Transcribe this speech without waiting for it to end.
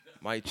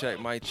Mic check,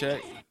 mic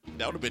check.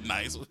 That would have been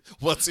nice.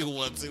 1 2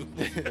 1 2.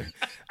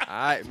 All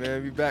right,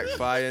 man, we back.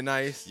 Fire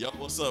nice. Yo,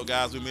 what's up,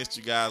 guys? We missed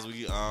you guys.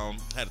 We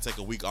had to take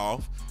a week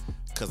off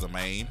because of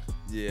Maine.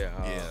 Yeah.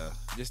 Yeah.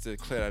 Just to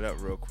clear that up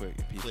real quick.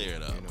 People, Clear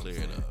it up. you know Clear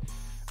what it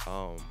I'm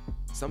up. saying?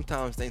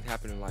 Sometimes things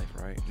happen in life,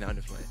 right? Now I'm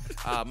just playing.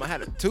 I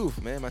had a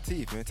tooth, man. My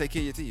teeth, man. Take care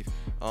of your teeth.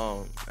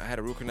 I had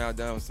a root canal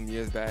done some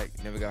years back.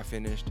 Never got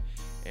finished,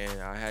 and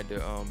I had to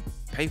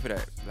pay for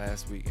that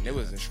last week, and it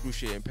was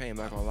excruciating pain. I'm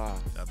not gonna lie.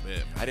 I bet,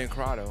 man. I didn't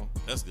cry though.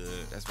 That's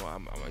good. That's why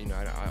one thing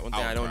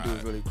I don't do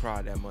is really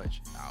cry that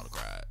much. I would have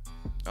cried.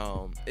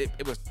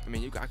 It was. I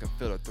mean, I could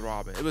feel the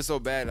throbbing. It was so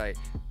bad. Like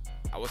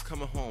I was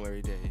coming home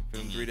every day for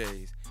them 3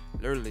 days.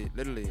 Literally,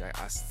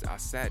 I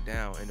sat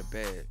down in the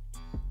bed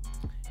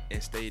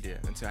and stayed there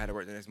until I had to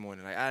work the next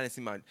morning. Like I didn't see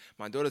my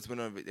daughters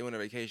went on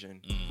vacation.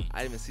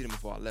 I didn't even see them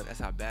before I left. That's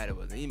how bad it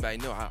was. And anybody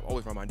know I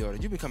always run my daughter.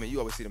 You been coming, you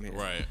always see them here.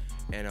 Right.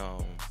 And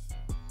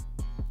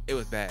it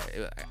was bad.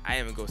 I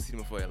didn't even go see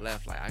them before they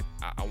left. Like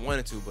I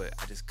wanted to, but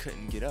I just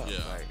couldn't get up. Yeah.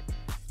 Like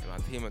and my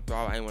team of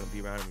throb, I didn't want to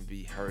be around them and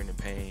be hurting and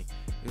pain.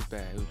 It was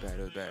bad. It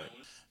was bad.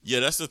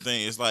 Yeah, that's the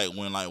thing. It's like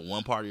when like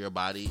one part of your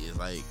body is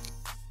like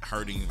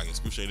hurting, like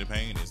excruciating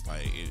pain. It's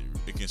like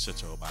it can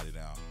shut your whole body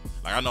down.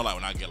 Like I know, like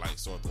when I get like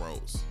sore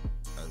throats,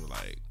 I don't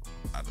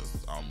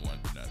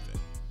want to do nothing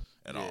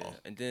at all.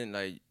 And then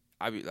like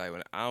I be like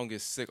when I don't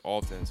get sick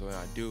often, so when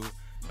I do,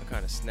 I'm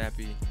kind of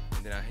snappy,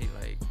 and then I hate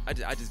like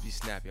I just be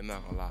snappy. I'm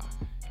not gonna lie,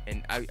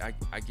 and I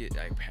get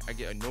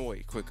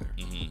annoyed quicker.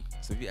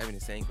 So if you having the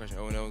same question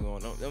over and over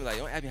going,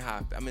 don't ask me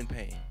how I'm in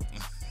pain.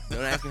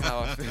 Don't ask me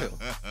how I feel.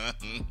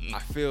 I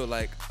feel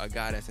like a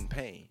guy that's in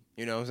pain.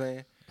 You know what I'm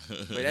saying?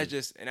 But that's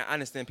just, and I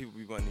understand people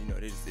be wanting,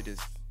 they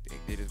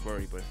just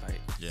worry, but it's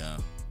like, yeah.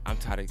 I'm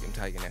tired of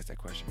getting asked that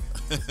question,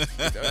 man.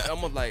 It's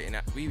almost like, and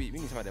we need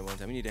to talk about that one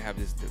time. We need to have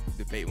this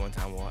debate one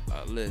time on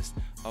a list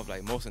of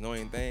like most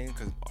annoying things.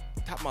 Because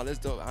top of my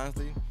list though,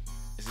 honestly,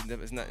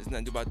 it's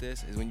nothing about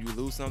this. Is when you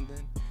lose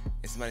something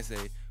and somebody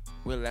say,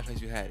 "Where's the last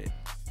place you had it?"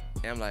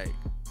 And I'm like,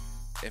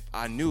 if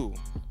I knew,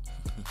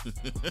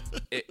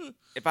 it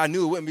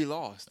wouldn't be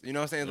lost. You know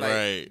what I'm saying? Like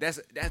right. That's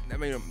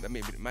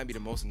it might be the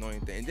most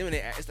annoying thing. And then when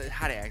it's like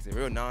how they ask it,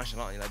 real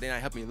nonchalantly, like they're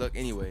not helping you look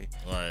anyway.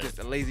 Right. Just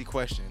a lazy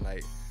question,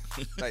 like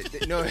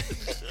it's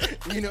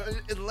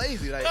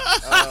lazy. Like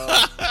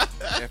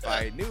if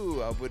I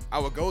knew, I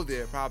would go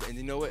there probably, and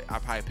you know what?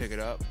 I'd probably pick it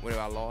up. What if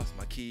I lost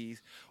my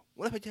keys?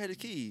 What if I had the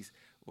keys?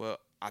 Well,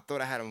 I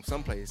thought I had them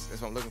someplace.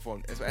 That's what I'm looking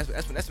for.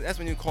 That's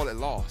when you call it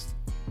lost.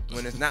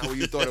 When it's not where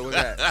you thought it was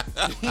at.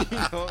 You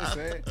know what I'm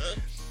saying?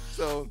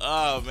 So,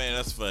 oh man,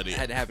 that's funny. It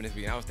had to happen this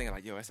week. And I was thinking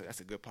like, yo, that's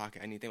a good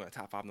podcast. I need to think about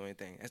top 5 annoying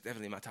thing. That's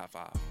definitely my top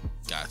 5.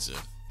 Gotcha.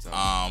 So,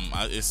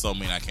 it's so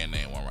mean I can't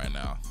name one right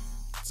now.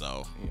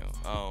 So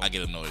I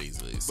get annoyed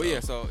easily. So. But yeah,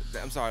 so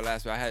I'm sorry.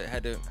 Last week I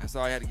had to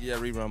give you a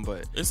rerun,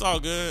 but it's all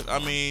good. I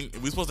mean,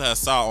 we supposed to have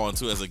Sal on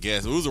too as a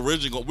guest. It was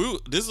original.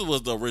 This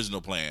was the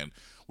original plan.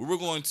 We were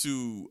going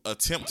to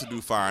attempt to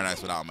do Fire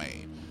Nights without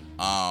Maine.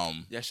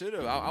 Yeah, should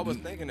have. I was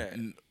thinking that.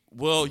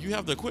 Well, you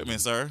have the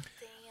equipment, sir.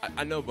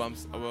 I know, but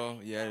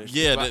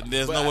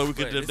there's no way we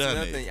could have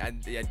done it. I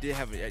did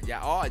have it.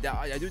 Yeah, I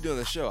do doing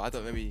the show. I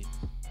thought maybe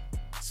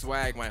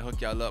Swag might hook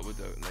y'all up with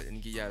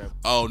and get y'all the.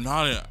 Oh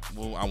no!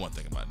 Well, I wasn't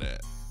thinking about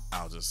that.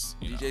 I'll just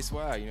DJ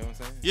Swag. You know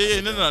what I'm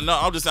saying? Yeah. No.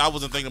 I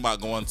wasn't thinking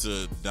about going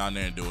to down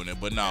there and doing it.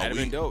 But no, that'd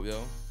been dope,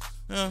 yo.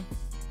 Yeah,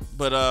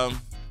 but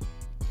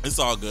it's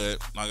all good.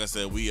 Like I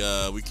said, we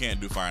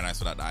can't do Fire Nights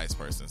without the ice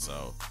person.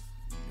 So,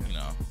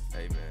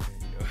 Hey man,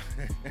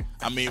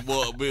 I mean,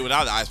 well,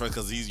 without the ice person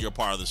because he's your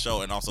part of the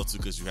show, and also too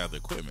because you have the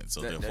equipment.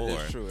 So therefore,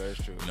 that's true.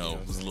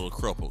 It was a little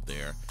crumpled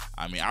there.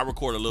 I mean, I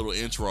recorded a little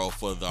intro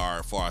for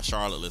our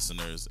Charlotte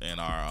listeners and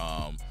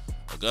our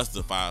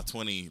Augusta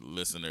 520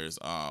 listeners.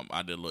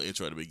 I did a little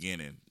intro at the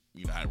beginning.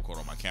 I had to record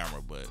on my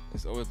camera, but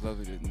it's always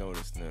lovely to know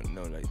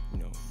like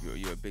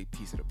you're a big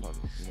piece of the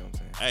puzzle. You know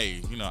what I'm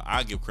saying? Hey,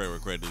 I give credit where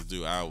credit is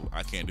due.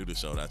 I can't do the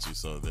show without you,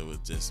 so there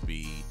would just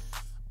be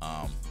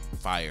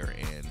fire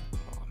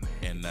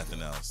and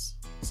nothing else.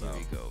 So here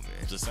we go,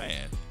 man. Just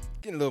saying.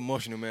 Getting a little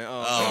emotional, man.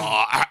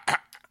 I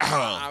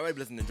already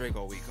listened to Drake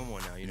all week. Come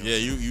on now, Yeah,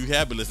 you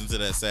have been listening to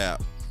that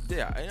sap.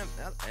 Yeah,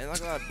 and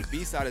like a lot, the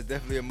B side is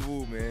definitely a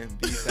move, man.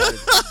 B side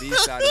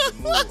is a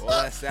move. All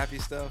that sappy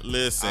stuff.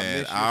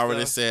 Listen, I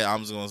already said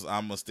I'm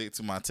gonna stick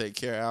to my Take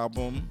Care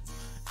album,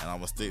 and I'm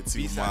gonna stick to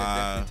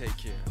B-side is definitely Take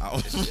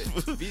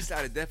Care. B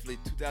side is definitely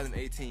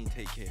 2018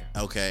 Take Care.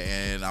 Okay,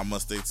 and I'm gonna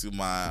stick to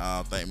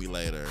my Thank Me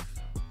Later.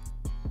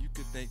 You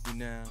could thank me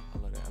now. I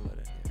love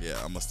that. Yeah,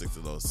 I'm gonna stick to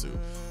those two.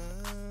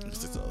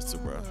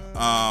 Bro.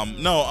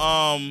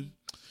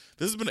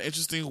 This has been an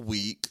interesting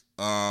week.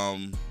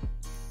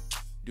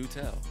 Do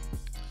tell.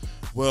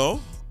 Well,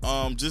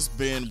 just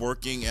been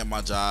working at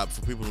my job.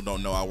 For people who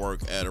don't know, I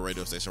work at a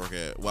radio station.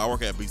 I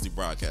work at BC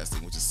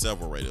Broadcasting, which is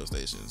several radio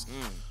stations.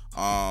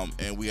 And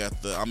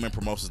I'm in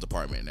promotions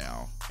department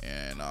now,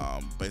 and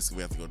basically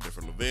we have to go to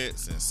different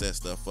events and set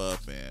stuff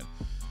up and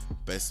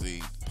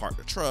basically park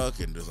the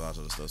truck and do all sorts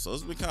of stuff. So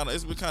it's been kind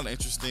of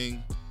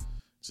interesting.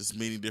 just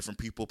meeting different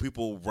people.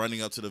 People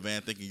running up to the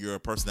van thinking you're a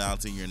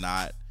personality and you're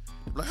not.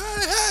 Like,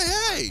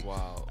 hey.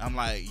 Wow. I'm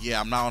like, yeah,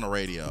 I'm not on the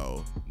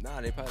radio.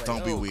 Nah, they probably like,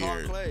 Don't be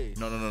weird. Clay.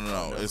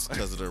 No. It's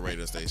because of the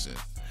radio station.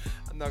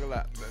 I'm not gonna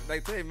lie.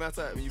 Like today, man,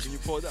 when you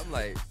pulled up, I'm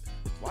like,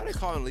 why they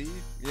call and leave?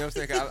 You know what I'm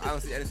saying?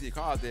 'Cause I didn't see a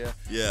car out there.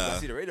 Yeah. I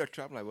see the radio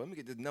truck. I'm like, well, let me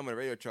get this number of the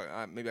radio truck.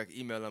 Maybe I can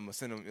email them or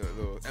send them a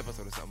little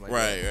episode or something like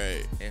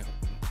that. Right. And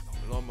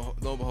lo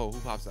and behold,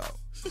 who pops out?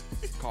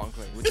 Colin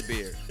Clay with the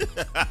beard.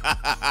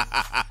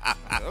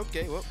 Like,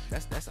 okay, well,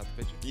 that's out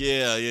the picture.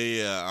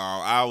 Yeah.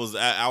 I was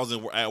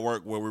at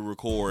work where we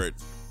record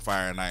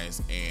Fire and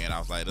Ice, and I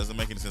was like, it doesn't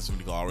make any sense for me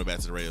to go all the way back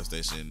to the radio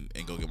station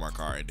and go get my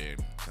car and then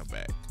come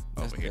back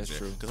over here. That's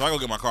true. Because if I go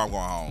get my car, I'm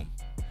going home.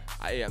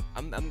 I am.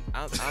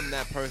 I'm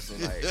that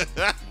person. Like,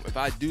 if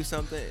I do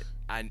something,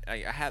 I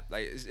have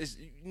like it's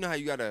you know how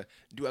you gotta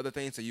do other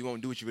things so you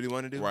won't do what you really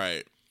want to do.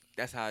 Right.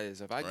 That's how it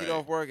is. If I get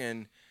off work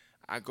and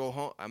I go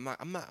home, I'm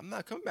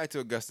not coming back to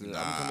Augusta. Nah.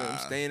 I'm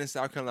staying in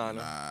South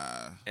Carolina.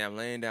 Nah. And I'm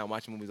laying down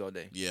watching movies all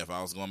day. Yeah, if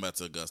I was going back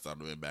to Augusta, I'd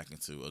have been back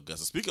into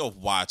Augusta. Speaking of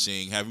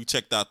watching, have you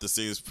checked out the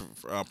series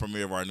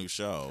premiere of our new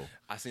show?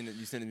 I seen it.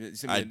 You sent me.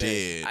 I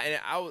did.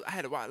 I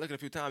had to look at it a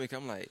few times because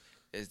I'm like,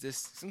 is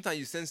this? Sometimes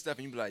you send stuff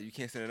and you be like, you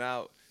can't send it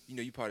out. You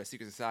know, you part of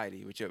secret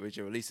society with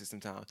your releases.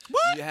 Sometimes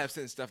What? You have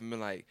sent stuff and been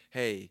like,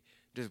 hey,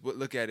 just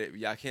look at it.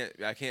 I can't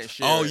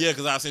share. Oh, it. yeah,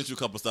 because I sent you a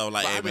couple stuff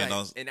like, But hey, I be man, like,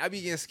 don't. and I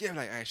be getting scared.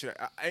 Like, all right, should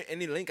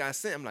any link I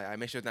sent, I'm like, all right,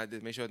 make sure it's not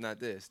this. Make sure it's not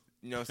this.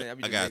 You know what I'm saying? I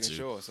be I just got making you.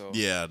 sure. So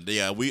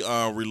Yeah. We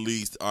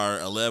released our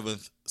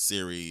 11th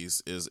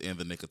series is in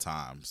the nick of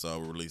time, so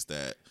we released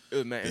that. it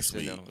was mad this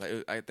interesting week. though.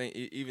 Like, I think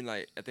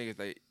it's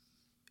like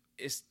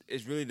it's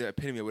really the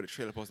epitome of what a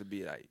trailer's supposed to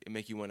be. Like, it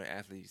make you want to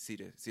actually see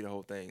the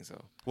whole thing.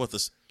 So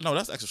No,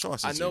 that's extra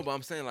short. I know, but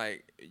I'm saying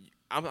like.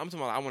 I'm talking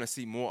about I want to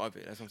see more of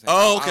it. That's what I'm saying.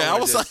 Oh, okay. I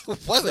wanna was like,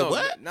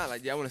 what? Not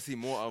like, I want to see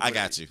more of it. I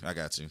got you.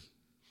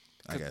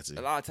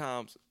 A lot of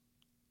times,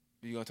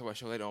 you're going to talk about a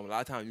show later on, but a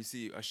lot of times you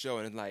see a show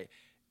and it's like,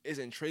 it's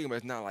intriguing, but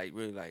it's not like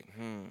really like,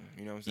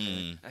 you know what I'm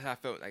saying? That's how I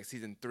felt like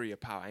season 3 of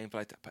Power. I didn't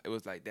feel like it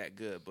was like that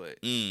good, but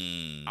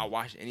I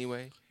watched it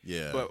anyway.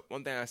 Yeah. But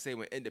one thing I say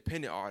when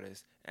independent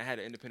artists, I had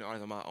an independent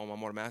artist on my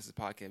Mortal Masters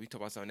podcast, we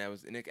talked about something that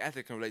was, and it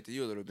actually can relate to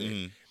you a little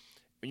bit.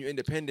 When you're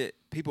independent,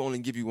 people only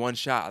give you one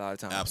shot a lot of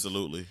times.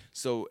 Absolutely.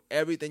 So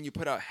everything you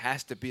put out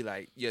has to be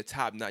like your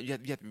top notch. You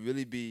have to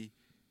really be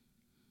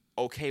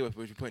okay with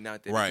what you're putting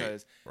out there.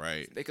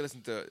 Right. Because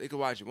they could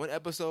watch one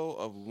episode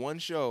of one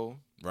show.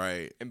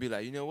 Right. And be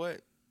like, you know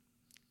what?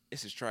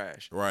 This is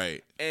trash.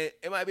 Right. And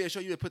it might be a show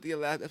you put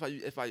together. That's why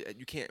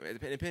you can't. As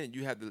independent,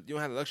 you don't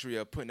have the luxury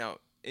of putting out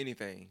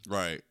anything.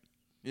 Right.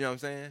 You know what I'm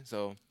saying?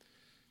 So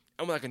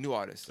I'm like a new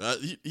artist. What's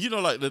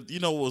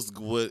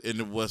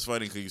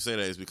funny because you say that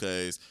is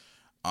because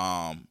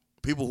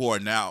people who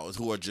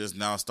are just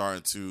now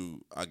starting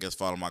to, I guess,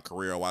 follow my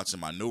career or watching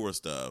my newer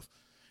stuff,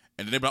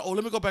 and then they're like, oh,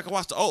 let me go back and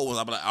watch the old ones.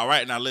 I'm like, all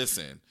right, now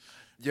listen.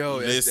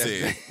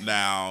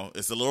 Now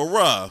it's a little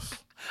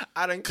rough.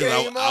 I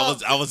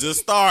was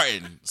just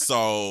starting,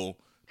 so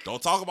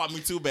don't talk about me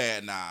too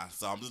bad now.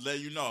 So I'm just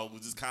letting you know we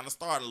just kind of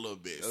started a little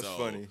bit. That's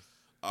funny.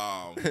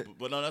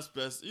 But no, that's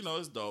best. You know,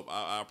 it's dope.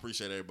 I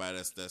appreciate everybody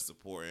that's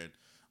supporting.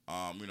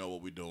 You know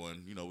what we're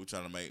doing. You know, we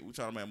trying to make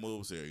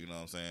moves here. You know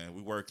what I'm saying?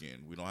 We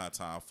working. We don't have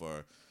time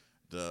for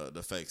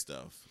the fake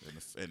stuff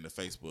and the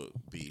Facebook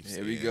beefs.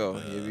 Here we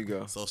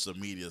go. Social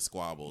media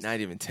squabbles. Not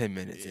even 10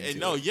 minutes.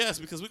 Yes,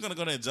 because we're gonna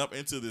go ahead and jump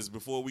into this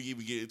before we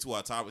even get into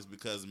our topics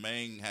because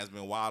Mang has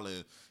been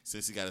wilding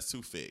since he got his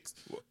tooth fixed.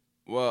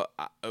 Well,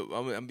 I'm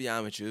gonna be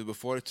honest with you. It was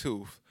before the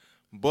tooth,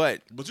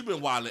 but you've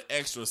been wilding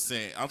extra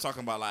since. I'm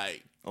talking about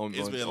like on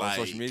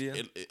social media.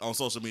 On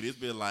social media, it's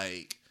been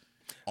like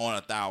on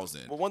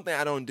 1,000. But one thing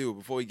I don't do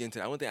before we get into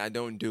that, one thing I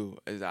don't do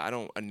is I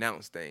don't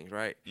announce things,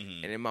 right?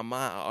 Mm-hmm. And in my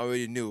mind, I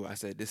already knew. I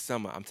said this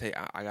summer, I'm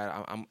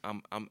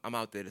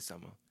out there this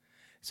summer.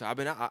 So I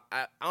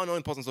don't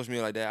only post on social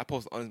media like that. I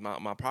post on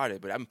my private,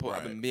 but I've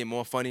been being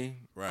more funny.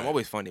 Right. I'm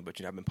always funny, but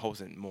I've been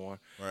posting more.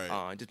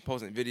 Right. Just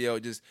posting video,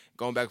 just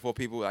going back and forth.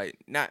 People like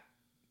not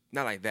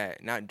like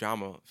that, not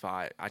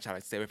drama-fied. I try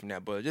to stay away from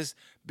that, but just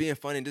being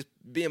funny, just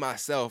being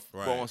myself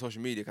on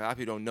social media because a lot of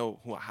people don't know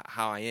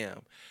how I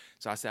am.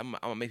 So I said I'm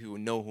gonna make people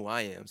know who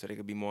I am, so they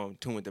could be more in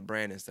tune with the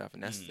brand and stuff.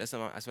 And that's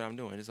what I'm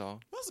doing. That's all.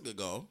 That's a good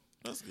goal.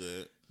 That's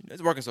good.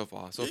 It's working so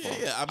far.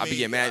 Yeah. I be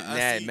getting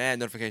mad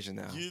notifications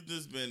now. You've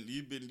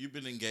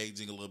been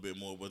engaging a little bit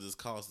more, but it's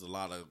caused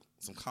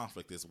some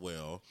conflict as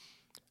well.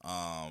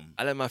 I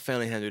let my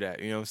family handle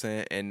that. You know what I'm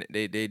saying? And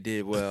they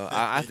did well.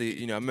 I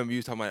remember you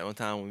was talking about it one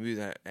time when we was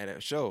at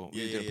a show.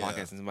 We did a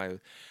podcast and somebody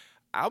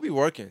I'll be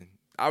working.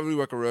 I really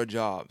work a real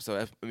job.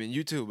 So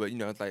you too, but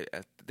it's like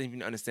I think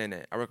you understand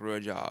that I work a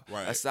real job.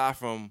 Right. Aside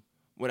from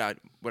what I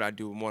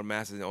do with more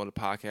masters and all the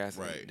podcasts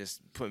and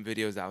just putting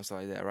videos out and stuff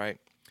like that, right?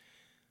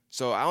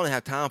 So I only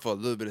have time for a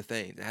little bit of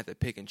things. I have to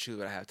pick and choose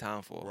what I have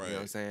time for. Right. You know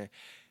what I'm saying?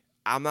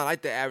 I'm not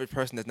like the average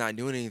person that's not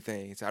doing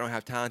anything. So I don't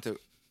have time to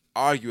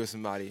argue with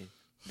somebody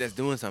that's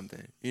doing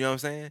something. You know what I'm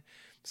saying?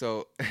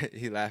 So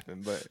he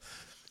laughing, but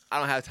I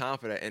don't have time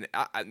for that. And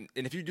and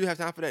if you do have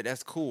time for that,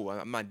 that's cool.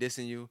 I'm not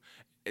dissing you.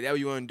 If that's what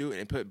you want to do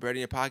and put bread in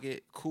your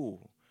pocket,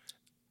 cool.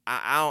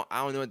 I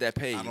don't know what that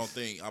pays. I'm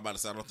about to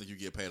say, I don't think you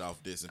get paid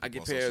off this. I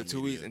get paid every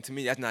 2 weeks, and to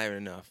me, that's not even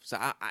enough. So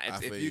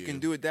if you can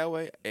do it that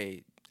way,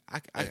 hey,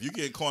 if you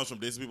get coins from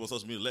dissing people on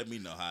social media, let me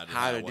know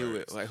how to do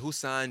it. Like, who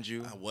signed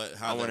you?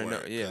 How I want to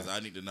know. Yeah, because I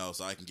need to know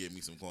so I can get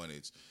me some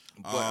coinage.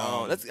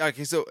 But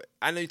okay. So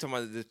I know you're talking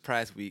about this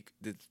past week.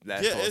 This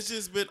last post. It's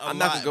just been. I'm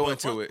not gonna go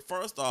into it.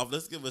 First off,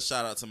 let's give a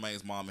shout out to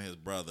Maine's mom and his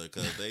brother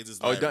because they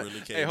just really came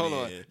in. Hey, hold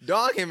on.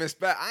 Don came in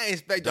spaz. I ain't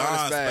expect Don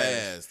to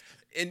spaz.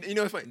 And you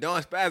know what's funny?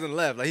 Don spazzed and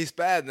left. Like, he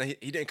spazzed and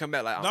he didn't come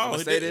back. Like, I'm going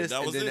to say this,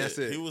 and then that's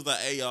it. He was like,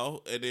 hey,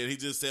 yo. And then he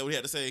just said what he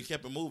had to say and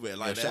kept it moving.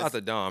 Like, shout out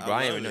to Don, bro.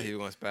 I didn't even know he was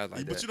going to spazz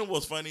like that. But you know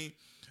what's funny?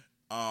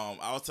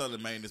 I was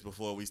telling Maine this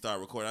before we started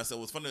recording. I said,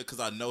 what's funny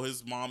because I know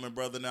his mom and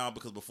brother now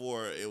because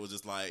before it was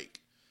just like,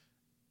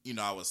 you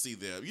know, I would see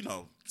them, you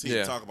know,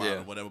 talk about it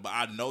or whatever. But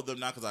I know them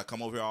now because I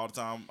come over here all the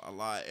time a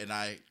lot and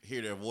I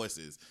hear their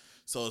voices.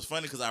 So it's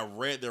funny because I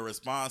read their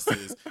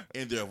responses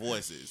in their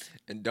voices.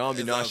 And Don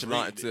be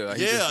nonchalant too.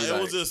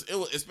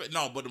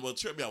 But what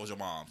tripped me out was your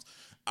mom's.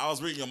 I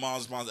was reading your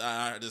mom's response and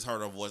I just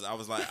heard her voice. I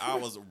was like, I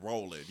was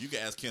rolling. You can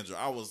ask Kendra.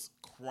 I was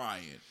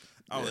crying.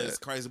 It's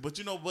crazy. But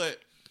you know what?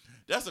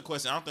 That's a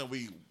question. I don't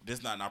think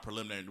this not in our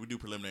preliminary. We do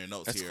preliminary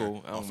notes That's here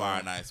cool. on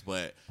Fire Nights.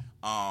 But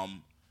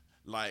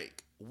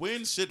like,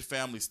 when should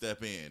family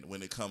step in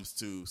when it comes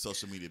to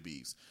social media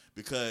beefs?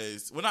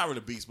 Because, well, not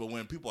really beefs, but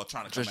when people are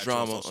trying to come at you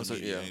on social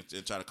media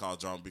and try to cause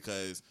drama.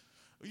 Because,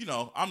 you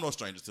know, I'm no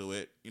stranger to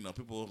it. You know,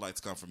 people like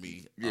to come for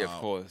me. Yeah,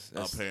 of course.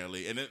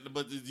 Apparently.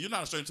 But you're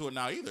not a stranger to it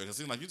now either. It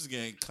seems like you're just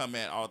getting come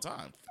at all the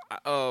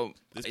time.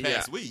 This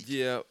past week.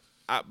 Yeah.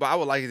 But I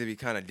would like it to be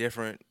kind of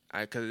different.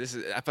 Because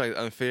I feel like it's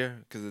unfair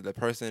because of the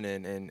person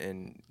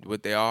and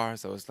what they are.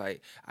 So it's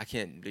like, I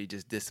can't really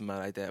just diss somebody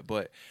like that.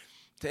 But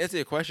to answer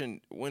your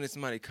question, when does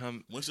somebody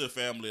come? When should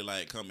family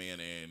like come in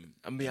and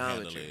I'm be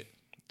honest with you,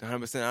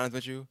 100% honest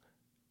with you.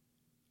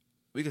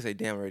 We can say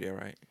damn radio,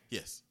 right?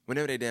 Yes.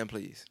 Whenever they damn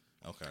please.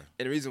 Okay.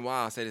 And the reason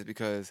why I say this is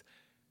because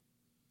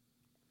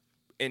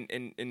between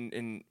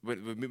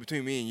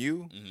me and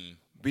you,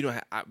 we're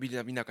not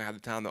gonna have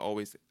the time to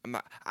always.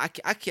 I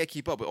can't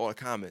keep up with all the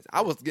comments. I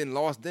was getting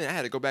lost then. I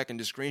had to go back and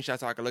just screenshot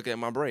so I could look at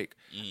my break.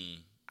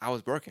 I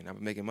was working. I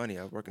was making money.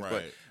 I was working,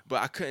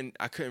 but I couldn't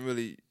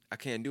really. I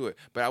can't do it.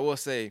 But I will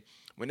say,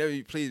 whenever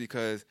you please,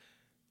 because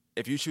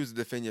if you choose to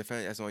defend your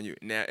family, that's on you.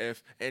 Now,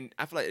 and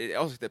I feel like it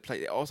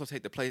also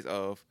take the place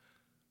of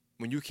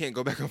when you can't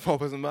go back and forth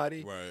with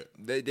somebody. Right.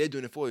 They're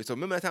doing it for you. So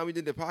remember that time we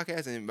did the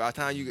podcast, and by the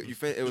time you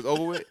it was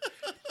over with.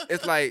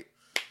 It's like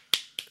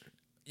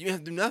you didn't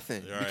have to do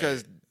nothing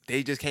because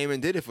they just came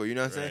and did it for you. You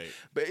know what I'm saying?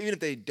 But even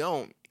if they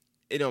don't,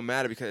 it don't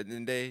matter because at the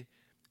end of the day,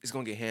 it's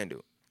gonna get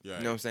handled. Right.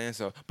 You know what I'm saying?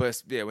 So,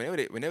 but yeah, whenever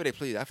they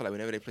please, I feel like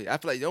whenever they please, I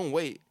feel like don't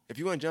wait. If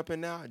you want to jump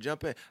in now,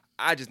 jump in.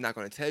 I just not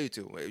going to tell you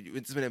to.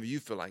 It's whenever you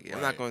feel like it.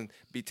 I'm not going to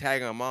be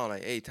tagging my mom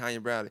like, hey, Tanya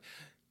Bradley.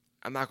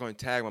 I'm not going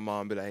to tag my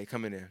mom and be like, hey,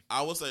 come in there.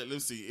 I would say,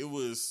 let's see. It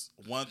was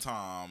one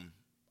time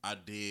I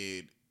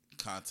did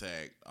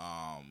contact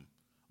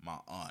my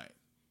aunt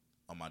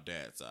on my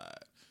dad's side.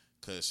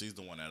 Cause she's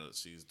the one that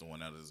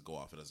just go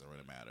off. It doesn't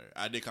really matter.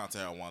 I did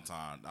contact her one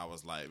time. I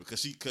was like, because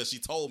she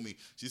told me,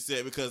 she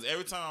said, because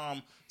every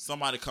time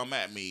somebody come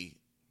at me,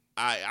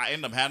 I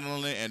end up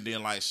handling it, and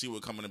then like she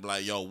would come in and be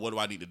like, yo, what do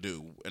I need to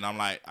do? And I'm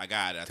like, I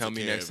got it. Tell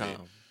me next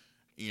time.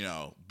 You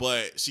know,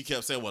 but she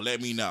kept saying, well,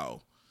 let me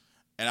know,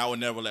 and I would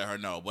never let her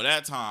know. But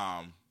that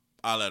time,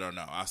 I let her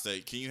know. I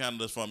said, can you handle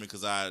this for me?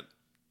 Because I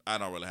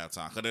don't really have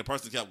time. Because the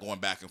person kept going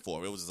back and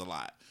forth. It was just a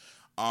lot.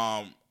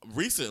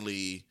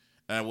 Recently.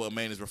 And what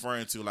Maine is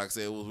referring to, like I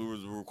said, we were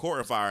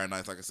recording Fire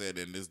Nights, like I said,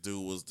 and this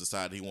dude was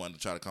decided he wanted to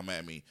try to come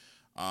at me.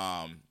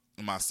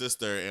 My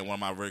sister and one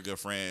of my very good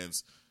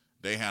friends,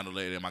 they handled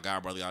it, and my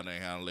god brother out there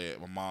handled it.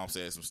 My mom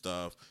said some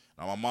stuff.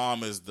 Now, my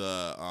mom is she's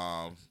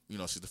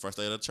the first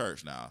lady of the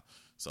church now,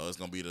 so it's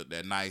gonna be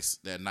that nice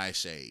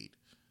shade.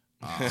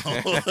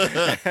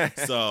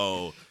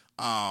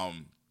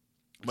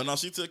 But no,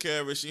 she took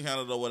care of it. She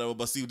handled it or whatever.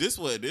 But see, this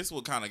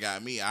what kind of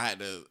got me. I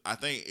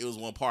think it was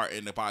one part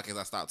in the podcast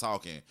I stopped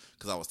talking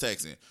because I was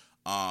texting.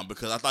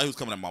 Because I thought he was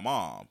coming at my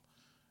mom.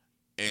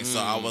 And so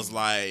I was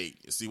like,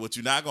 see, what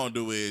you're not going to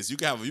do is you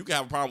can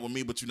have a problem with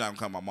me, but you're not going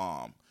to come at my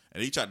mom.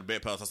 And he tried to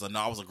backpedal. So I said, no,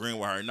 I was agreeing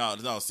with her.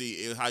 No, see,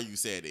 it's how you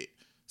said it.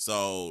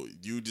 So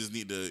you just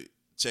need to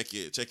check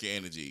your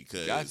energy.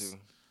 Cause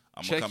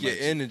check your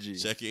energy.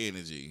 Check your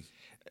energy.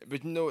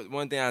 But you know,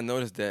 one thing I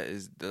noticed that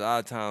is that a lot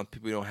of times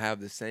people don't have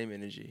the same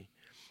energy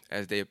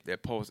as they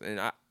post. And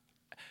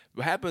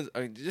what happens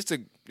just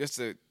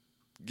to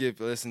give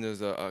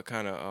listeners a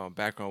kind of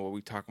background what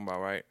we talking about,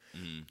 right?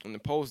 Mm-hmm. On the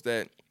post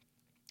that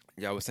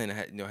y'all was saying I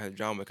had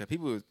drama because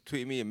people would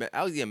tweet me.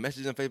 I was getting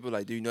messages on Facebook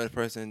like, "Do you know this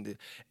person?"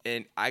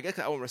 And I guess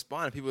I wouldn't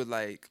respond. And people were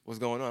like, "What's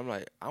going on?" I'm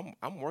like,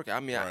 "I'm working."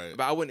 I mean,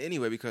 but I wouldn't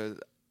anyway because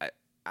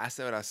I I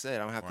said what I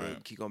said. I don't have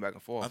to keep going back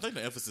and forth. I think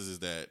the emphasis is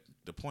that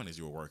the point is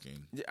you were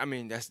working. Yeah, I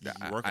mean, that's you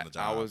working the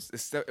job.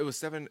 It was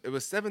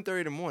 7:30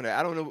 in the morning.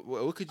 I don't know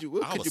what could you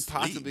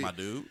possibly, my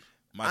dude.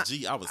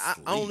 I was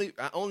asleep.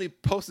 I only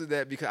posted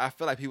that because I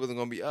felt like people wasn't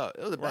gonna be up.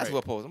 It was a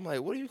basketball post. I'm like,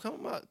 what are you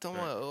coming about? Talking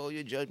about, oh,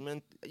 your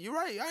judgment. You're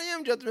right. I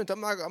am judgmental.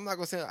 I'm not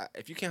gonna say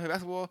if you can't play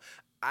basketball,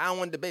 I don't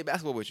want to debate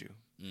basketball with you.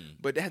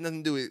 But that has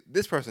nothing to do with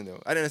this person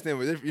though. I didn't understand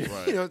what this. You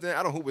know what I'm saying?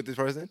 I don't hoop with this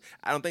person.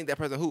 I don't think that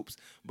person hoops.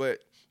 But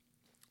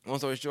long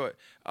story short,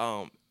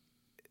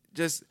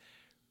 just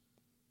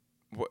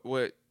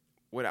what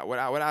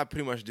I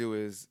pretty much do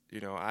is,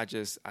 I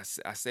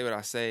say what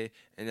I say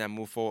and then I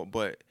move forward.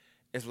 But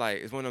it's like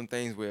it's one of them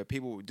things where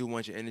people do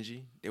want your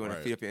energy. They want to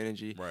feed up your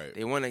energy. Right.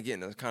 They want to get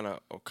in a kind of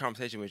a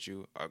conversation with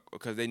you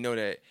because they know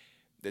that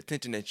the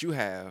attention that you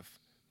have,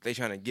 they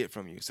trying to get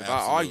from you. So if I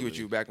argue with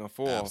you back and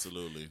forth,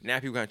 now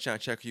people kind of trying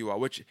to check you out.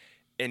 Which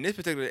in this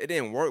particular, it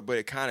didn't work, but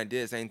it kind of did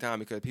at the same time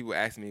because people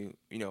asked me,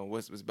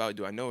 what's about?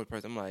 Do I know the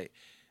person? I'm like,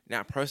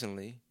 not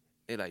personally.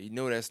 They like,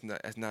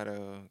 that's not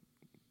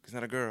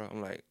a girl.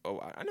 I'm like,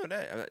 oh, I know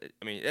that.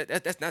 I mean,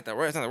 that's not the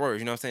word. That's not the word.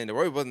 You know what I'm saying? The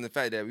word wasn't the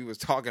fact that we was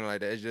talking like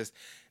that. It's just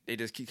they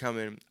just keep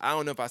coming. I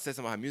don't know if I said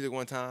something about music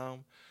one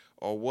time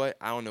or what.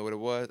 I don't know what it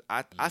was.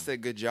 I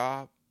said good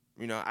job.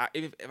 If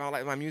I don't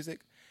like my music,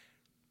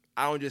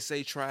 I don't just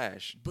say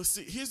trash. But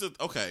see, here's the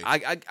okay.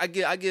 I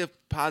give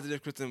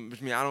positive criticism,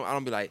 which means I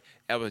don't be like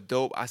that was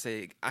dope. I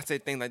say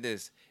things like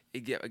this.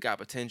 It got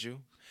potential,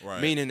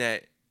 meaning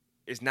that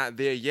it's not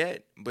there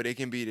yet, but it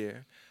can be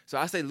there. So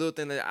I say little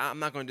things like I'm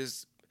not gonna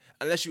just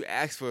unless you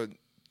ask for,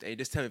 hey,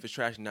 just tell me if it's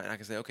trash or not. And I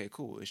can say, okay,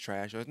 cool, it's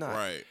trash or it's not.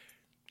 Right.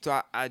 So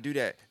I do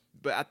that.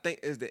 But I think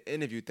it's the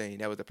interview thing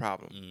that was the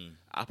problem.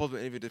 I supposed to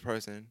interview this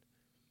person.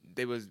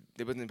 They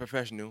wasn't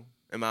professional,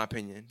 in my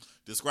opinion.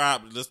 Let's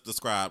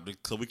describe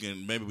so we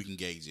can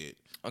gauge it.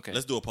 Okay.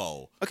 Let's do a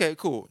poll. Okay,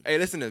 cool. Hey,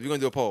 listen to this. We're gonna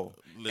do a poll.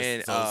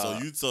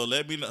 So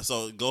let me know.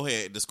 So go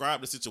ahead.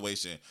 Describe the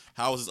situation.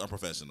 How is this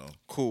unprofessional?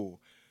 Cool.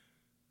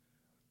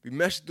 We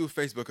messaged through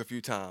Facebook a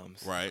few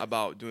times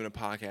about doing a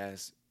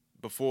podcast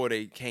before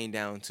they came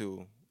down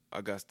to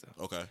Augusta.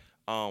 Okay.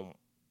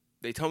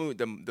 They told me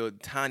the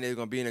time they were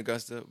gonna be in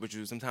Augusta, which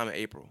was sometime in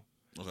April.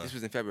 Okay. This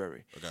was in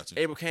February. I got you.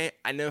 April came.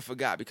 I never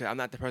forgot because I'm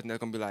not the person that's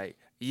gonna be like,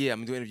 yeah, I'm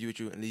gonna do an interview with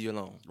you and leave you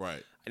alone.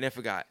 Right. I never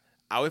forgot.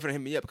 I wait for them to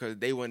hit me up because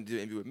they wanted to do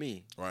an interview with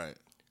me. Right.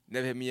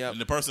 Never hit me up.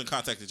 And the person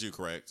contacted you,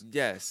 correct?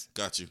 Yes.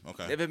 Got you.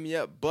 Okay. Never hit me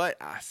up, but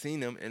I seen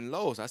them in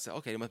Lowe's. I said,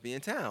 okay, they must be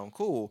in town.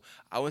 Cool.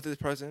 I went to this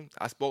person.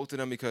 I spoke to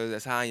them because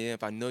that's how I am.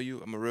 If I know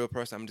you, I'm a real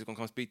person. I'm just gonna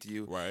come speak to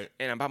you. Right.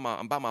 And I'm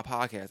about my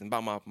podcast and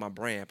about my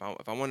brand.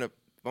 If I want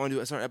to do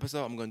a certain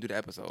episode, I'm gonna do the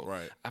episode.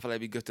 Right. I feel like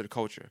it'd be good to the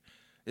culture.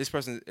 This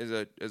person is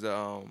a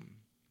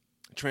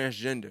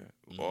transgender,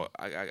 or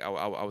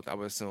I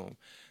would assume.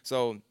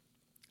 So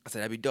I said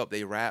that'd be dope.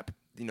 They rap,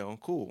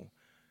 cool.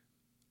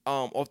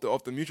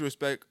 Off the mutual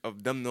respect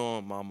of them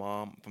knowing my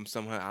mom from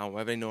somewhere, I don't know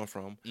where they know her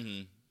from.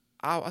 Mm-hmm.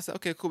 I said,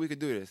 okay, cool, we could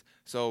do this.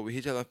 So we hit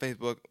each other on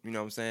Facebook. You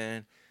know what I'm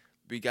saying?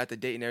 We got the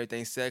date and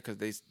everything set because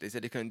they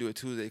said they couldn't do it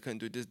Tuesday, they couldn't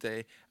do it this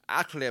day.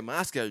 I cleared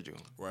my schedule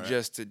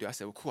just to do. I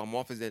said, well, cool, I'm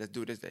off this day. Let's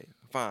do it this day.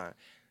 Fine.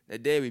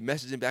 That day we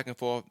messaging back and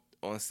forth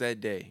on said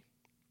day.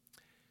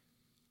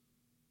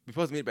 We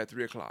supposed to meet about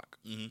 3:00.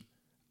 Mm-hmm.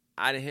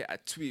 I didn't hear.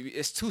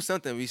 It's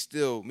 2-something. We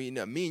still meeting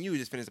up. Me and you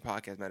just finished the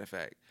podcast. Matter of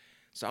fact.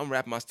 So I'm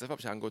wrapping my stuff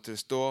up so I can go to the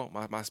store,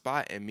 my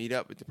spot, and meet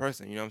up with the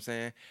person. You know what I'm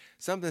saying?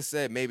 Something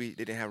said maybe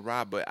they didn't have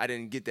Rob, but I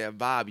didn't get that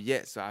vibe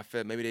yet. So I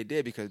felt maybe they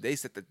did because they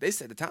set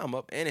the time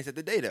up and they set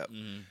the date up.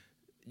 Mm-hmm.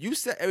 You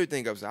set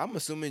everything up, so I'm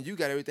assuming you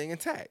got everything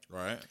intact.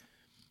 Right.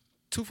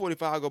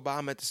 2:45 go by.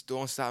 I'm at the store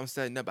and stop. I'm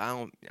setting up.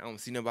 I don't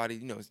see nobody.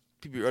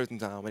 People early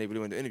time when they really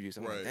want to interview.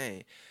 So I'm like,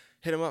 dang.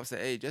 Hit them up. Say,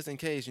 hey, just in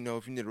case,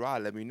 if you need a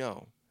ride, let me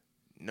know.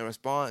 No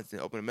response. Then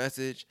open a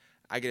message.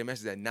 I get a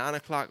message at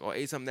 9:00 or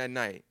 8 something that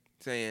night.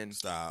 Saying,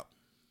 stop.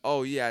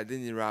 Oh, yeah, I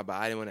didn't need a ride, but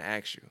I didn't want to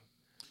ask you.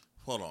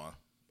 Hold on. Okay.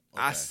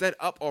 I set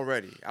up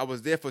already. I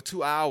was there for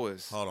 2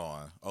 hours. Hold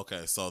on.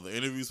 Okay, so the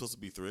interview's supposed to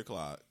be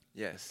 3:00.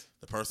 Yes.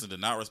 The person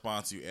did not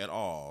respond to you at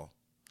all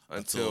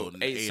until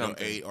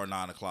 8 or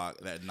 9 o'clock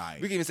that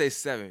night. We can even say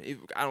 7.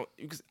 I'll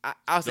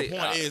say the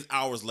point is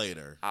hours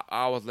later.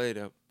 Hours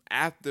later,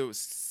 after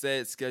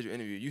said scheduled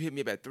interview, you hit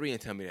me up at 3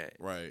 and tell me that.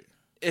 Right.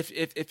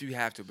 If you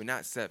have to, but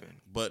not 7.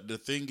 But the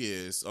thing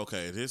is,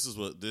 okay, this is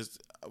what this.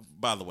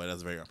 By the way,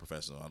 that's very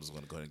unprofessional. I'm just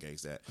going to go ahead and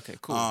engage that. Okay,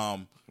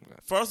 cool.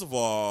 First of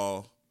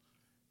all,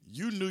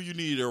 you knew you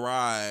needed a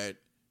ride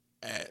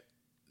at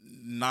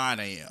 9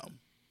 a.m.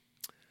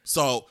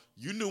 So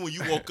you knew when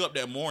you woke up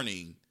that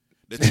morning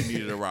that you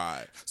needed a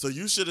ride. So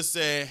you should have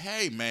said,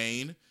 "Hey,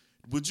 man,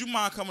 would you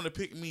mind coming to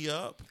pick me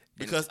up?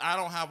 Because I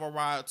don't have a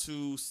ride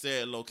to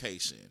said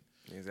location."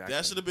 Exactly.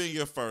 That should have been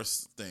your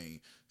first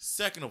thing.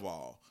 Second of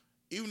all,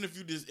 even if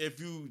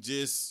you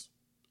just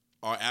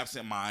are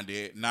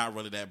absent-minded, not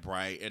really that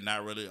bright, and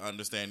not really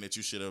understand that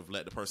you should have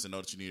let the person know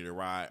that you needed a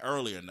ride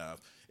early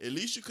enough, at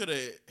least you could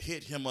have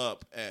hit you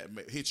up at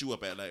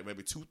like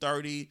maybe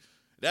 2:30.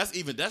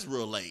 That's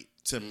real late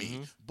to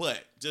me.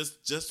 But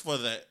just for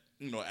the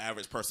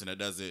average person that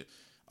doesn't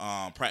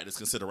practice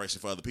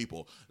consideration for other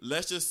people.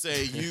 Let's just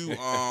say you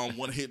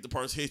want to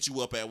hit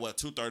you up at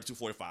 2:30,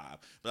 2:45.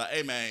 Be like,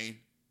 hey man,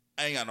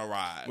 I ain't got no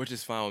ride. Which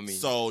is fine with me.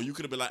 So you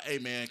could have been like, hey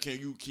man, can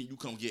you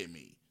come get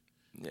me?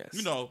 Yes.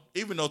 You know,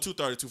 even though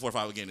 2:30,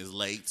 2:45 again is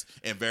late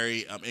and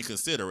very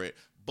inconsiderate,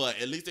 but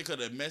at least they could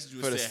have messaged you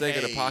for and the said, sake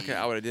hey, of the podcast,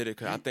 I would have did it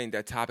because I think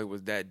that topic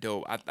was that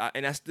dope.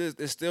 And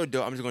it's still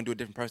dope. I'm just gonna do a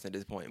different person at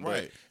this point.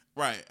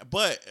 Right.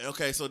 But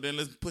okay, so then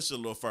let's push it a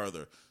little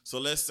further. So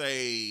let's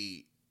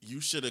say you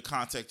should have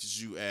contacted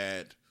you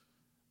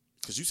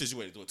because you said you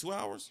waited 2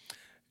 hours.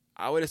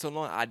 I waited so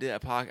long. I did a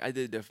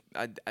podcast.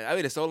 I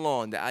waited so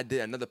long that I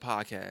did another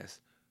podcast.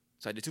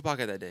 So I did 2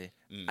 podcasts that day.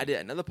 I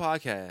did another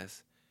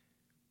podcast.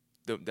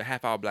 The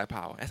half hour Black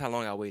Power. That's how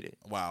long I waited.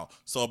 Wow.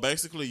 So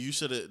basically, you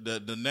should have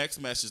the next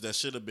message that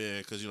should have been,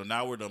 because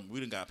now we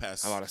done got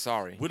past. I'm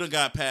sorry. We done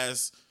got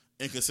past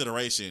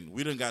inconsideration.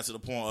 We done got to the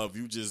point of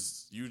you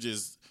just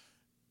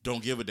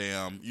don't give a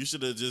damn. You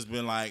should have just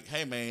been like,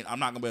 hey man, I'm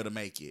not gonna be able to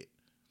make it.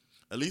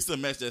 At least a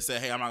message that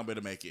said, hey, I'm not gonna be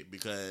able to make it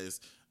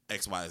because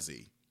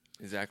XYZ.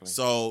 Exactly.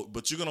 So,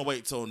 but you're gonna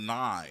wait till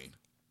 9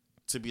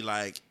 to be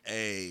like,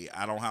 hey,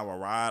 I don't have a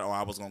ride, or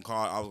I was gonna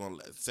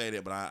say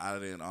that, but I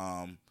didn't.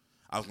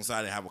 I was gonna say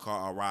I didn't have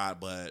a ride,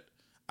 but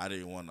I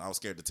was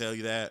scared to tell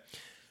you that.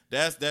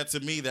 That to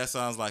me, that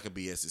sounds like a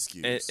BS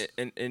excuse.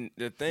 And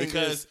the thing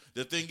because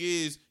the thing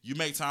is, you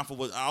make time for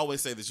what I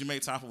always say. This: you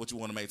make time for what you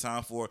want to make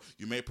time for.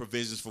 You make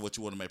provisions for what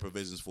you want to make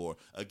provisions for.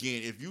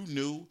 Again, if you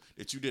knew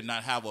that you did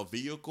not have a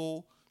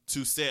vehicle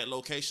to set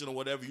location or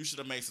whatever, you should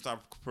have made some type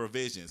of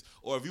provisions.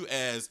 Or if you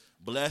as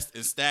blessed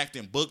and stacked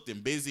and booked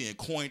and busy and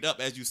coined up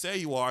as you say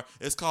you are,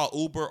 it's called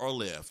Uber or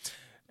Lyft.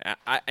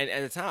 And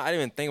at the time, I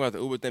didn't even think about the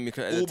Uber thing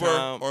because at Uber the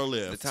time, or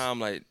Lyft. At the time,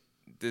 like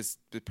this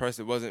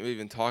person wasn't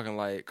even talking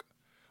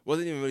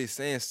wasn't even really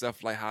saying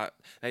stuff like how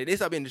they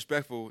start being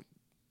disrespectful.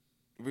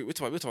 We'll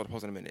talk about the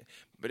post in a minute,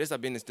 but they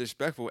start being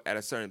disrespectful at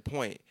a certain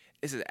point.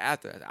 This is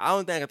after. I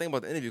don't think I can think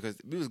about the interview because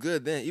we was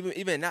good then.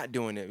 Even not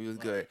doing it, we was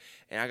good.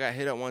 And I got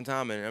hit up one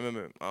time, and I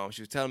remember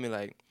she was telling me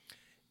like,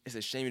 it's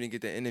a shame you didn't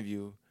get the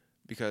interview.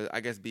 Because I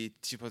guess she was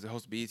supposed to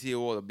host BET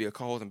Awards or be a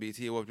co-host on BET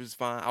Awards, which is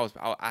fine.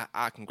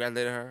 I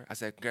congratulated her. I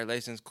said,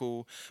 congratulations,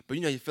 cool. But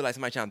you feel like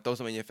somebody trying to throw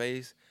something in your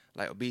face.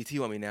 Like, BET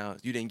want me now.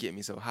 You didn't get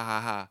me, so ha ha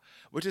ha.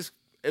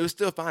 It was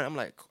still fine. I'm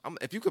like,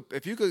 if you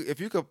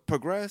could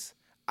progress,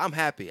 I'm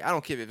happy. I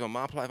don't care if it's on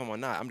my platform or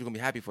not. I'm just gonna be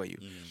happy for you.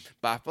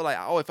 But I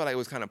always felt like it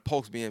was kind of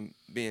pokes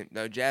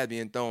jabs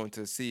being thrown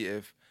to see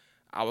if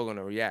I was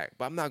gonna react.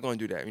 But I'm not gonna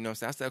do that. You know what I'm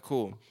saying? I said,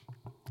 cool.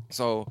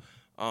 So.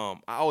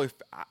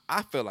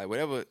 I feel like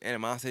whatever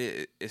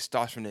animosity it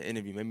starts from the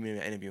interview. Maybe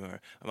I interview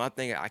her. I'm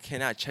thinking I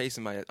cannot chase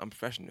somebody that's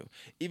unprofessional.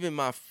 Even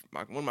one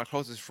of my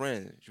closest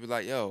friends, she was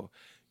like, "Yo,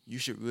 you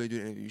should really do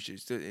the interview. You should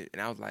still."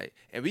 And I was like,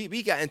 and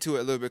we got into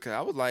it a little bit because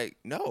I was like,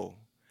 "No,"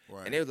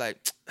 right. And they was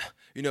like,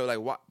 like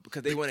what?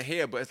 Because they want to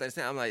hear, but it's like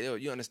I'm like, "Yo,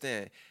 you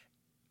understand?"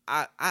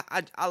 I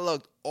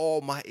lugged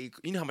all my,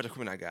 how much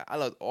equipment I got. I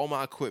lugged all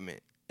my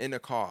equipment in the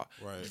car,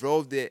 right.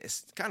 Drove there,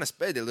 kind of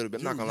sped it a little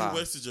bit. I'm not gonna lie. You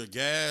wasted your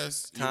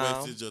gas, you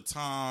wasted your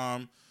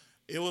time.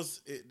 That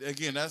was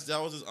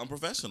just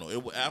unprofessional.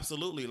 It was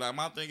absolutely like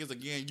my thing is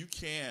again, you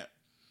can't.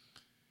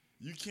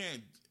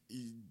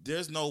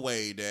 There's no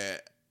way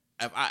that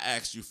if I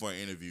asked you for an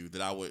interview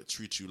that I would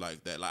treat you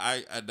like that.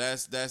 Like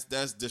that's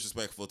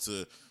disrespectful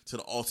to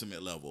the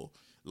ultimate level.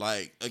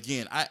 Like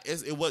again,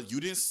 you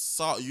didn't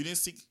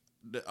seek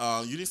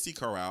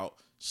her out.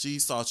 She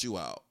sought you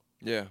out.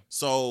 Yeah.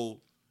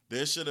 So.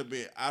 There should have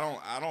been. I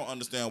don't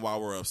understand why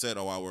we're upset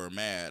or why we're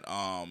mad.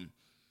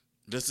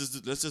 Let's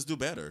just do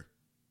better.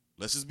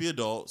 Let's just be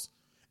adults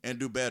and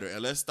do better.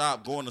 And let's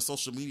stop going to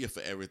social media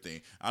for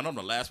everything. I know I'm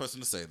the last person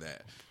to say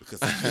that because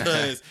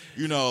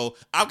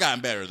I've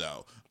gotten better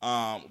though.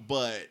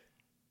 But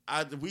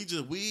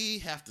we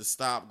have to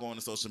stop going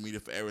to social media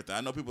for everything. I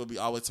know people be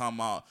always talking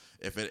about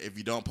if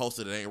you don't post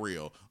it, it ain't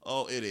real.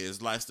 Oh, it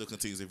is. Life still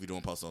continues if you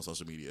don't post it on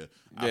social media.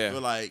 Yeah. I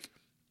feel like.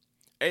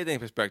 Everything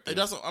perspective.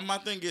 That's my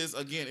thing is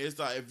again. It's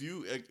like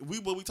we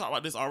talked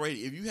about this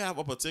already. If you have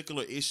a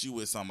particular issue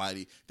with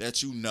somebody that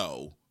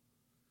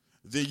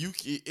then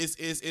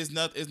it's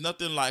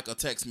nothing like a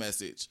text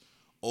message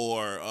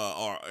or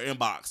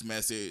inbox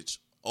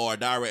message or a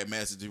direct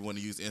message if you want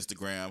to use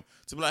Instagram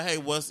to be like, hey,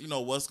 what's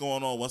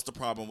going on? What's the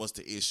problem? What's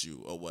the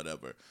issue or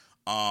whatever?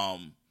 I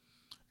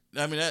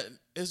mean that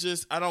it's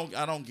just I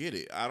don't get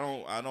it. I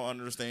don't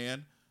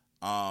understand.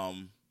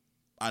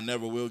 I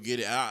never will get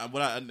it.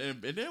 And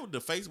then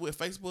with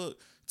Facebook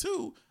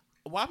too,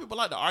 why people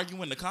like to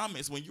argue in the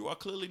comments when you are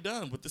clearly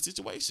done with the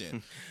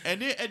situation?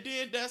 and then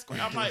that's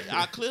I'm like,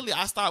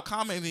 I stopped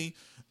commenting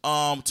 2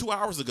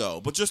 hours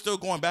ago, but you're still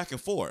going back and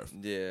forth.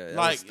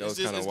 Yeah, it's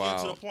getting to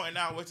the point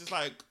now where it's just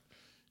like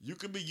you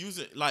could be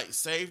using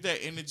save that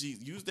energy,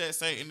 use that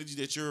same energy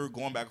that you're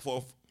going back and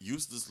forth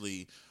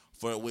uselessly.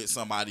 With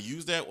somebody,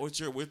 use that with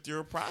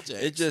your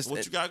project.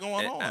 What you got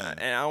going on.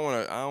 And I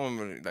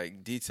want to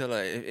detail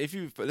it. If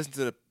you listen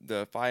to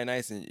the Fire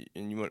Nights and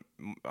you want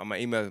my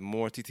email is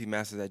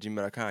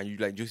morettmasters@gmail.com. You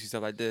like juicy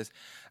stuff like this.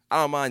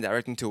 I don't mind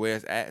directing to where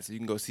it's at, so you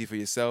can go see for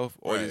yourself,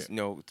 or Right. just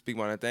speak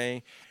about a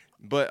thing.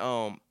 But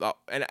and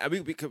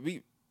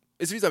we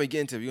it's the reason we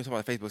get into it. We can talk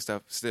about Facebook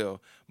stuff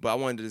still, but I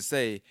wanted to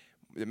say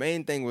the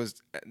main thing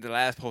was the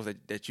last post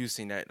that you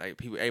seen that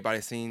like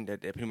everybody seen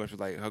that pretty much was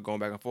like her going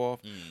back and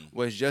forth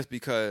was just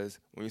because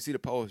when you see the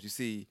post, you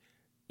see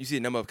a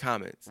number of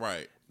comments.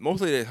 Right.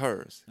 Mostly it's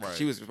hers. Right.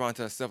 She was responding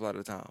to herself a lot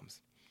of the times.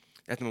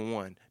 That's number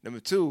one. Number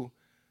two,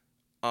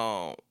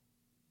 the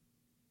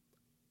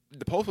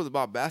post was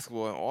about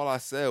basketball, and all I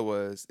said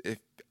was if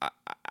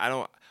I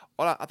don't.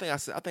 I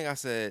think I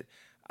said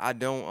I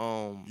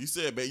don't. You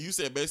said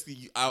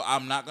basically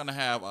I'm not gonna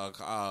have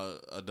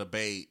a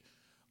debate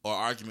or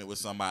argument with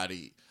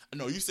somebody.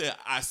 No, you said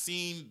I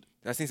seen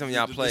some of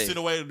y'all play.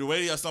 The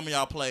way some of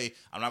y'all play,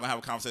 I'm not gonna have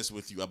a conversation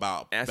with you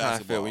about That's basketball. how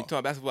I feel. When you talk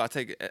about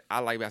basketball, I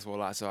like basketball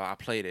a lot, so I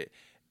played it.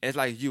 It's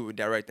like you with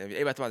directing. If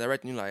everybody talk about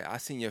directing, you like, I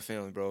seen your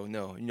films, bro.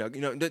 No,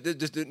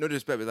 just no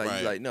disrespect. It's like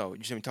Right. you like, no,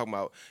 you shouldn't be talking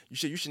about. You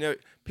should never.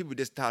 People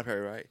diss Tyler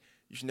Perry, right?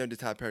 You should never diss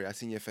Tyler Perry. I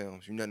seen your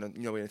films. You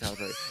know what Tyler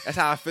Perry. That's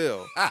how I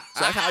feel.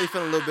 So that's how you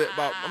feel a little bit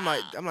about.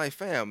 I'm like,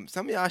 fam.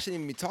 Some of y'all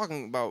shouldn't even be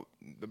talking about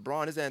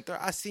LeBron, this, that, and third.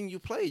 I seen you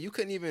play. You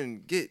couldn't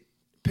even get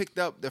picked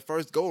up the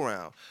first go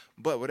round,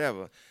 but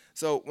whatever.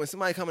 So when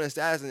somebody come in the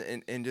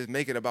stats and just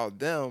make it about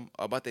them,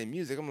 about their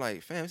music, I'm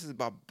like, fam, this is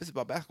about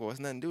basketball. It's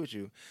nothing to do with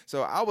you.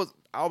 So I was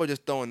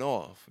just throwing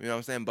off. You know what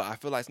I'm saying? But I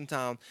feel like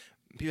sometimes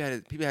people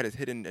had this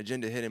hidden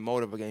agenda, hidden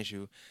motive against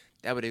you.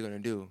 That's what they're gonna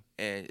do,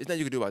 and it's nothing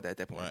you can do about that at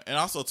that point. Right. And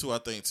also too, I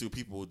think too,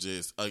 people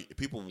just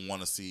people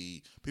want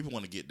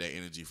to get that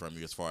energy from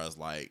you as far as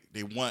like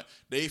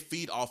they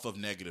feed off of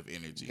negative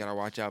energy. You gotta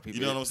watch out, people.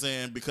 You know what I'm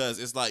saying? Because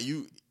it's like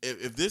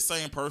if this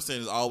same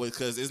person is always,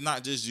 because it's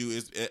not just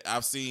you.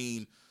 I've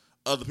seen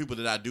other people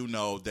that I do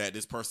know that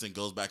this person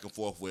goes back and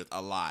forth with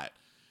a lot,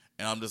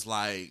 and I'm just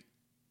like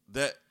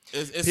that.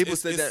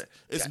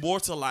 It's more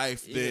to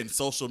life than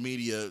social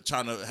media,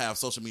 trying to have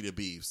social media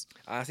beefs.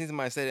 I seen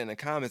somebody say that in the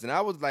comments, and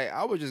I was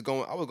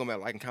going back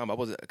liking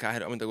comments.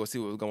 I went to go see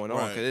what was going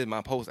on because it's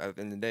my post at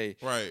the end of the day.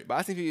 Right. But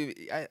I seen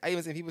people. I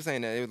even seen people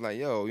saying that it was like,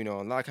 yo,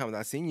 a lot of comments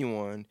I seen you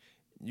on,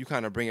 you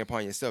kind of bring it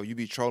upon yourself. You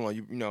be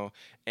trolling,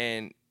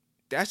 and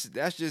that's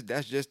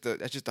just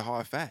the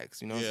hard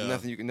facts. Yeah. So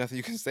nothing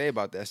you can say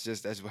about that.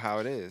 That's how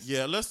it is.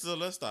 Yeah, let's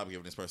stop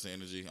giving this person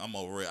energy. I'm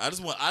over it. I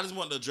just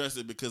want to address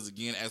it because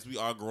again, as we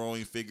are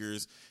growing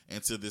figures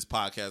into this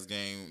podcast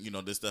game,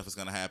 this stuff is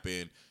gonna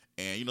happen.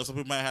 And some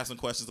people might have some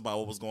questions about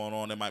what was going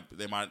on.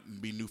 They might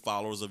be new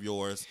followers of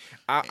yours.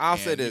 I'll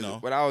say this: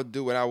 what I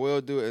will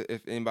do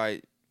if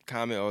anybody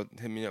comment or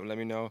hit me up, let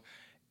me know.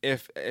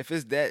 If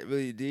it's that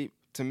really deep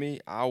to me,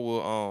 I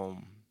will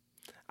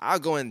I'll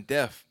go in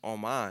depth on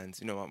mine.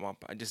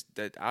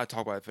 I'll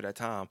talk about it for that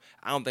time.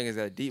 I don't think it's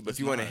that deep, but if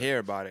you want to hear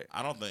about it,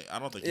 I don't think. I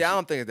don't think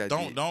it's that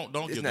deep. Don't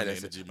give them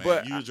energy, man.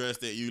 But you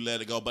addressed it, you let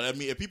it go. But I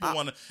mean, if people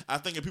want to, I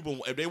think if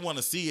they want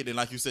to see it, then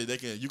like you said,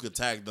 you could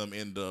tag them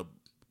in the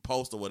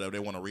post or whatever. They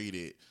want to read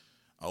it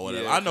or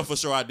whatever. Yeah, I know for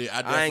sure I did.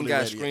 I ain't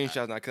got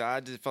screenshots now because I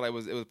just felt like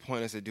it was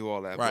pointless to do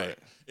all that. Right.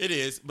 It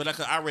is, but I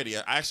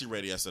actually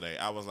read it yesterday.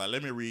 I was like,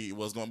 let me read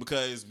what's going,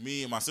 because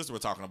me and my sister were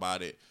talking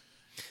about it.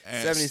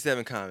 And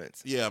 77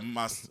 comments. Yeah,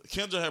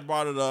 Kendra had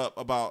brought it up,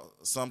 and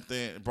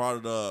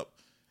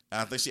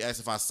I think she asked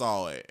if I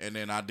saw it, and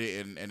then I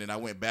didn't, and then I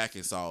went back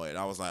and saw it, and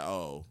I was like,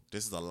 oh,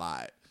 this is a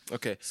lot.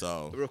 Okay,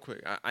 so real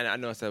quick, I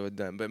know it's never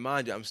done, but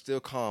mind you, I'm still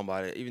calm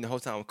about it. Even the whole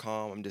time I'm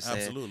calm, I'm just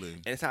saying. Absolutely.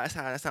 And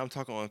that's how I'm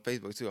talking on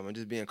Facebook too. I'm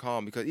just being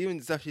calm because even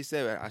the stuff she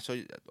said, I showed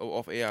you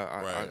off air.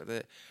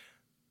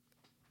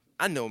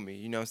 I know me,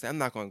 you know what I'm saying? I'm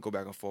not going to go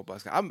back and forth.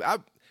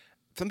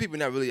 Some people are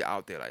not really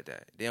out there like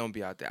that. They don't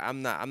be out there.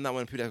 I'm not one of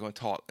the people that's going to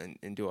talk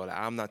and do all that.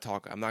 I'm not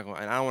talking. I'm not going,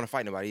 and I don't want to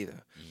fight nobody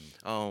either.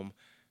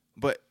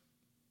 But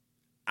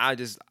I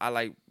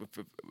like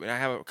when I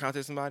have a contact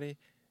with somebody.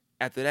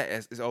 After that,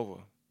 it's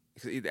over.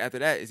 Because after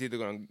that, it's either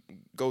going to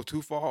go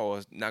too far or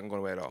it's not going to go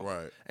away at all.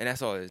 Right. And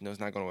that's all it is. No, it's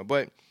not going away.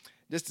 But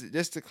just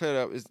to clear it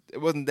up, it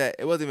wasn't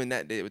even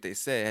that what they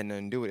said. It had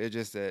nothing to do with it. It's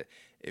just that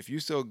if you're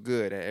so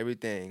good at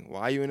everything,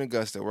 why are you in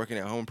Augusta working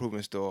at a home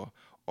improvement store?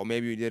 Or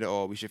maybe you did it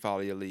all, we should follow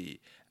your lead.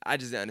 I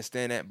just didn't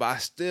understand that. But I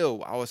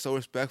was so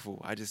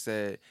respectful. I just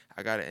said,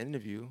 I got an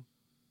interview.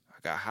 I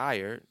got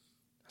hired.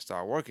 I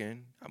started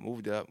working. I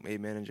moved up,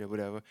 made manager,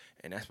 whatever.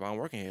 And that's why I'm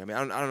working here. I mean,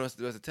 I don't know what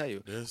else to tell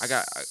you. I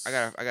got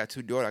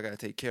 2 daughters I got to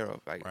take care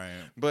of. Right.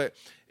 But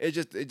it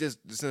just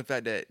the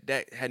fact that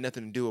had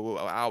nothing to do with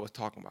what I was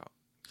talking about.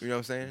 You know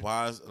what I'm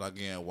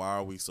saying? Why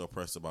are we so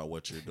pressed about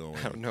what you're doing?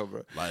 I don't know,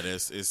 bro. Like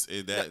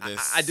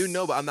I do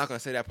know, but I'm not gonna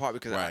say that part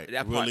because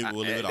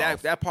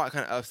that part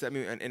kind of upset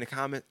me in the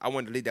comments. I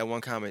wanted to delete that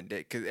one comment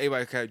because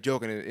everybody kept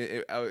joking.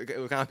 It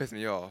kind of pissed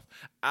me off.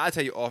 I'll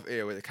tell you off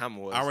air what the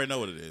comment was. I already know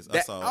what it is.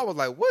 I was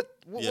like, what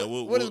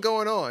is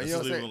going on? You know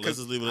what I'm saying? Let's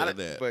just leave it at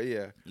that. But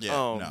yeah.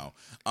 No.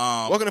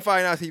 Welcome to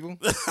Fire Nights, people.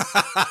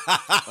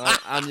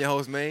 I'm your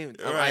host, man.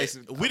 Right.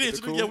 We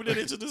didn't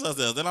introduce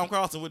ourselves. Then I'm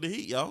Carlton with the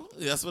Heat, yo.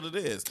 That's what it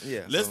is.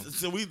 Yeah.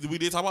 So we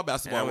did talk about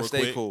basketball real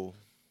quick. Stay cool.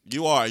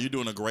 You are. You're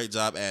doing a great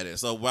job at it.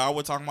 So while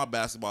we're talking about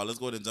basketball, let's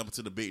go ahead and jump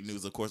into the big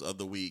news, of course, of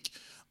the week.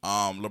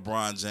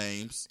 LeBron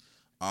James.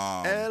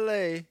 LA,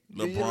 do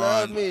you LeBron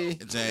love me?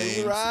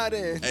 James,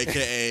 riding.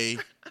 a.k.a.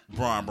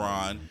 Bron.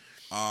 Bron.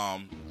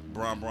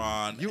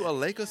 You a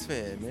Lakers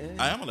fan, man.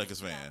 I am a Lakers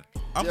fan.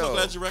 I'm so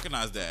glad you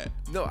recognize that.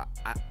 No,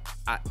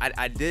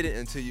 I didn't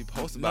until you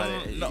posted about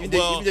it. No, even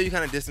though you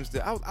kind of dissed him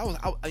still. I was,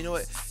 you know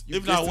what? You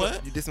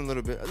dissed him a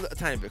little bit. A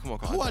tiny bit. Come on,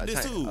 Who I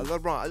dissed who?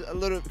 LeBron. A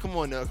little. Come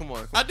on now. Come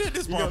on. I did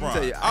diss Bron.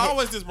 I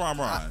always diss Bron.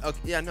 Okay,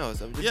 yeah, I know.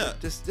 So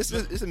just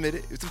admit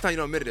it. Sometimes you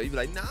don't admit it. You be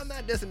like, nah, I'm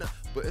not dissing.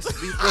 But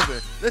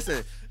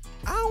listen.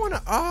 I don't want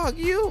to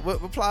argue.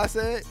 What Ply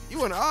said. You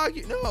want to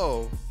argue?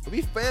 No.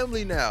 We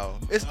family now.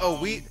 It's a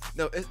we.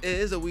 No, it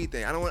is a we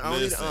thing. I don't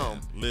need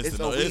Listen, it's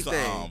a we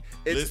thing.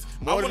 It's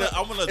more than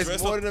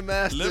the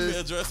Masters. Let me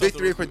address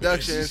Victory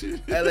Productions,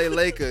 LA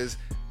Lakers,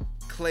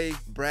 Clay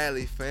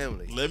Bradley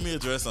family. Let me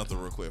address something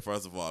real quick.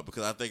 First of all,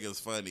 because I think it's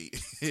funny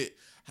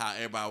how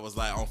everybody was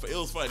like it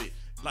was funny.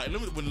 Like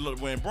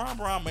when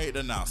Bron made the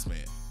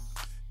announcement,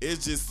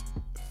 it's just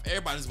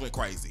everybody just went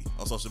crazy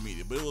on social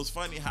media. But it was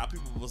funny how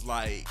people was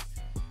like,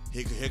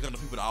 here come the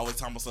people that always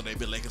talking about something. They've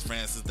been Lakers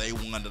fans since day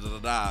one.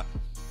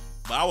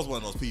 But I was one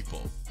of those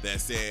people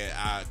that said,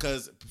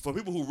 because for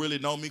people who really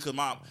know me,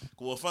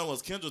 what fun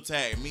was Kendall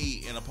tagged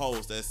me in a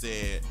post that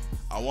said,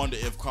 I wonder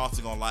if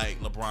Carlton gonna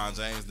like LeBron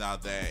James now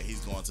that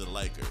he's going to the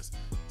Lakers.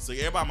 So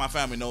everybody in my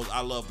family knows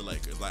I love the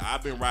Lakers. Like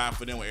I've been riding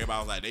for them when everybody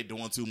was like, they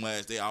doing too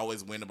much, they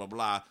always win, blah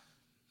blah.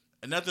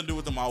 And nothing to do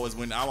with them always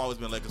winning. I've always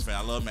been a Lakers fan.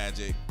 I love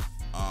Magic.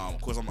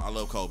 Of course, I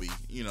love Kobe,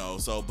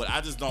 So, but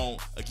I just don't.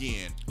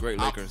 Again, great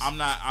Lakers. I'm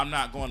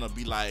not going to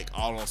be like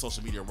all on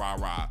social media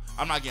rah.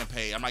 I'm not getting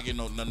paid. I'm not getting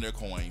none of their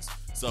coins.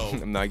 So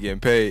I'm not getting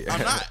paid.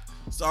 I'm not.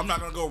 So I'm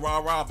not going to go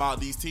rah about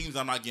these teams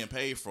I'm not getting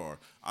paid for.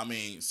 I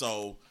mean,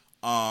 so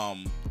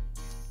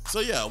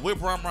yeah, with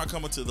Bron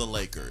coming to the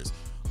Lakers,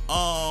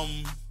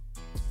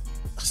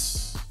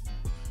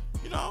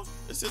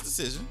 it's his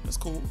decision. That's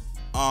cool.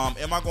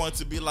 Am I going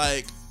to be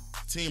like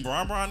Team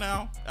Bron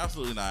now?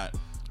 Absolutely not.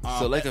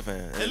 So Laker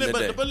fan.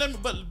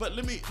 But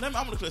let me. I'm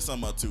gonna clear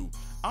something up too.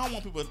 I don't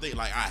want people to think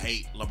like I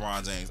hate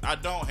LeBron James. I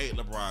don't hate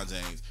LeBron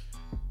James.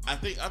 I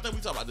think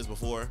we talked about this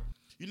before.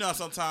 You know,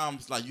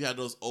 sometimes like you have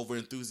those over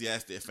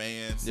enthusiastic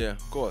fans. Yeah,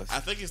 of course. I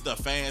think it's the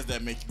fans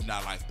that make you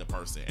not like the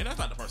person, and that's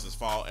not the person's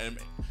fault. And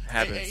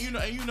happens.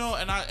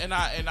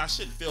 And I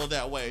shouldn't feel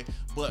that way.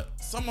 But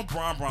some of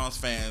Bron's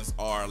fans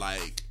are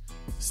like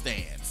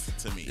stands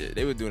to me. Yeah,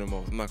 they were doing the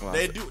most. I'm not gonna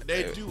lie.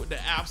 They do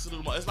the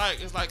absolute most.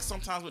 It's like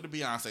sometimes with the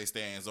Beyonce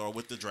stands or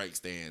with the Drake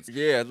stands.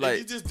 Yeah,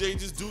 like they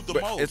just do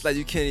the most. It's like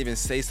you can't even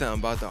say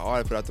something about the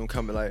artist without them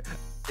coming like.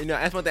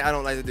 That's one thing I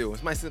don't like to do.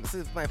 When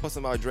somebody post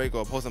something about Drake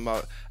or post something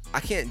about, I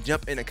can't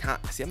jump in the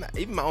comments. See, I'm not,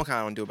 even my own comment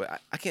I don't do it,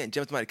 but I can't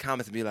jump to my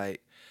comments and be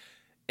like,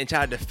 and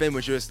try to defend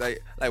what you're like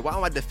why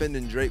am I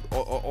defending Drake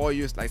or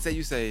you like say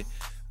you say,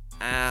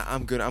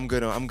 I'm good on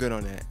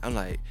that. I'm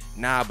like,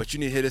 nah, but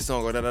you need to hear this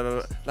song or da da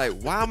da. Like,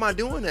 why am I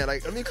doing that?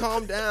 Like, let me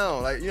calm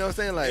down. Like, you know what I'm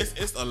saying? Like,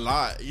 it's a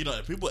lot.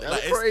 People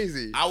like it's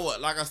crazy.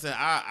 I said,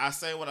 I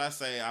say what I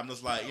say. I'm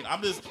just like, I'm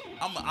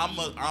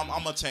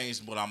gonna change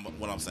what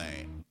I'm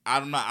saying.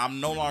 I'm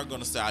no longer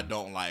gonna say I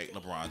don't like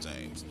LeBron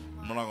James.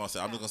 I'm not gonna say.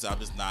 I'm just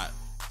gonna say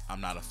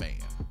I'm not a fan.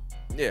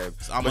 Yeah,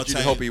 so but you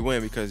hope he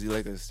win because you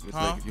Lakers.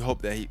 You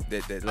hope that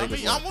Lakers. I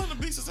mean, I want to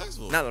be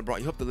successful. Not LeBron.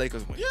 You hope the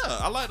Lakers win. Yeah,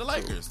 I like the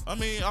Lakers. I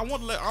mean, I'm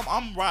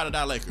ride or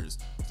die Lakers.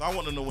 So I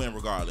want them to win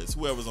regardless,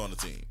 whoever's on the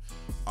team.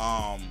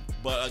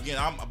 But again,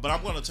 I'm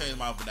going to change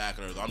my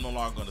vernacular. I'm no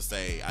longer going to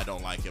say I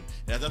don't like him.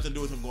 It has nothing to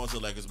do with him going to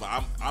the Lakers. But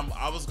I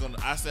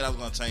said I was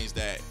going to change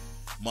that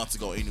months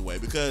ago anyway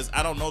because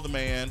I don't know the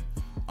man.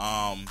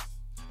 And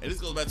this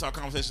goes back to our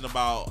conversation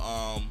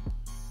about.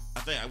 I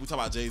think we talk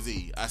about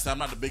Jay-Z. I said I'm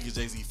not the biggest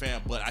Jay-Z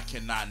fan, but I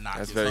cannot knock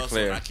his hustle.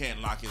 And I can't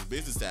knock his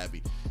business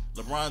savvy.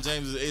 LeBron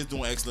James is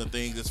doing excellent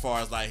things as far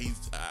as like he's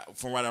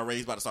from right away.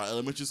 He's about to start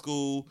elementary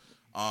school.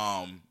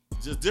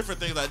 Just different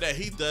things like that.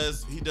 He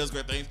does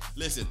great things.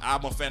 Listen,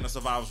 I'm a fan of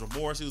Survivor's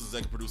Remorse. He was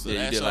executive producer of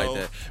that show. Yeah, you did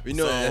like that. You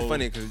know, it's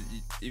funny because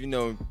even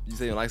though you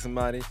say you like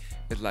somebody,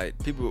 it's like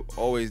people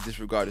always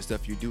disregard the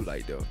stuff you do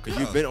like though. Because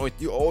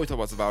you always talk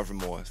about Survivor's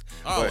Remorse.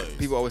 Always. But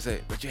people always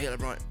say, but you hate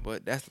LeBron.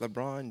 But that's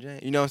LeBron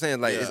James. You know what I'm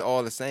saying? Like it's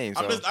all the same.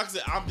 So.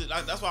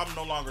 That's why I'm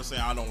no longer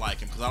saying I don't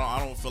like him because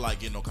I don't feel like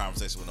getting no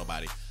conversation with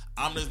nobody.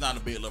 I'm just not a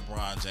big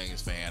LeBron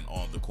James fan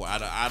on the court.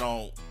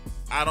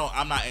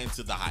 I'm not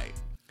into the hype.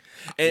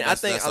 And I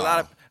think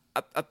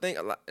I think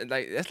a lot,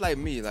 like that's like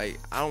me. Like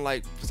I don't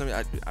like for some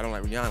reason I don't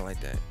like Rihanna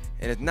like that.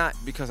 And it's not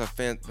because her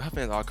fans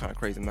are kind of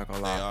crazy. I'm not gonna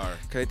lie. They are.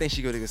 Cause they think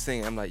she good at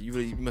singing. I'm like, you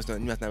must not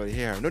really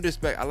hear her. No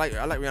disrespect. I like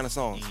Rihanna's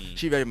songs.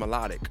 She very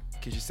melodic.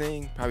 Can she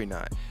sing? Probably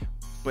not.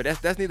 But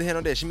that's neither here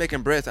nor there. She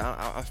making bread, so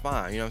I'm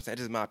fine. You know what I'm saying?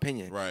 That's just my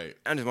opinion. Right.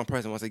 I'm just one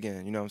person once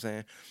again. You know what I'm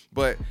saying?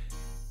 But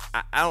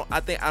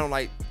I think I don't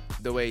like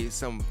the way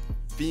some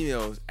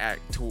females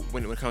act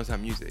when it comes to her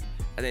music.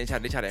 I think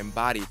they try to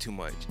embody it too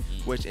much,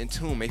 which in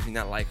tune makes me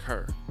not like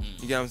her.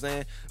 You get what I'm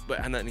saying? But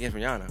I'm nothing against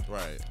Rihanna.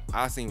 Right.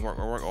 I sing work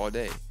all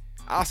day.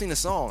 I'll sing the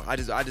song. I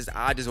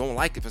just won't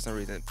like it for some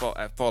reason for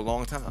a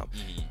long time.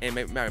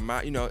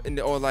 And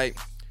or like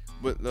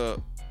with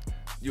the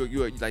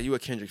you a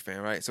Kendrick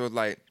fan, right? So it's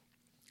like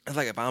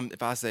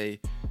if I say,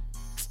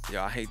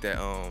 yo, I hate that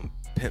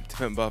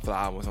Pimp Buffalo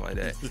album or something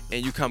like that,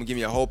 and you come give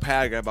me a whole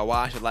paragraph about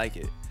why I should like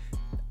it,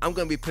 I'm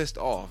gonna be pissed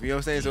off. You know what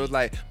I'm saying? So it's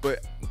like,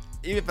 but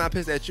even if I'm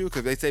pissed at you,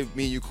 because they say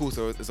me and you cool,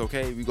 so it's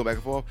okay, we go back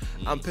and forth.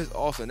 I'm pissed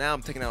off, so now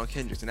I'm taking out on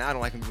Kendrick, so now I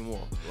don't like him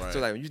anymore. Right. So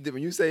like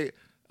when you say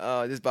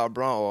this about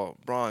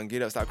Braun,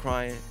 get up, stop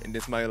crying, and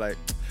then somebody like,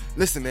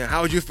 listen, man,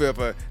 how would you feel if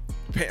a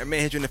man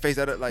hit you in the face?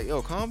 Like,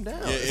 yo, calm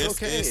down. Yeah, it's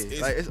okay.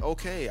 It's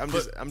okay. I'm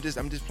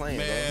just playing.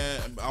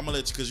 Man, bro. I'm gonna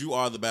let you, because you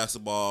are the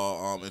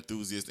basketball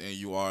enthusiast, and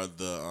you are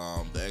the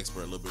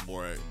expert, a little bit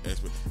more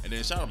expert. And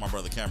then shout out my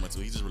brother Cameron too.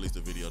 He just released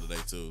a video today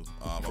too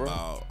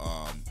about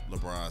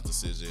LeBron's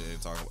decision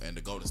and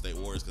the Golden State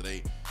Warriors,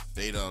 because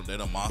they done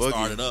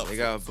started up. They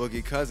got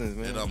Boogie Cousins,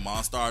 man. They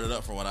done started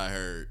up from what I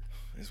heard.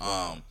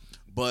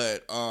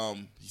 But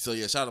so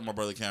yeah, shout out to my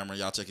brother Cameron.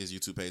 Y'all check his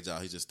YouTube page out.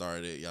 He just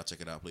started it. Y'all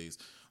check it out, please.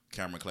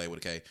 Cameron Clay with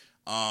a K.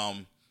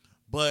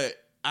 But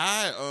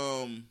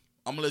I'm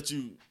gonna let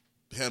you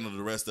handle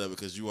the rest of it,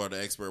 because you are the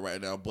expert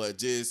right now. But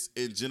just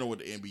in general with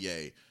the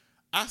NBA,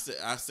 I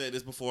said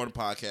this before in the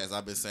podcast.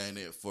 I've been saying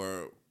it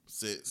for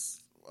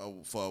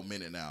a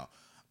minute now.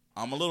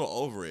 I'm a little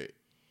over it.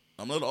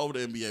 I'm a little over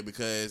the NBA,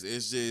 because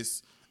it's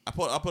just I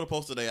put a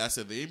post today. I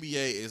said the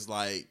NBA is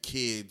like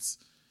kids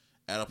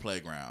at a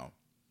playground.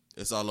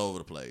 It's all over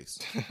the place.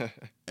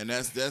 And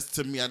that's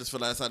to me, I just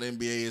feel like that's how the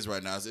NBA is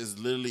right now. It's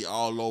literally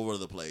all over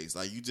the place.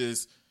 Like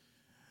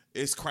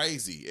it's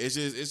crazy. It's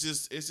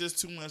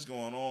just too much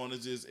going on.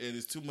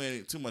 It's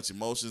too much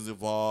emotions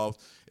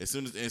involved. As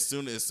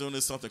soon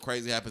as something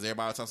crazy happens,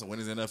 everybody talks about when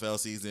is NFL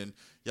season.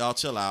 Y'all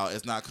chill out.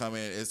 It's not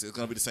coming. It's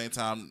gonna be the same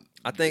time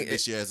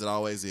this year as it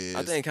always is.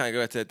 I think it kind of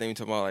go back to that thing we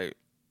talking about, like,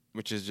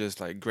 which is just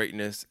like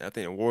greatness. I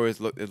think the Warriors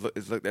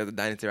is looked at as a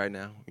dynasty right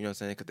now. You know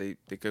what I'm saying? Because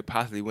they could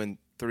possibly win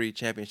 3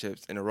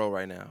 championships in a row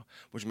right now,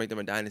 which would make them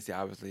a dynasty,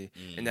 obviously,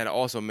 and that'll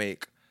also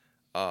make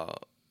 1,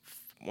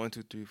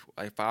 2, 3, 4,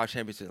 like 5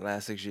 championships in the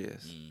last 6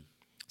 years.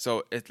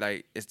 So it's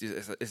like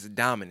it's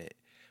dominant.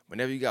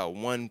 Whenever you got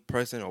one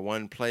person or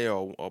one player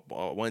or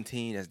one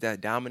team that's that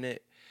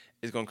dominant,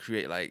 it's gonna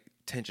create like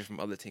tension from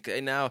other teams.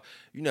 And now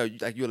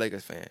like you're a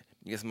Lakers fan,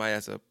 you get somebody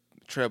that's a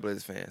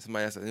Trailblazers fan,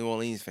 somebody that's a New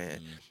Orleans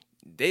fan.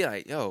 They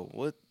like, yo,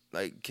 what?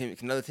 Like, can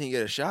another team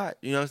get a shot?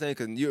 You know what I'm saying?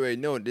 Because you already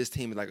know this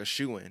team is like a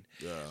shoo-in.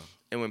 Yeah.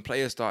 And when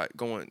players start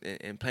going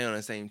and playing on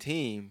the same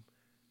team,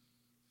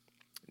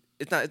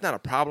 it's not a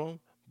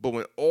problem. But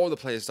when all the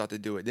players start to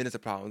do it, then it's a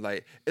problem.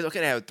 Like, it's okay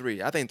to have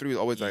 3. I think 3 is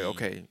always like,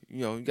 okay,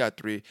 you got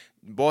 3.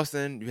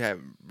 Boston, you have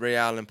Ray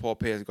Allen, Paul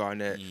Pierce,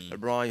 Garnett.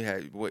 LeBron, you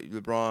had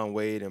LeBron,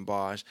 Wade, and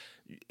Bosh.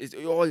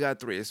 You always got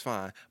 3. It's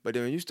fine. But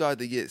then when you start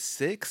to get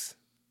 6,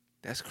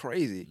 that's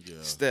crazy. Yeah.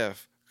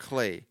 Steph,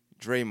 Clay,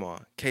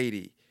 Draymond,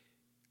 KD,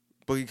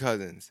 Boogie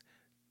Cousins,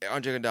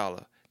 Andre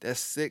Iguodala. That's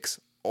 6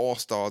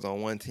 all-stars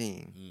on one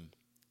team.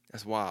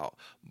 That's wild.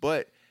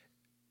 But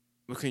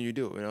what can you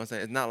do? You know what I'm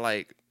saying? It's not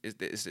like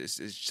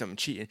it's something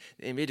cheating.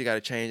 The NBA just got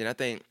to change, and I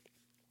think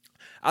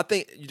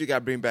you just got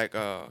to bring back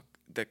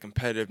the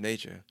competitive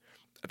nature.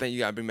 I think you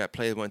got to bring back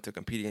players wanting to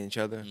compete against each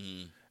other.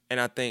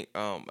 And I think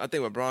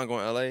with Bron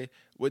going to LA,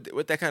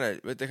 what that kind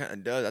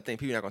of does, I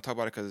think people are not gonna talk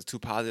about it because it's too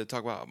positive to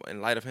talk about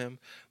in light of him.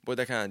 But what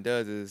that kind of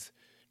does is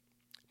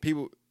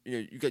people,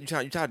 you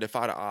try to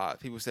defy the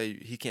odds. People say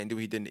he can't do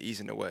what he did in the East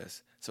and the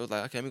West. So it's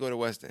like, okay, let me go to the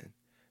West then.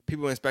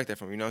 People will expect that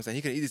from him, you know what I'm saying?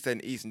 He could easily stay in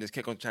the East and just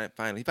kept going to the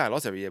finals. He probably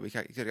lost every year, but he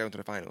could have gotten to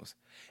the finals.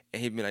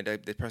 And he'd be like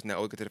the person that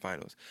always get to the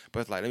finals.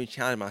 But it's like, let me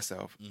challenge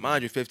myself.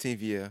 Mind you,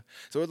 15th year.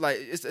 So it's like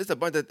it's a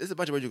bunch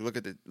of ways you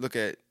can look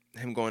at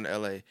him going to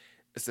LA.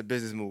 It's a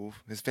business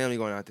move. His family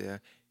going out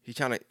there. He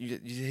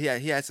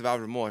had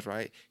survivor remorse,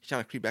 right? He's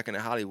trying to creep back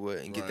into Hollywood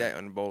and get that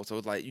on the bowl. So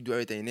it's like you do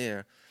everything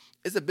there.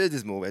 It's a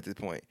business move at this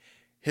point.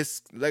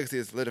 His legacy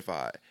is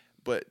solidified.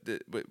 But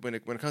when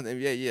it comes to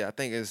NBA, yeah, I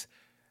think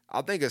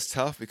it's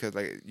tough because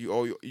like you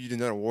know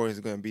the Warriors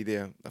are going to be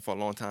there for a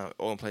long time.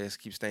 All the players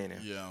keep staying there.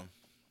 Yeah.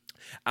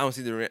 I don't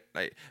see the rent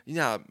like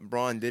how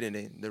Bron did it.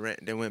 And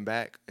they went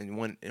back and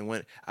won.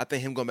 I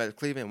think him going back to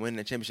Cleveland and winning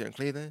the championship in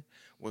Cleveland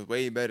was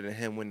way better than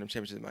him winning the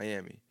championship in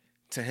Miami.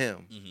 To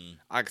him,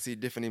 I could see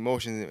different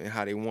emotions in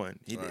how they won.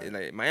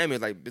 Like Miami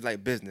was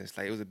like business,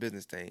 like it was a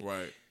business thing.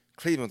 Right.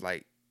 Cleveland was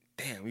like,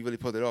 damn, we really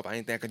pulled it off. I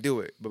didn't think I could do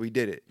it, but we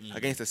did it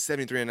against a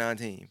 73-9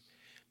 team.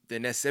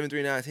 Then that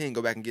 73-9 team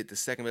go back and get the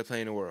second best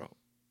player in the world.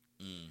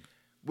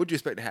 What do you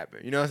expect to happen?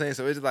 You know what I'm saying?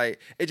 So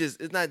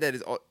it's not that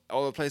it's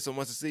all the players so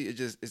wants to see.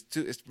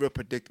 It's real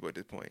predictable at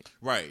this point.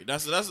 Right.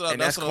 That's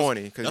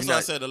corny. That's what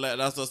I said.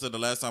 That's what I said the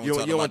last time we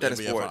talked about the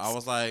NBA. I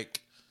was like,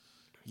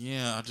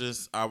 yeah,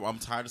 I'm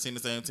tired of seeing the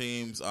same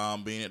teams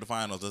being at the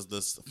finals.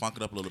 Let's funk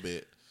it up a little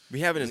bit. We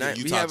having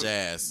Utah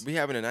Jazz. We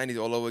having the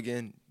 90s all over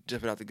again,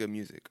 just without the good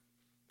music.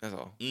 That's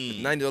all. It's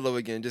 90s all over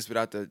again, just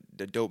without the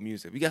dope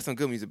music. We got some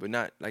good music, but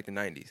not like the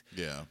 90s.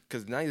 Yeah.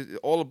 Because the 90s,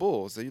 all the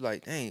Bulls. So you're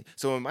like, dang.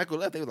 So when Michael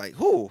left, they were like,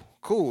 who?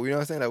 Cool. You know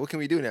what I'm saying? Like, what can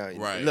we do now?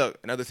 Right. Look,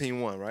 another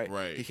team won, right?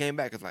 Right. He came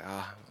back. It's like,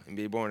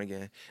 NBA born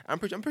again. I'm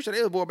pretty sure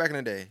they was born back in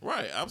the day.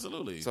 Right.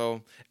 Absolutely.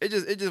 So it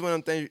just one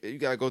of them things you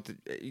gotta go through.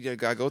 You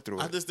gotta go through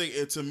it. I just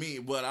think to me,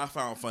 what I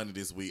found funny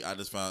this week, I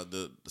just found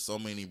so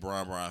many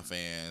Bron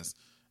fans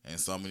and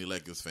so many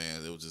Lakers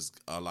fans. It was just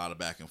a lot of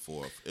back and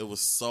forth. It was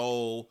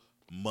so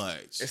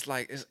much. It's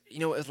like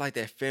it's like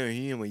that family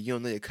reunion when you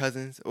don't know your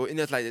cousins, or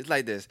it's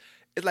like this.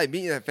 It's like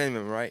meeting that family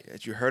member, right?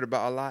 That you heard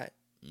about a lot.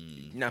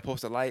 You're not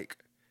supposed to like,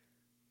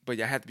 but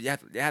you have to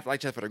like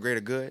each other for the greater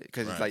good,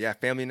 because it's like y'all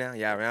family now,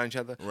 y'all around each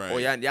other, right.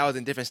 or y'all was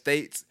in different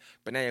states,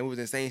 but now y'all moved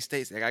in the same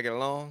states. They gotta get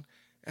along.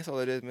 That's all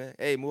it is, man.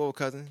 Hey, move over,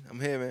 cousin. I'm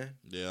here, man.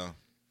 Yeah,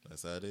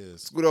 that's how it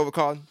is. Scoot over,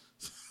 Carlton.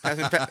 Pass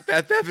me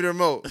the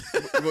remote.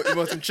 You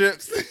want some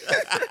chips?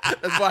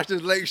 Let's watch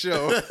this Lake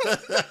show.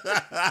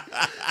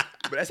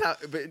 But that's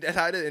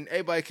how it is. And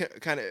everybody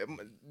kind of,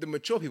 the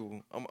mature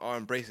people are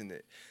embracing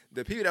it.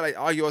 The people that like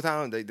argue all the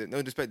time, they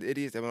no disrespect the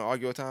idiots that want to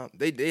argue all the time.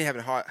 They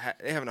having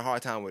a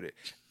hard time with it.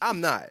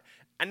 I'm not.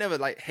 I never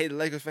like hated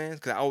Lakers fans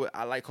because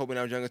I liked Kobe when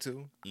I was younger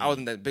too. I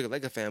wasn't that big a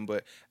Lakers fan,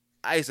 but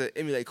I used to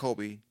emulate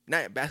Kobe,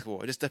 not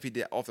basketball, just stuff he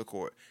did off the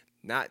court.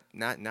 Not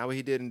what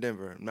he did in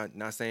Denver. I'm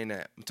not saying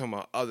that. I'm talking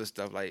about other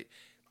stuff. Like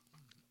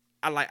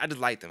I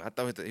just liked him. I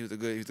thought he was a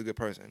good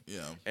person.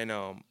 Yeah. And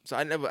so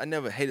I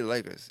never hated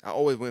Lakers. I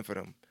always went for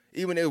them.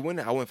 Even when they were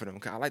winning, I went for them.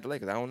 Cause I like the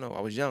Lakers. I don't know. I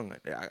was young.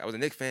 I was a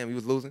Knicks fan. We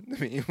was losing. I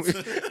mean,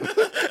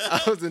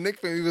 I was a Knicks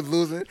fan. We was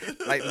losing.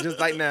 Just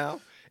like now.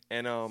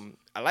 And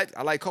I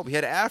like Kobe. He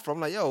had an afro.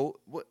 I'm like, yo,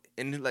 what?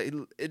 And like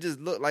it just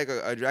looked like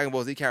a Dragon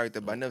Ball Z character,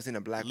 but I never seen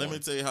a black one. Let me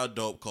tell you how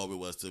dope Kobe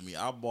was to me.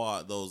 I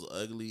bought those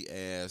ugly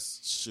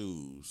ass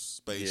shoes,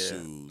 space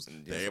shoes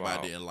that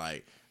everybody didn't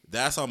like.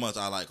 That's how much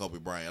I like Kobe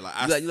Bryant.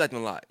 Like you like them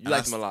a lot. You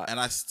like them a lot, and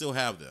I still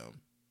have them.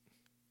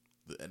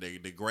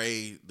 The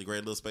gray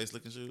little space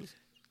looking shoes.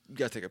 You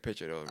gotta take a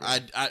picture though. Bro.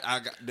 I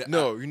got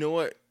no. You know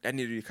what? That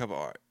need to be cover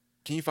art.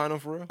 Can you find them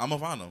for real? I'm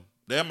gonna find them.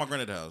 They're at my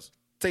granddad's house.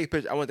 Take a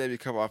picture. I want that to be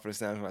cover art for the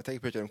sound. Take a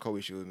picture of them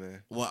Kobe shoes,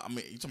 man. Well, I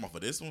mean, you talking about for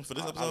this one, for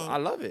this episode? I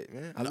love it,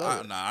 man. I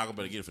love it. Nah, I'm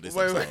gonna get it for this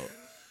episode.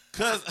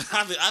 Cause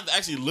I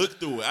actually looked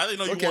through it. I didn't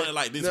know you wanted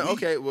like this week.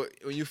 Okay, well,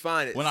 when you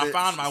find it, when I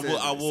find them,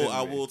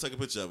 I will take a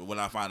picture of it. When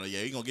I find it,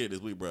 yeah, you gonna get it this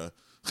week, bro.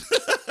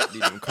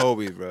 Need them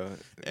Kobe's, bro.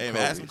 Hey,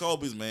 man, I had some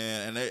Kobe's,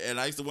 man, and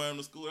I used to wear them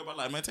to school. Everybody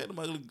like, man, take them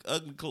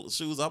ugly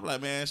shoes off. I'm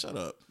like, man, shut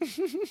up.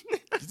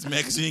 It's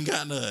man, cause you ain't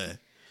got none.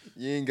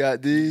 You ain't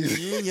got these.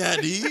 You ain't got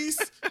these.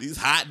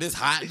 This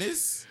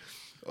hotness.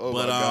 Oh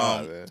my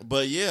God, man.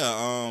 But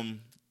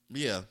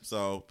yeah.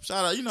 So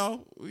shout out,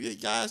 you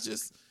guys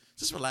just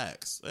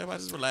relax. Everybody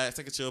just relax.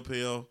 Take a chill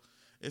pill.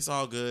 It's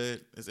all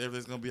good.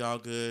 Everything's gonna be all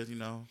good.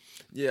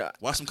 Yeah.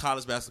 Watch some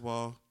college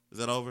basketball. Is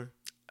that over?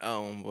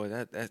 Boy,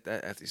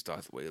 that actually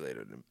starts way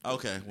later.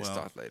 Okay, it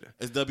starts later.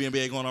 Is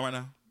WNBA going on right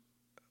now?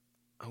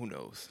 Who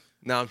knows?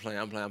 No, I'm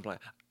playing.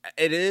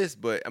 It is,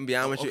 but I'm be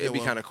honest with you, it'd be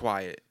kind of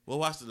quiet. We'll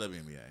watch the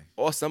WNBA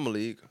or Summer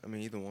League. I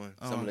mean, either one.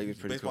 Summer League is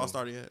pretty baseball cool.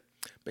 started yet?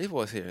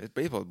 Baseball's here.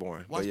 Baseball's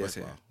boring. Watch but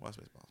baseball. Here. Watch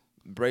baseball.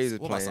 Braves is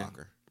what playing.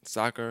 About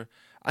Soccer.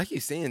 I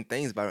keep seeing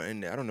things about it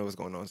in there. I don't know what's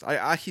going on. So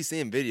I keep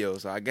seeing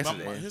videos, so I guess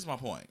here's my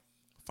point.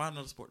 Find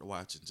another sport to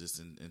watch and just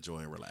enjoy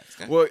and relax.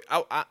 Okay? Well,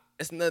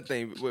 it's another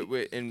thing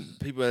with and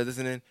people that are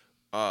listening.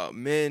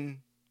 Men,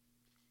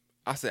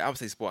 I would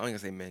say sport. I'm gonna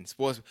say men.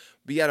 Sports.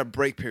 We got a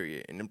break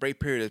period, and the break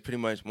period is pretty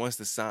much once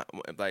the sign.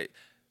 Like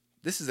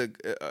this is the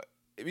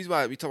reason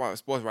why we talk about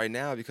sports right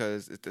now,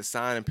 because it's the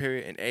signing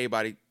period, and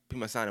everybody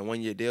pretty much signing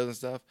 1-year deals and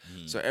stuff.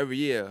 So every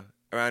year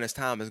around this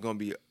time is gonna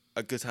be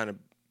a good time to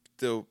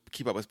still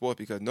keep up with sports,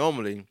 because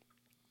normally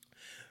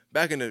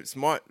back in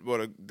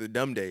the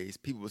dumb days,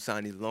 people would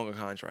sign these longer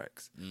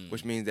contracts,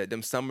 which means that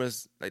them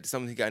summers, like the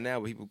summers he got now,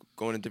 where people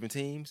going to different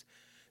teams,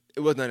 it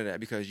was none of that,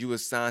 because you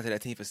was signed to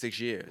that team for 6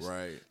 years.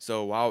 Right.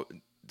 So while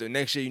the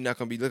next year you're not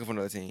gonna be looking for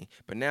another team,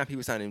 but now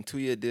people signing them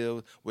 2-year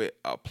deals with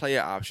a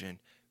player option.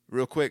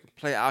 Real quick,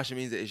 player option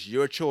means that it's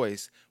your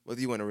choice whether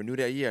you want to renew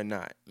that year or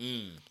not.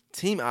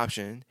 Team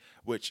option,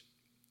 which,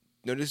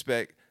 no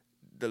disrespect,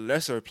 the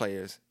lesser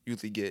players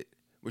usually get,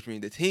 which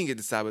means the team gets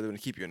to decide whether they want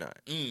to keep you or not.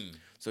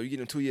 So you get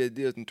them 2-year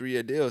deals and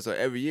 3-year deals. So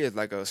every year is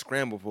like a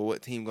scramble for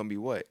what team gonna be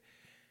what.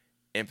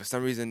 And for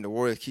some reason, the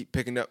Warriors keep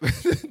picking up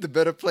the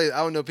better players. I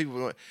don't know.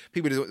 People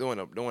just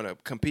don't want to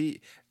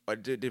compete, or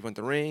they want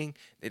the ring.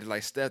 They just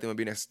like Steph. They want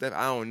to be next to Steph.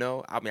 I don't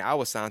know. I mean, I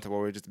was signed to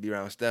Warriors just to be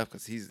around Steph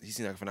because he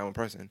seems like a phenomenal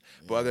person.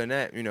 Yeah. But other than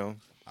that,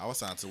 I was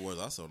signed to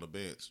Warriors. I sit on the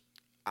bench.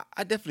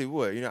 I definitely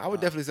would. I would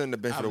definitely sit on the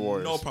bench for the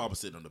Warriors. No problem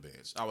sitting on the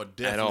bench. I would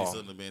definitely sit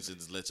on the bench and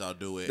just let y'all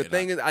do it. The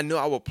thing is, I know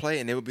I would play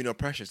and there would be no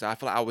pressure, so I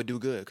feel like I would do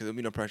good because there would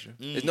be no pressure.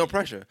 There's no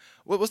pressure.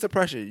 What's the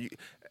pressure?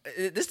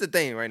 This is the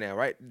thing right now,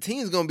 right? The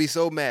team's going to be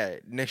so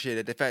mad next year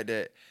that the fact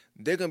that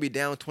they're going to be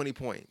down 20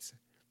 points.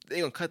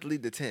 They're going to cut the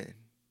lead to 10.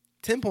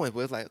 10 points,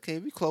 but it's like, okay,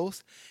 we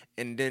close.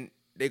 And then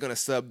they're going to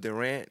sub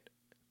Durant,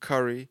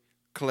 Curry,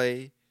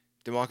 Clay,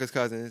 DeMarcus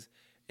Cousins,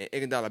 and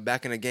Iguodala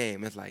back in the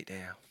game, it's like,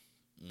 damn,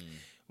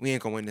 we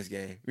ain't gonna win this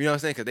game. You know what I'm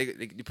saying? Because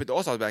they put the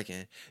All-Stars back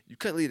in. You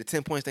couldn't lead the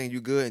 10 points thing,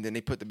 you good, and then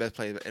they put the best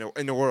player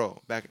in the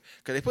world back.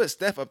 Because they put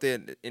Steph up there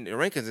in the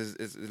rankings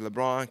is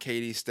LeBron,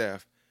 KD,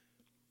 Steph.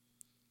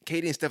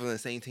 KD and Steph are on the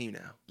same team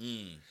now.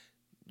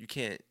 You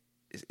can't.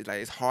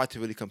 It's hard to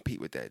really compete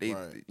with that. They,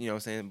 right. You know what I'm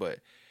saying? But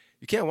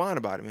you can't whine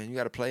about it, man. You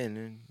got to play and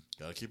then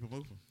gotta keep it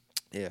moving.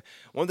 Yeah.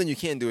 One thing you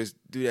can't do is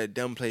do that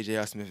dumb play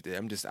J.R. Smith did.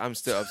 I'm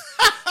still.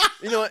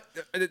 You know what?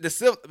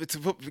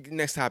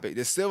 Next topic.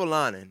 The silver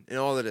lining in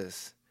all of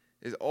this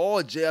is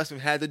all J.R.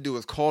 Smith had to do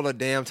was call a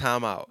damn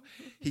timeout.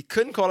 He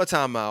couldn't call a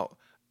timeout.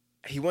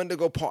 He wanted to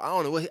go. I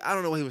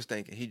don't know what he was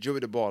thinking. He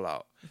dribbled the ball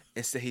out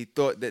and said he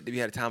thought that we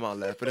had a timeout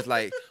left. But it's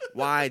like,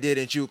 why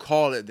didn't you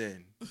call it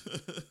then?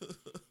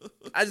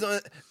 I just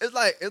don't.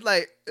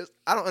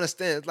 I don't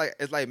understand.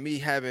 It's like me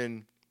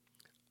having,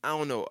 I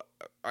don't know,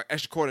 an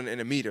extra quarter in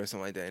a meter or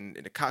something like that, and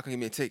the cop can give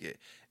me a ticket.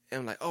 And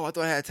I'm like, oh, I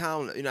thought I had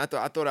time. You know, I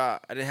thought I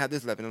didn't have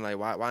this left. And I'm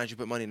like, why didn't you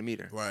put money in the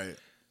meter? Right.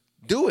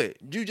 Do it.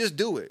 You just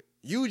do it.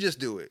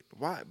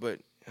 Why? But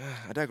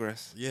I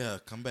digress. Yeah,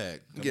 come back.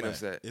 I'm getting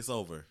upset. It's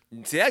over.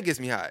 See, that gets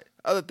me hot.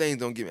 Other things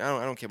don't get me.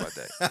 I don't care about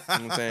that. You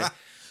know what I'm saying?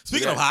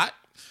 Speaking of hot,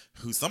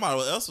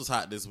 somebody else was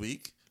hot this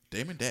week?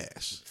 Damon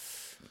Dash.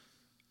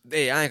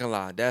 Hey, I ain't gonna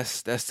lie.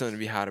 That's something to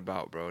be hot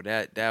about, bro.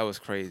 That was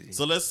crazy.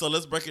 So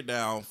let's break it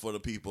down for the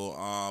people.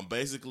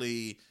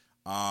 Basically,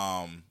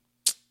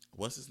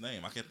 what's his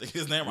name? I can't think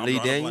of his name. Lee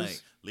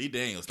Daniels. Lee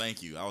Daniels.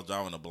 Thank you. I was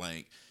drawing a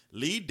blank.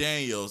 Lee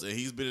Daniels, and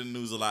he's been in the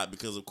news a lot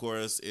because, of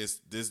course,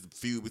 it's this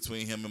feud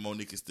between him and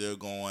Monique is still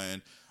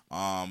going.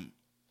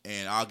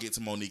 And I'll get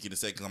to Monique in a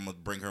second. I'm gonna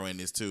bring her in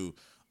this too.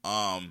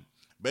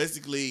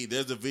 Basically,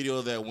 there's a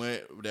video that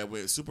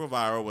went super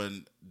viral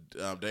when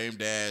Dame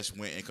Dash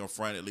went and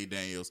confronted Lee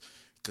Daniels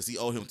because he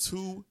owed him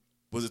 $2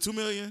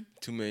 million?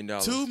 $2 million.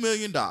 $2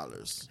 million.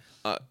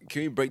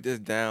 Can we break this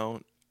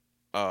down?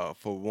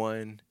 For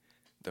one,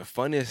 the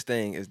funniest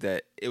thing is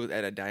that it was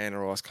at a Diana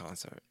Ross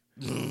concert.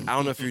 I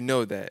don't know if you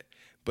know that,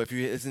 but if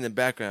it's in the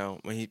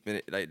background when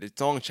the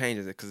song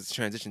changes it because it's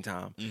transition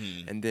time,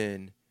 and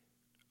then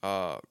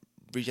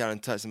reach out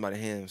and touch somebody's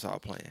hand and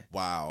start playing.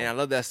 Wow. And I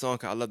love that song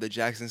because I love the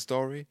Jackson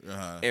story.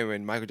 And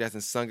when Michael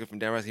Jackson sung it from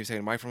Diana Ross, he was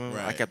taking the mic from him.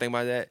 Right. I kept thinking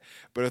about that,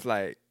 but it's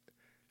like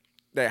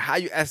that how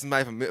you ask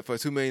somebody for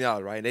 $2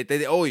 million, right?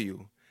 They owe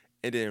you,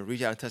 and then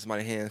reach out and touch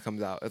somebody's hand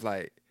comes out. It's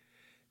like.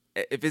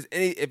 If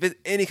it's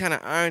any kind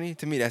of irony,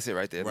 to me, that's it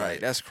right there. Right.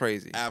 Like, that's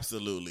crazy.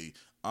 Absolutely.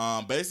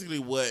 Basically,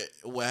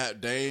 what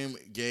Dame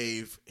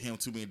gave him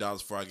 $2 million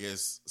for, I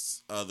guess,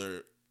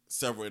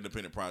 several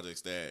independent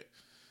projects that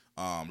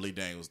Lee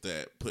Daniels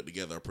that put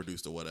together or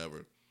produced or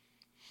whatever,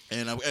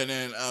 and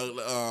then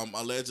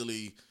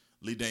allegedly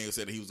Lee Daniels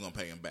said that he was going to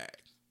pay him back.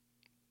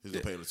 He was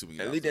going to pay him $2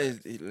 million.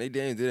 And Lee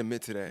Daniels did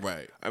admit to that.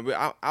 Right.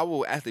 I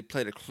will actually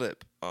play the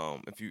clip.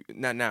 If you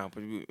not now,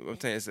 but I'm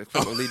saying it's a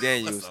clip of Lee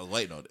Daniels. I was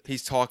waiting on it.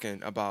 He's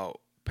talking about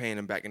paying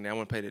him back, and then I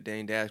want to play the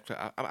Dame Dash clip.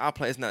 I'll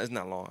play. It's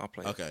not long. I'll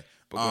play. Okay.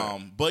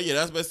 But yeah,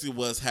 that's basically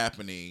what's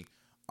happening.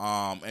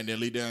 And then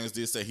Lee Daniels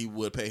did say he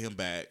would pay him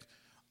back.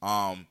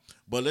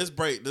 But let's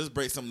break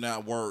something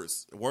down.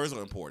 Words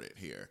are important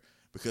here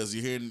because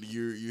you're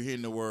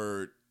hearing the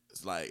word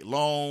like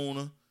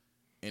loan,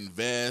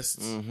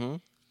 invest,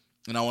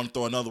 and I want to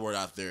throw another word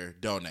out there: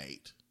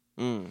 donate.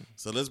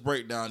 So let's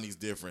break down these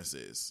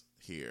differences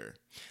here.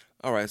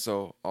 All right.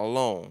 So a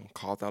loan,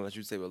 Carlton, I'll let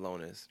you say what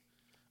loan is.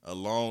 A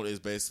loan is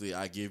basically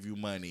I give you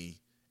money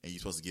and you're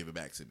supposed to give it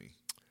back to me.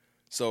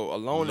 So a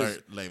loan is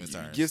layman's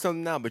terms. You give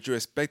something now, but you're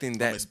expecting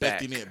that. I'm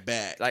expecting it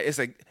back. Like it's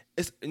a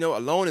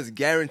loan is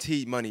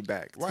guaranteed money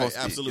back. Right,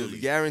 absolutely.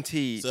 It's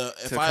guaranteed. So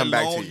if to I come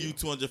back loan to you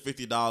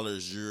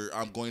 $250,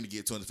 I'm going to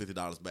get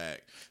 $250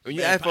 back. When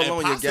you ask for a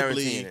loan, you're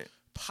guaranteeing it.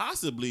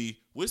 Possibly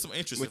with some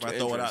interest if I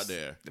throw it out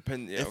there.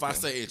 I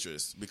say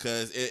interest,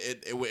 because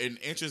and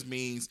interest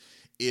means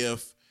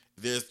if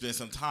there's been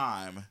some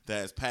time that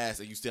has passed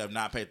and you still have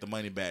not paid the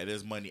money back,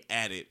 there's money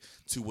added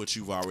to what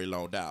you've already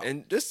loaned out.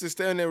 And just to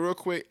stay on there real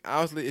quick,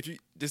 obviously, if you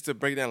just to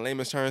break down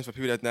layman's terms for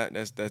people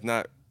that's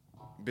not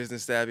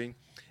business savvy,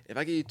 if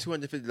I give you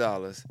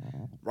 $250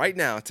 right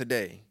now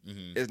today,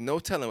 there's no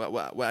telling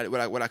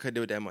what I could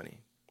do with that money.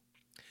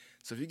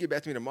 So if you get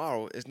back to me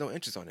tomorrow, there's no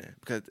interest on there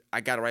because I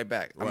got it right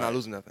back. I'm not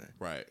losing nothing.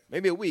 Right.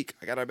 Maybe a week,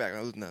 I got it back. I'm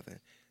not losing nothing.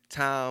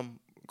 Time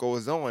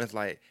goes on. It's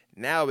like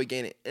now we're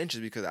gaining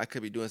interest because I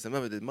could be doing some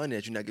of this money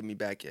that you're not giving me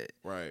back yet.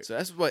 Right. So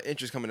that's what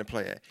interest come into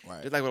play at.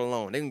 Right. Just like with a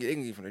loan, they can get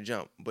you from the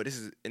jump. But this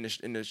is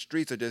in the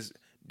streets of just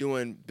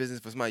doing business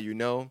for somebody you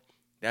know.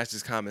 That's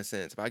just common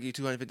sense. If I give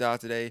you $250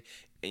 today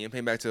and you're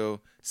paying back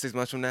till 6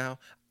 months from now,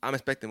 I'm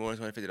expecting more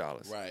than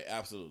 $250. Right.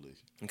 Absolutely.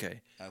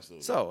 Okay.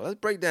 Absolutely. So let's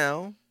break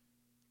down.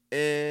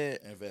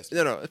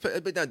 Investment. No. Let's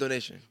break down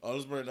donation.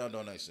 Let's break down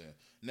donation.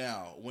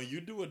 Now, when you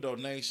do a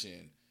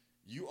donation,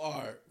 you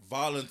are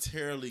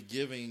voluntarily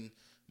giving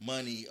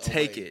money away.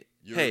 Take it.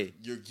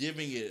 You're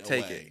giving it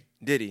take away. Take it.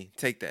 Diddy,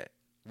 take that.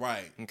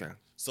 Right. Okay.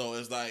 So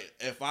it's like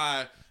if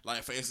I,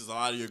 like for instance, a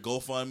lot of your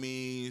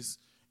GoFundMes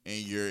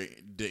and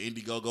the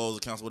Indiegogos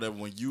accounts, whatever,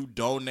 when you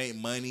donate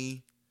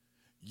money,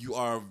 you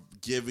are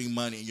giving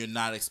money and you're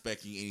not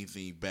expecting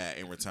anything back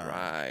in return.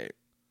 Right.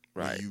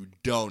 When you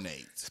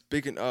donate.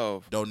 Speaking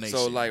of donation,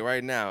 so like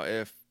right now,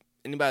 if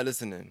anybody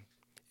listening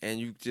and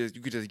you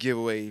could just give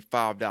away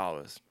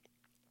 $5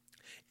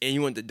 and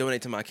you want to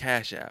donate to my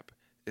Cash App,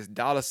 it's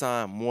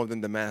 $ more than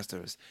the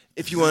masters.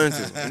 If you wanted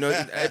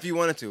to, if you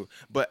wanted to,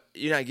 but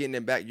you're not getting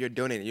it back. You're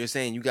donating. You're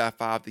saying you got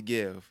 $5 to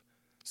give,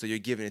 so you're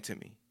giving it to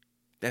me.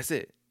 That's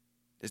it.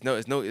 It's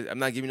no. I'm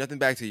not giving nothing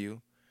back to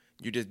you.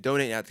 You're just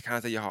donating out the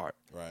kindness of your heart.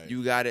 Right.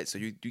 You got it, so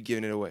you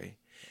giving it away.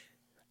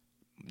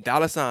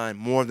 $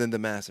 more than the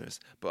masters.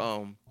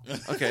 But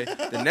okay.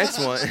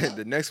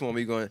 the next one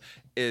we going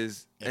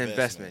is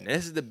investment. And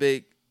this is the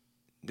big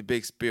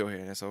spiel here.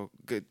 And so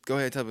good. Go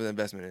ahead and tell me what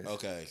investment is.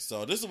 Okay,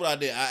 so this is what I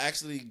did. I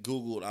actually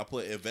Googled. I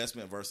put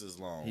investment versus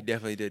loan. He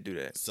definitely did do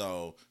that.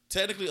 So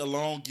technically, a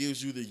loan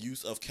gives you the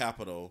use of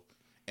capital,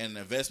 and an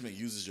investment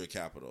uses your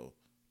capital.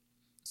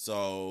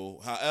 So,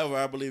 however,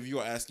 I believe you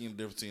are asking the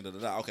difference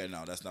between Okay,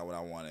 no, that's not what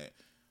I wanted.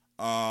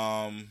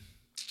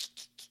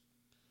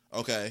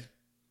 Okay,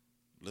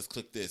 let's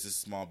click this.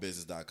 It's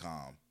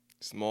smallbusiness.com.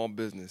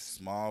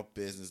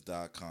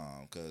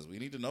 Smallbusiness.com, because we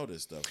need to know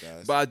this stuff,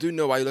 guys. But I do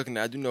know why you're looking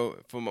at it. I do know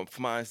from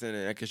my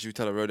understanding, I guess you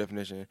tell a real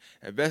definition.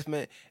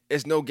 Investment,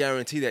 it's no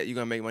guarantee that you're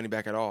going to make money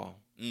back at all.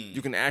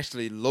 You can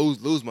actually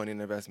lose money in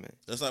investment.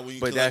 That's like when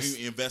you invest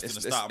in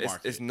the stock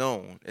market. It's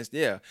known.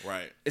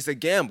 Right. It's a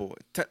gamble.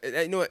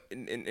 You know what?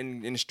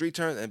 In the street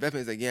terms,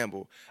 investment is a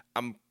gamble.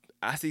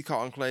 I see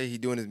Carlton Clay. He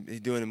doing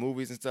the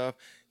movies and stuff.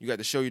 You got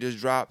the show you just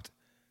dropped.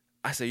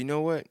 I say, you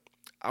know what?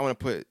 I want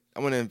to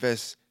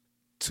invest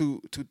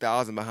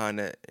 $2,000 behind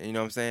that. You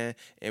know what I'm saying?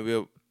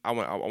 And I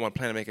want to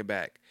plan to make it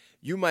back.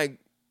 You might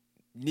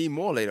need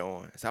more later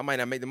on, so I might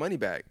not make the money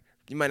back.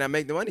 You might not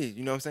make the money.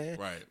 You know what I'm saying?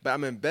 Right. But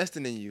I'm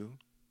investing in you.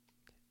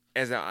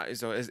 It's a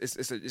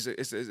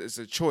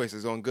choice.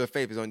 It's on good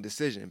faith. It's on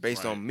decision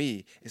based on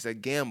me. It's a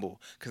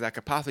gamble because I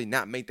could possibly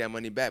not make that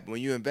money back. But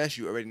when you invest,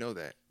 you already know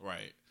that.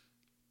 Right.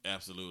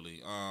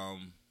 Absolutely.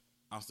 I'm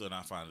still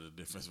not finding the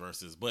difference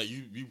versus, but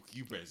you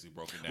basically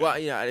broke it down. Well,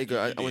 yeah, I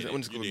went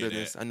to school of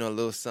business. I know a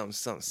little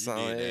something.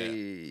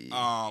 Hey.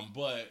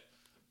 But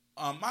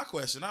my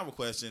question, I have a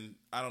question.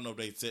 I don't know if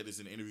they said this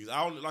in the interviews.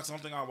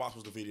 Something I watched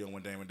was the video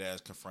when Damon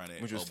Dash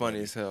confronted, which was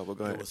funny as hell. But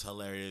go ahead. It was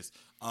hilarious.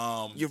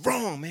 You're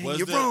wrong, man.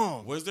 You're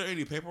wrong. Was there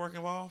any paperwork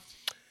involved?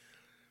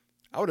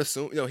 I would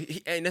assume.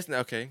 And that's not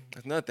okay.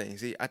 That's another thing.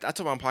 See, I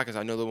told my podcast.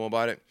 I know a little more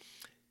about it.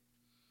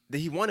 That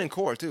he won in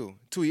court too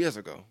 2 years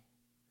ago.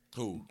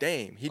 Who?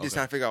 Dame. He just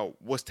trying to figure out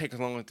what's taking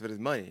so long with his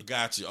money.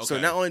 Gotcha. Okay. So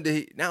not only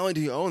did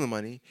he own the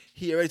money,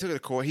 he already took it to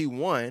court. He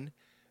won.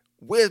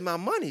 Where's my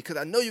money? Because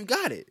I know you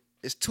got it.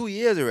 It's 2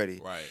 years already.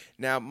 Right.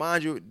 Now,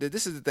 mind you,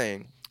 this is the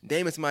thing.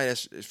 Dame is somebody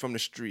that's from the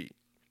street.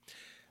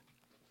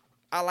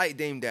 I like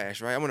Dame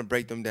Dash, right? I want to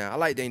break them down. I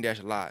like Dame Dash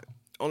a lot.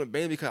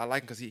 Mainly because I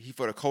like him because he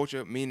for the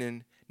culture,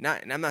 meaning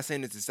not. And I'm not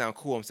saying this to sound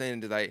cool. I'm saying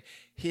that like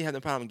he had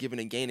no problem giving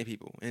a gain to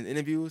people in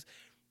interviews.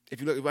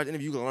 If you watch the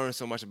interview, you can learn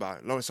so much about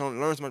it. Learn so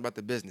much about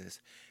the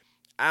business.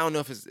 I don't know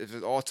if it's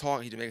all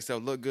talk. He just make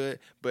himself look good,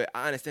 but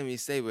I understand when you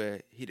say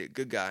where he the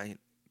good guy,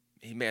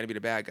 he may not be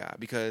the bad guy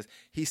because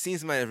he's seen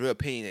somebody that's real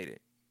opinionated,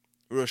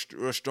 real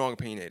strong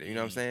opinionated. You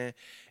know what I'm saying?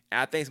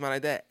 And I think somebody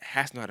like that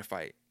has to know how to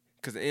fight.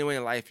 Because anyway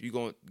in life,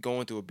 you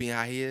going through being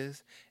how he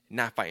is,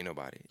 not fighting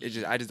nobody.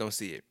 I just don't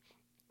see it.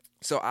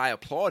 So I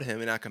applaud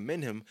him and I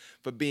commend him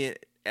for being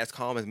as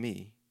calm as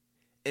me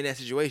in that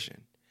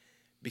situation.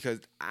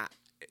 Because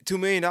 $2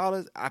 million,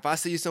 if I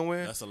see you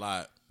somewhere, that's a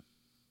lot.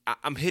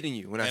 I'm hitting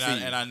you when I see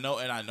you. And I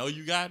know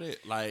you got it.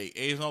 Like,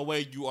 there's no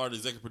way you are the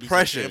executive producer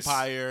Precious.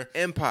 of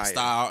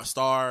Empire.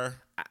 Star.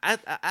 I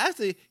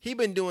actually, he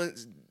been doing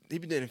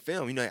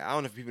film. You know, I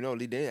don't know if people know,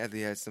 Lee Daniels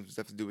actually had some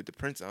stuff to do with the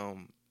Prince,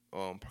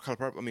 Color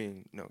Purple. I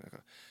mean, no,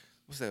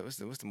 what's that? What's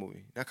the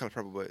movie? Not Color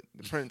Purple, but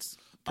the Prince.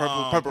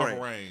 Purple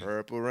Rain.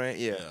 Purple Rain.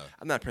 Yeah.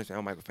 I'm not a Prince fan.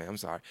 I'm a Michael fan. I'm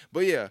sorry,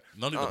 but yeah.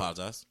 No need to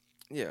apologize.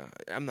 Yeah,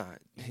 I'm not.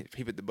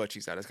 He put the butt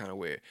cheeks out. That's kind of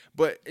weird.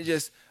 But it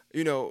just,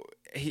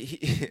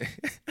 he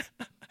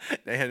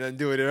they had nothing to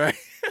do with it, right?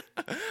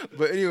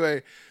 But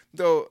anyway,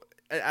 though,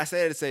 I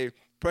say that to say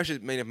Precious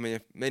made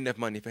enough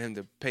money for him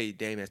to pay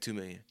Dame that $2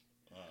 million.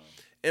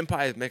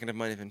 Empire is making enough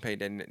money for him to pay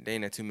Dame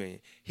that $2 million.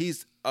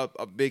 He's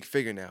a big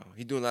figure now.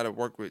 He's doing a lot of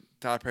work with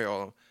Tyler Perry. All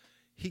of them.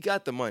 He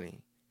got the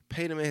money,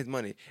 paid him his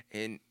money,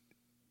 and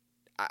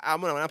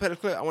when I play the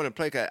clip, I want to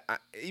play because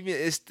even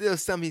it's still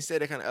something he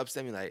said that kind of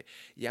upset me. Like,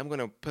 yeah, I'm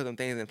gonna put them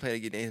things in play to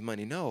get Dame's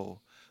money. No,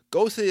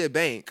 go to your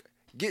bank,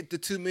 get the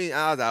 $2 million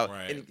out,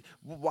 right. And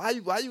why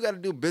you got to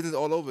do business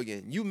all over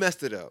again? You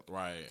messed it up,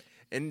 right?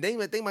 And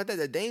Dame, think about that.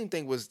 The Dame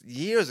thing was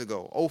years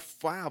ago,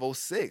 05,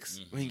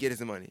 06, when he get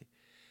his money.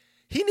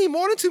 He need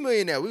more than $2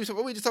 million now. We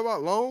just talk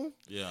about loan.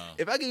 Yeah.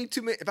 If I give you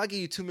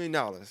 $2 million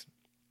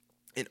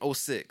in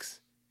 06,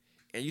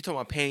 and you talking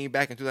about paying you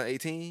back in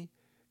 2018.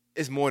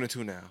 It's more than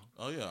 2 now.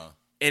 Oh, yeah.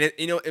 And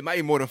it might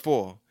be more than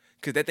 4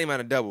 because that thing might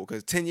have doubled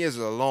because 10 years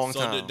is a long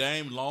time. So did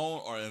Dame loan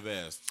or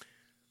invest?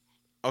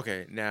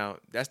 Okay, now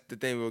that's the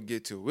thing we'll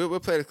get to. We'll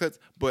play the clips,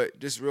 but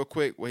just real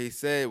quick, what he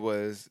said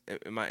was,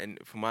 from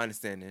my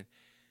understanding,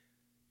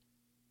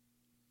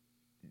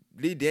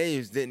 Lee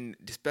Daniels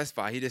didn't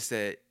specify. He just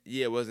said,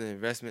 yeah, it was an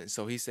investment.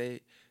 So he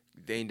said,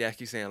 Dane Dash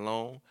keeps saying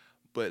loan.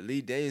 But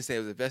Lee Daniels said it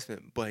was an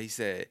investment. But he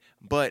said,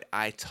 but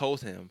I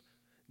told him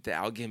that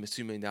I'll give him his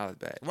 $2 million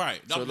back.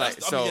 Right. So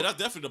that's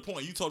definitely the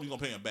point. You told him you're going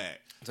to pay him back.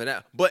 So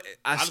that, but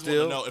I just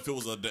still want to know if it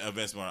was an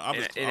investment. I'm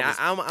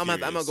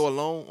going to go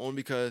alone only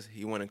because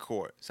he went in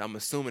court. So I'm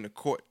assuming the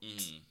court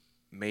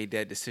made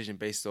that decision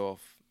based off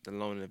the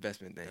loan and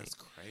investment thing. That's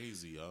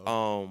crazy,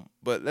 yo.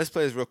 But let's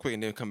play this real quick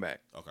and then come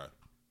back. Okay.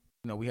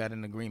 We had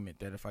an agreement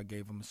that if I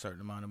gave him a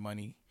certain amount of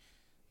money,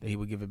 that he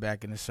would give it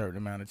back in a certain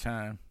amount of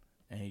time,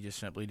 and he just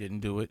simply didn't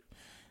do it.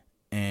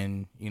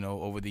 And,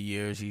 over the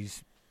years,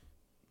 he's,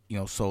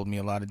 sold me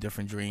a lot of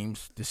different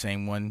dreams, the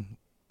same one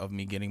of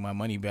me getting my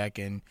money back,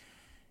 and,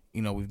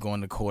 we've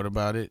gone to court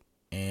about it,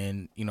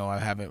 and, I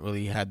haven't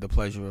really had the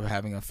pleasure of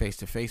having a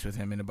face-to-face with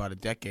him in about a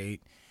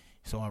decade.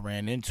 So I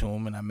ran into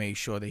him, and I made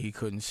sure that he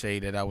couldn't say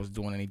that I was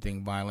doing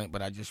anything violent,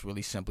 but I just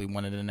really simply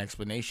wanted an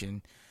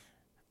explanation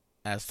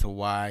as to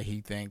why he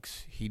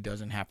thinks he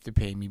doesn't have to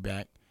pay me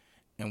back,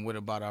 and what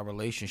about our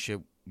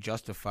relationship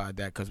justified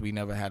that, because we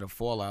never had a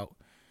fallout.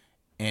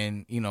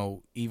 And,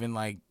 even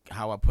like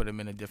how I put him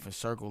in a different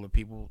circle,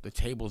 the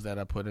tables that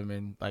I put him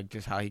in, like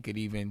just how he could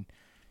even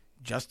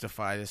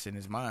justify this in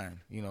his mind,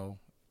 and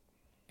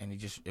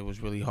it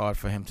was really hard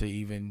for him to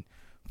even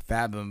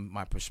fathom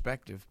my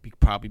perspective,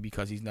 probably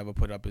because he's never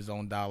put up his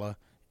own dollar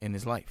in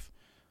his life.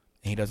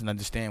 And he doesn't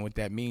understand what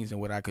that means and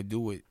what I could do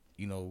with,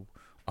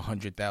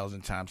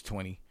 100,000 times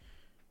 20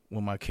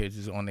 when my kids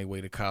is on their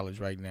way to college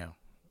right now.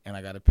 And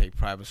I got to pay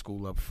private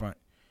school up front.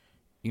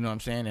 You know what I'm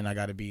saying? And I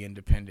got to be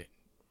independent.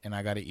 And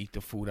I got to eat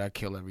the food I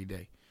kill every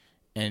day.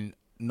 And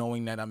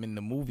knowing that I'm in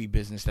the movie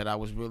business, that I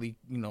was really,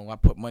 I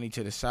put money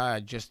to the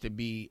side just to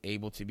be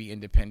able to be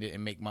independent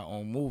and make my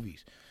own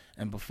movies.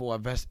 And before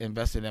I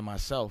invested in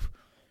myself,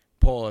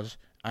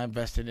 I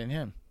invested in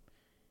him.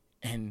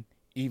 And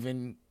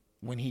even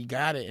when he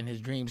got it and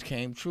his dreams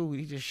came true,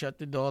 he just shut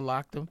the door,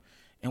 locked them,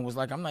 and was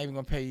like, I'm not even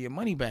going to pay you your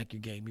money back you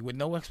gave me, with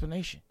no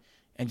explanation.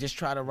 And just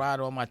try to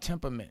ride on my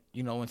temperament,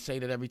 and say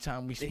that every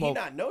time we spoke. Did he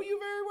not know you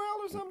very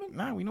well or something?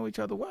 Nah, we know each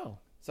other well.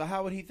 So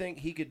how would he think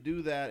he could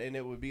do that and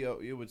it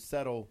would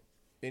settle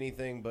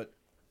anything but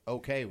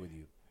okay with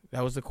you?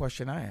 That was the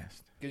question I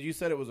asked. Because you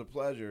said it was a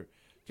pleasure.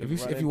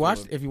 If you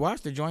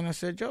watched the joint, I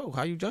said, Joe,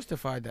 how you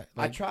justified that?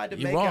 I tried to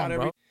make out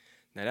every.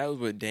 Now that was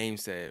what Dame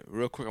said.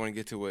 Real quick, I want to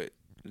get to what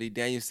Lee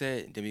Daniels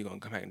said, and then we're gonna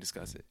come back and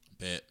discuss it.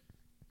 Bet.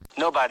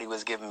 Nobody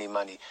was giving me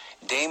money.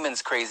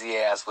 Damon's crazy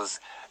ass was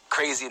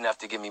crazy enough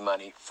to give me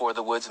money for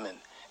The Woodsman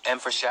and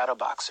for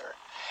Shadowboxer.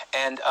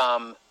 And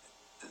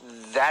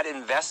that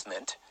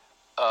investment,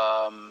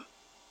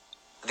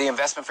 the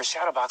investment for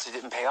Shadowboxer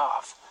didn't pay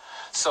off.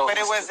 But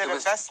it was an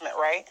investment,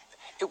 right?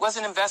 It was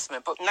an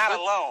investment, but not a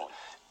loan.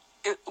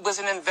 It was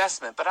an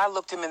investment, but I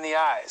looked him in the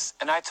eyes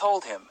and I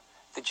told him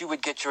that you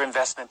would get your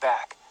investment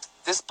back.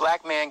 This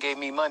black man gave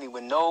me money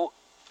when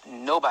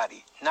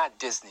nobody, not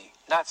Disney,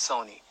 not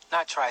Sony,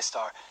 not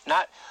TriStar,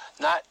 not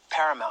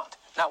Paramount,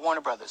 not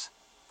Warner Brothers,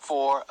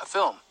 for a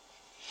film.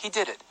 He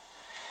did it.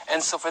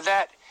 And so for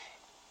that,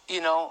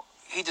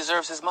 he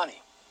deserves his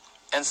money.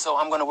 And so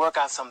I'm going to work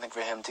out something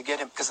for him to get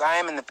him, because I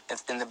am in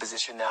the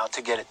position now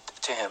to get it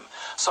to him.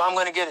 So I'm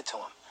going to get it to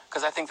him,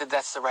 because I think that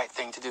that's the right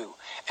thing to do.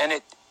 And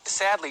it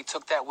sadly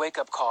took that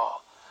wake-up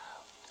call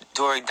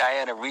during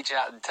Diana reach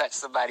out and touch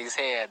somebody's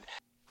hand.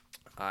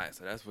 All right,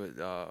 so that's what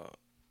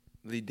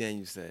Lee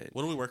Daniels said.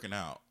 What are we working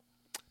out?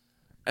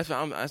 That's what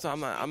I'm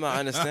not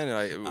understanding.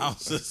 Like, I'm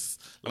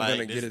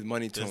gonna get his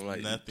money to him.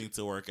 Like, nothing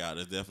to work out.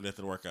 There's definitely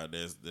nothing to work out.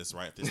 There's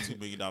 $2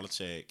 million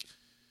check.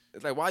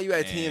 It's like, why are you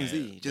at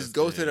TMZ? Just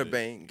go to the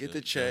bank, get the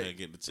check,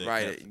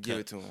 write it, give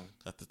it to him.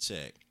 Cut the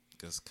check.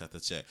 Just cut the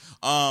check.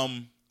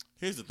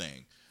 Here's the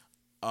thing.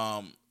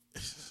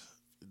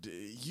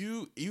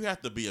 You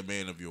have to be a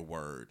man of your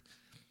word.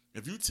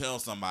 If you tell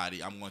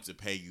somebody I'm going to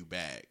pay you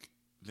back,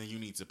 then you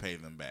need to pay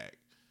them back.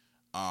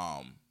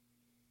 And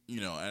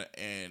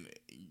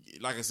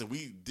like I said,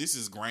 this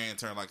is grand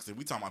term. Like I said,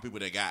 we talking about people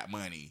that got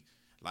money.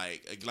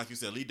 Like you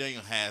said, Lee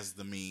Daniel has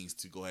the means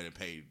to go ahead and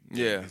pay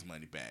his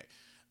money back.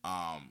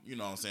 You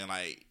know what I'm saying?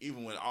 Like,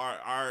 even with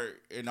our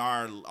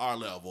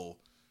level,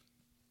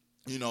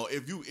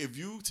 if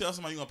you tell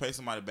somebody you're gonna pay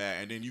somebody back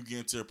and then you get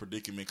into a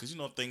predicament, because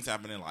things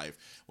happen in life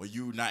where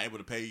you're not able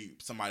to pay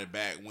somebody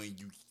back when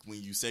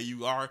you say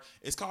you are,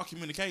 it's called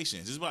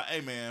communication. Just like, hey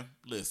man,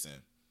 listen,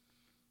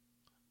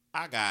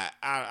 I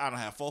don't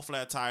have 4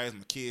 flat tires,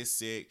 my kid's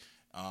sick,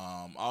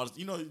 all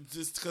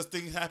just because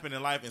things happen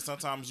in life, and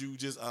sometimes you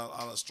just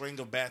a string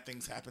of bad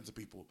things happen to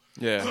people.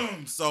 Yeah.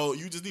 So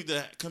you just need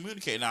to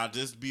communicate. Now,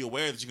 just be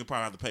aware that you can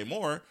probably have to pay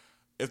more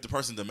if the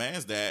person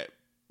demands that,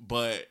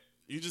 but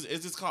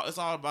it's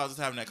all about just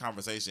having that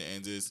conversation,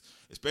 and just,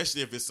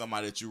 especially if it's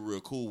somebody that you're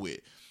real cool with,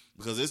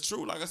 because it's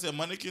true. Like I said,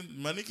 money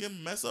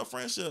can mess up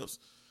friendships,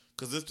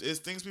 because it's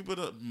things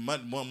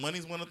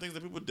money's one of the things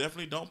that people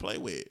definitely don't play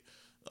with.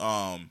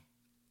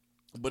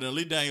 But in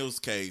Lee Daniels'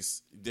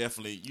 case,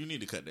 definitely you need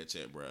to cut that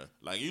check, bro.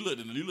 Like, you look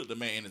the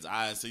man in his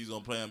eyes, say he's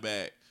gonna play him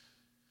back,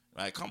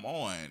 Like, come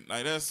on.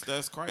 Like,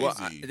 that's crazy. Well,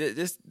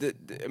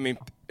 I mean,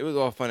 it was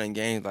all fun and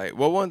games. Like,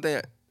 well, one thing,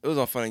 it was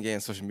all fun and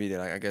games on social media.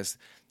 Like, I guess,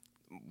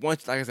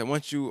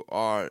 once you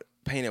are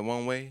painted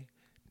one way,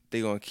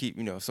 they're going to keep,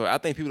 So I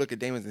think people look at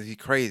Damon and he's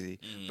crazy.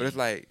 Mm-hmm. But it's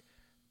like,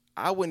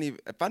 I wouldn't even,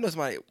 if I know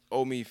somebody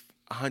owe me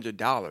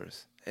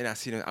 $100 and I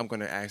see them, I'm going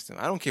to ask them.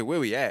 I don't care where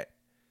we at.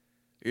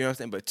 You know what I'm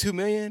saying? But $2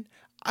 million,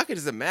 I could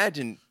just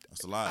imagine.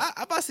 That's a lot.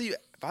 If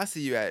I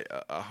see you at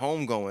a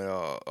home going,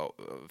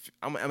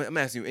 I'm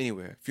asking you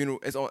anywhere. Funeral,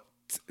 it's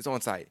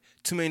on site.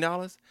 $2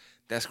 million,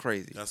 that's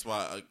crazy. That's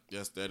why.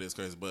 Yes, that is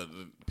crazy. But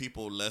the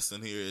people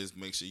lesson here is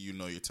make sure you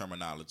know your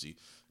terminology.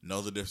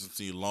 Know the difference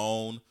between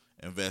loan,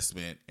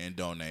 investment, and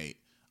donate.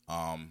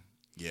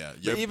 Yeah,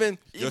 your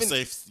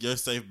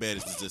safe bet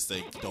is to just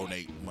say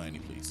donate money,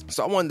 please.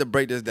 So I wanted to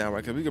break this down,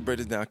 right? Because we could break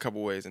this down a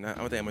couple ways, and I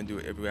don't think I'm gonna do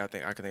it every way I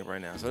can think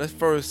right now. So let's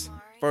first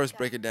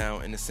break it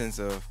down in the sense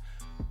of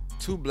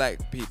two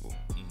black people.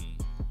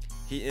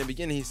 Mm-hmm. In the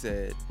beginning he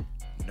said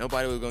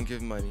nobody was gonna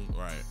give him money.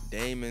 Right.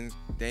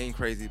 Dame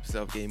crazy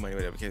himself gave money,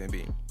 whatever case may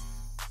be.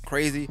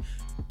 Crazy,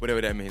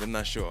 whatever that means, I'm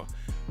not sure.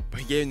 But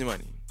he gave him the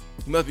money.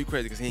 He must be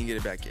crazy because he didn't get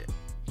it back yet.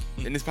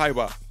 And this is probably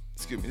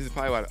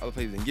why other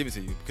places didn't give it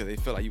to you, because they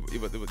felt like you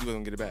wasn't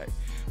gonna get it back.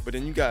 But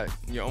then you got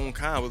your own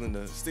kind willing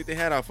to stick their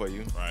hat out for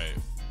you, right?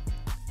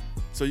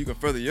 So you can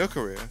further your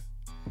career.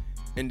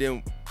 And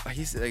then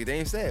he said, like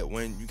Dame said,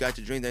 when you got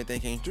your dreams, everything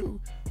came true.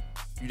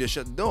 You just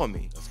shut the door on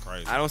me. That's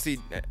crazy. I don't see,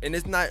 and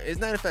it's not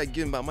in fact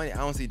giving about money. I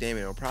don't see Dame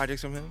in no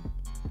projects from him.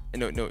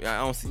 And no, I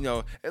don't see.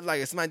 It's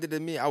like if somebody did it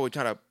to me, I would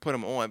try to put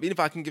him on. Even if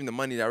I can give him the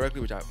money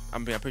directly, which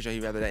I'm pretty sure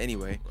he'd rather that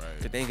anyway. Right.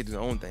 Because Dame can do his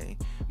own thing.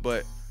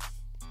 But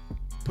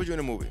put you in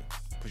a movie,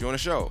 put you on a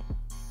show,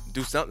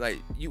 do something. Like,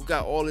 you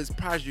got all this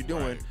project you're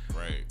doing.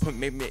 Right.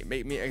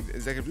 Make me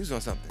executive producer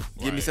on something.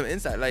 Give me some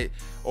insight, like,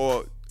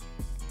 or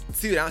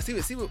see what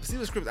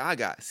scripts I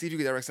got. See if you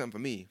can direct something for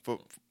me, for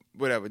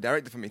whatever.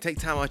 Direct it for me. Take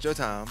time out your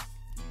time.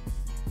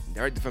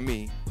 Direct it for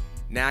me.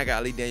 Now I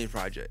got a Lee Daniels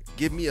project.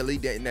 Give me a Lee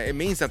Daniels. Now it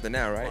means something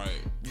now, right?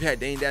 You had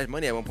Dane Dash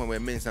money at one point where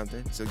it meant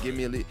something. So give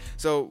me a Lee.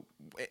 So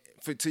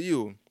to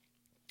you,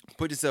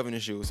 put yourself in the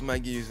shoes.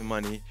 Somebody give you some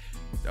money.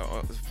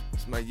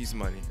 Somebody give you some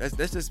money.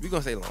 That's just, we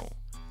gonna say loan.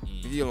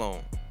 You get a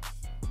loan.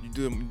 You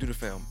do the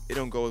film. It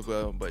don't go as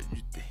well, but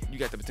you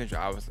got the potential.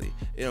 Obviously,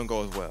 it don't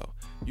go as well.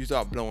 You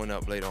start blowing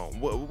up later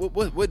on.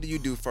 What do you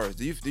do first?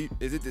 Is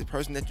it the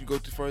person that you go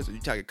to first, or you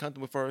try to get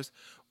comfortable first?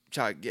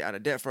 Try to get out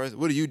of debt first?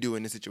 What do you do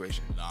in this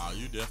situation? Nah,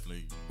 you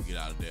definitely get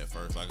out of debt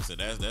first. Like I said,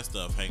 that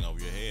stuff hang over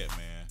your head,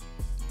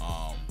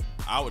 man.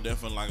 I would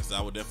definitely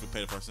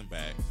pay the person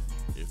back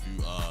if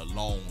you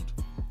loaned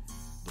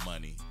the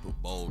money.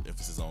 Put bold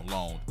emphasis on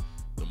loaned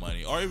the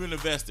money, or even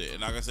invest it.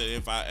 And like I said,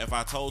 if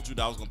I told you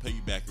that I was gonna pay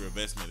you back your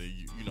investment, then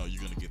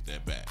you're gonna get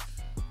that back.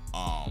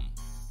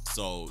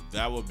 So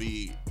that would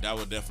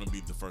definitely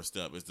be the first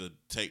step, is to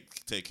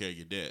take care of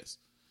your debts.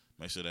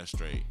 Make sure that's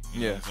straight.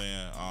 You know what I'm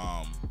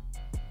saying?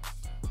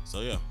 So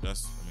yeah,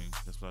 that's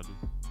what I do.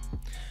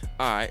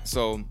 All right.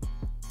 So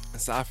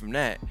aside from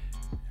that,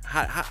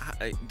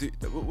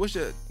 what's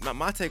your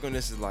my take on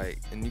this is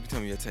like, and you can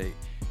tell me your take.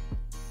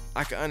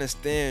 I can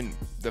understand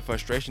the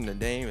frustration of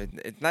Dame.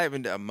 It's not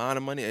even the amount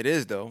of money. It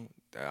is though.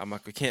 I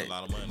can't. A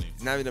lot of money.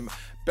 Not even,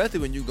 especially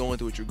when you're going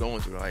through what you're going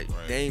through. Like,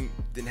 right. Dame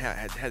didn't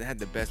had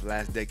the best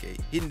last decade.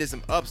 He did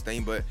some ups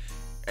thing, but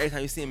every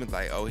time you see him, it's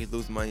like, oh, he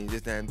losing money,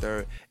 this, that, and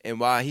third. And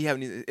while he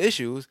having these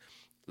issues,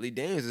 Lee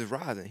Daniels is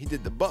rising. He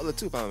did The Butler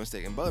too, if I'm not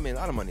mistaken. Butler made a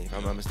lot of money, if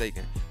I'm not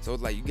mistaken. So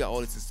it's like, you got all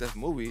these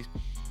successful movies.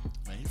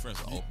 Man, he friends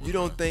with Oprah. You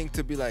don't think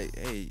to be like,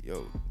 hey,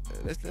 yo,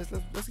 let's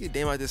get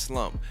Dame out of this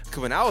slump. Because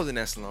when I was in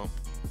that slump,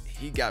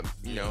 he got,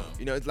 you know,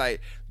 it's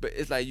like, but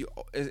it's like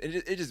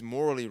it's just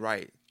morally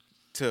right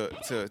to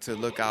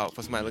look out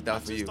for somebody to look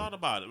out for you. I just thought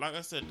about it. Like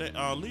I said,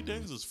 Lee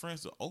Daniels is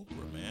friends with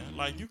Oprah, man.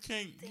 Like, you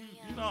can't,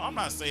 I'm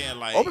not saying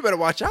like Oprah better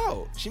watch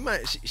out. She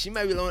might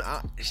be loan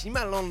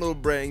a little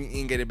bread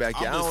and get it back.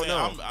 I don't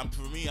know.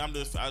 For me, I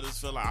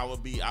just feel like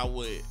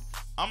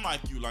I'm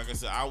like you. Like I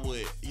said, I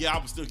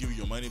would still give you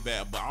your money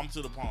back, but I'm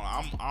to the point.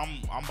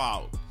 I'm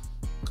about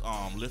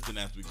lifting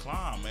as we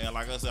climb, man.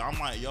 Like I said, I'm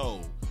like,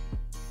 yo,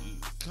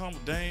 come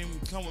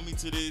with me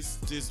to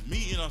this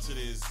meeting or to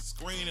this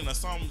screening or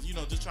something,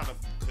 just trying to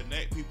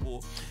connect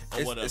people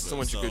or whatever. It's so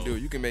much you could do.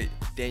 You can make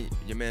Dane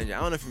your manager. I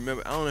don't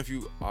know if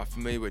you are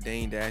familiar with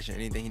Dane Dash or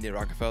anything he did at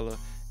Rockefeller.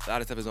 A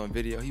lot of stuff is on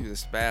video. He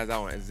was a spaz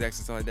out on execs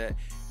and stuff like that.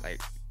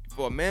 Like,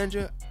 for a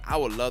manager, I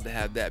would love to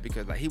have that,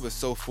 because like, he was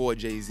so for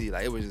Jay-Z.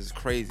 Like, it was just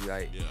crazy.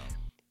 Like,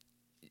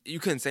 you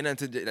couldn't say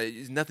nothing to, like,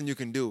 there's nothing you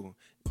can do.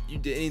 You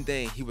did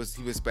anything, he was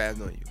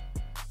spazzing on you.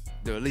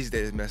 The release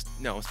date is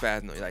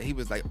spazzing on you. Like, he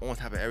was like on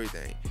top of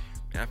everything.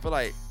 And I feel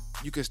like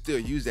you could still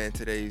use that in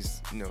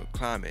today's,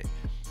 climate.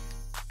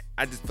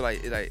 I just feel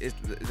like it's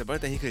a bunch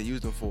of things he could have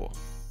used them for.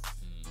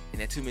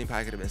 And that $2 million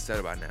probably could have been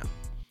settled by now.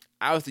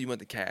 Obviously, you want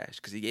the cash,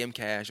 because he gave him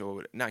cash,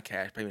 or not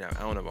cash payment.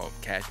 I don't know about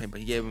cash payment, but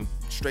he gave him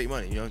straight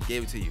money. He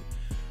gave it to you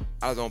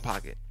out of his own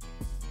pocket.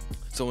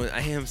 So when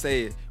I hear him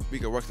say we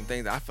could work some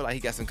things, I feel like he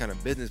got some kind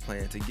of business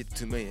plan to get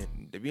to $2 million.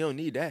 We don't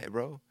need that,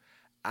 bro.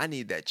 I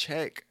need that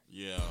check.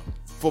 Yeah.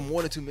 For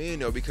more than $2 million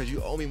though, because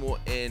you owe me more.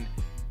 And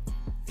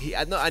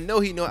I know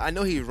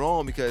he's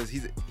wrong because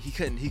he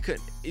couldn't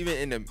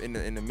even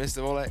in the midst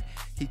of all that,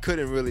 he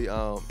couldn't really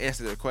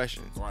answer the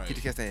questions. Right. He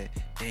just kept saying,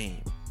 "Damn,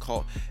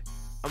 call."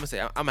 I'm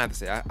gonna have to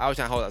say. I was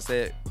trying to hold out.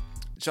 Said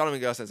Charlamagne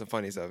Miguel said some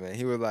funny stuff, man.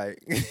 He was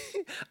like,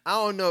 I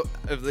don't know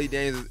if Lee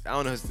Daniels, I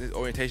don't know his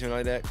orientation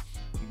like that,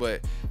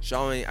 but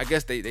Charlamagne, I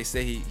guess they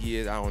say he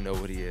is. I don't know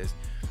what he is.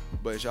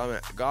 But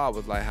Charlamagne God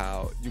was like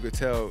how you could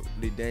tell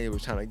Lee Daniels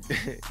was trying to,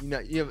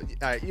 you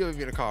ever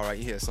be in a car, right?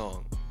 You hear a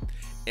song,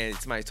 and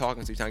somebody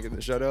talking, so you're trying to get them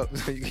to shut up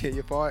so you can hear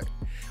your part,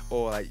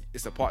 or like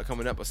it's a part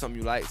coming up or something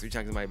you like, so you're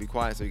trying to get somebody to be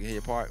quiet so you can hear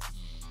your part.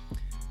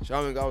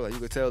 Charlamagne God was like, you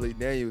could tell Lee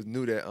Daniels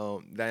knew that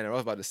Diana Ross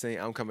was about to sing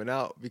 "I'm Coming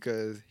Out"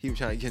 because he was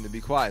trying to get him to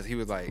be quiet. So he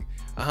was like,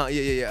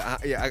 yeah,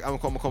 I'm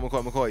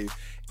gonna call you.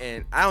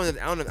 And I don't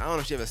know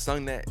if she ever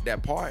sung that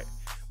part,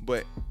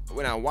 but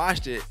when I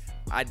watched it,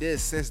 I did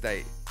sense that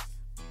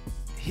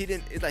he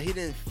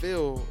didn't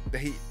feel that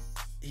he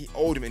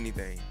owed him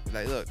anything.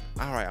 Like, look,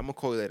 all right, I'm gonna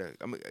call you later.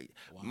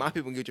 My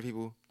people can get your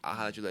people. I'll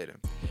holler at you later.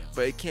 Yeah.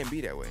 But it can't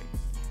be that way.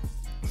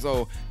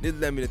 So this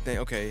led me to think,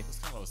 okay, It's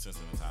kind of a sense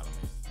of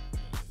entitlement.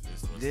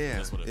 Yeah,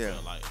 That's what it yeah.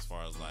 felt like as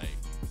far as like.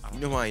 you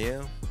know who I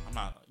am? I'm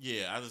not.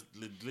 Yeah,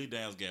 Lee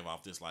Daniels gave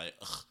off this like.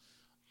 Ugh.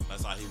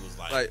 That's how he was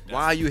like. Like,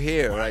 why are you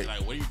here? Right, Like,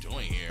 what are you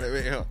doing here? like,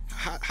 wait,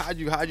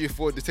 how'd you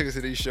afford the tickets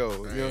to these shows?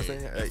 You know what I'm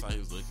saying? That's Like, how he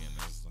was looking.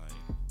 It's like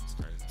it's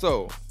crazy.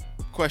 so,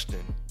 question.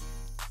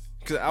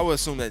 Because I would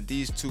assume that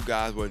these two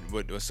guys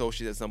would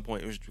associate at some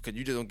point. Because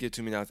you just don't give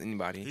 $2 million to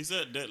anybody. He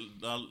said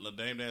that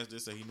Dame Dash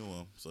did say he knew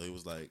him, so he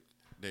was like.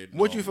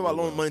 What do you feel about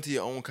loaning money to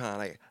your own kind?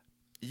 Like,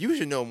 you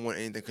should know more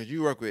than anything because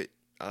you work with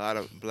a lot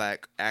of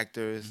black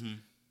actors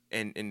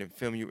and in the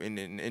film in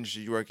the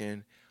industry you work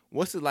in.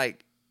 What's it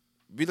like?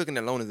 We looking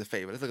at loan as a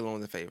favor. Let's look at loan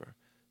as a favor.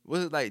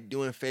 What's it like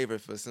doing a favor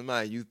for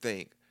somebody you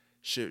think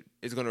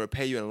is going to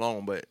repay you in a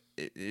loan, but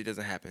it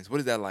doesn't happen? So what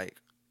is that like?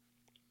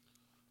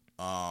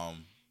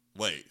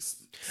 Wait,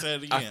 say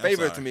it again. A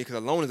favor to me because a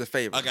loan is a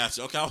favor. I got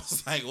you. Okay, I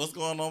was like, what's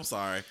going on? I'm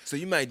sorry. So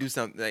you might do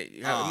something like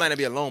it might not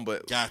be a loan,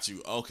 but Got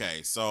you.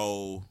 Okay,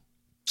 so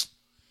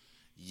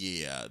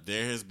yeah,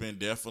 there has been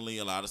definitely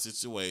a lot of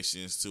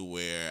situations to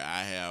where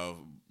I have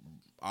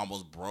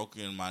almost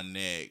broken my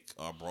neck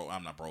or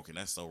I'm not broken.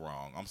 That's so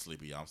wrong. I'm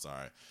sleepy. I'm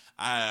sorry.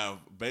 I have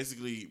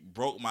basically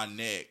broke my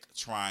neck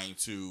trying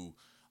to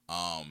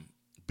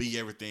be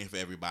everything for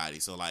everybody.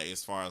 So like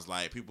as far as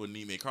like people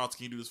need me, Carlton,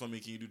 can you do this for me?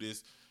 Can you do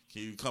this?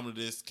 Can you come to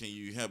this? Can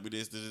you help with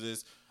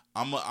this?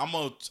 I'm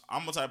a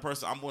type of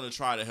person. I'm going to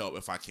try to help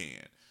if I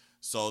can.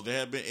 So there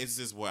have been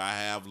instances where I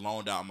have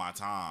loaned out my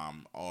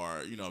time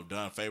or,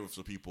 done favors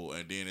for people.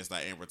 And then it's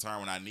like in return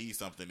when I need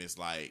something, it's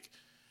like,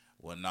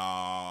 well, no,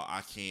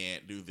 I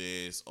can't do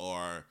this.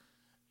 Or,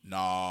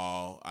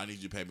 no, I need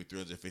you to pay me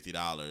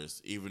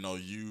 $350. Even though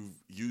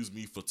you've used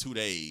me for 2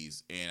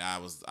 days and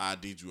I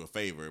did you a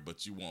favor,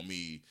 but you want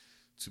me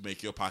to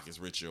make your pockets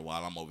richer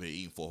while I'm over here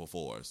eating 4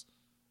 for $4s.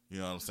 You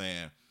know what I'm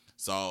saying?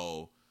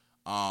 So,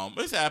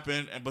 it's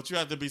happened, but you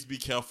have to be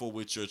careful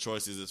with your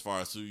choices as far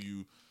as who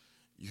you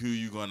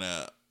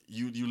gonna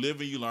you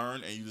live and you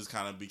learn, and you just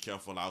kind of be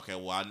careful. Like, okay,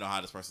 well, I know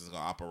how this person's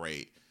gonna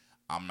operate.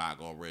 I'm not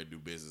gonna really do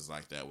business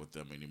like that with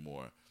them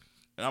anymore.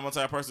 And I'm a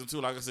type of person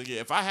too. Like I said, yeah,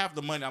 if I have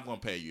the money, I'm gonna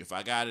pay you. If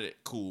I got it,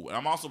 cool. And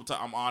I'm also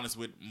I'm honest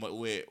with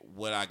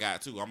what I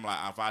got too. I'm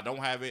like, if I don't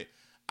have it,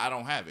 I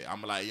don't have it.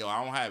 I'm like, yo,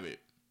 I don't have it.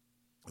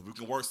 If we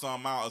can work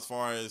something out as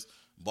far as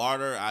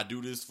barter, I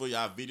do this for you,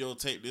 I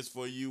videotape this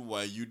for you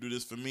while you do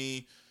this for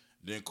me,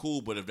 then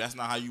cool. But if that's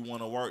not how you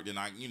want to work, then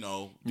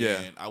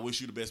then I wish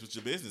you the best with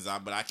your business.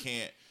 But I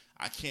can't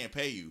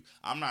pay you.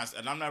 I'm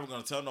never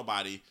gonna tell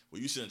nobody,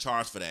 well, you shouldn't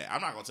charge for that.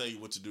 I'm not gonna tell you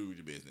what to do with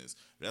your business.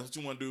 If that's what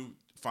you want to do,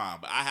 fine.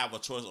 But I have a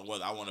choice on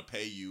whether I want to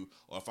pay you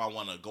or if I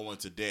want to go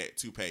into debt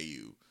to pay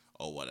you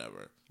or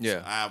whatever.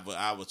 Yeah, so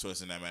I have a choice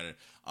in that matter.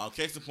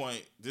 Case in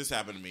point, this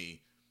happened to me.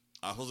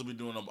 I was supposed to be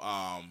doing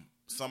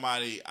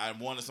I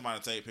wanted somebody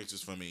to take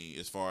pictures for me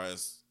as far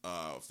as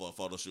for a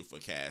photo shoot for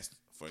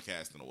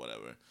casting or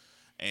whatever,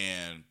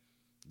 and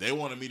they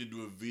wanted me to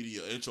do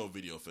intro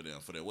video for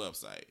them for their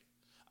website.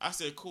 I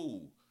said,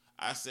 cool.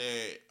 I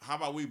said, how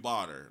about we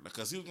barter?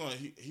 Because he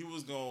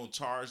was gonna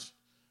charge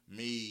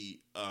me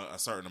a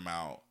certain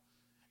amount,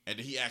 and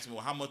then he asked me,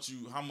 well, how much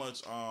you gonna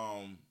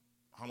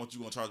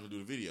charge me to do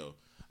the video?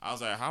 I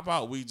was like, how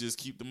about we just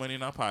keep the money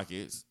in our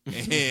pockets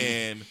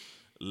and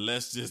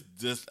let's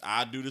just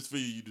I do this for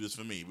you, you do this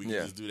for me. We can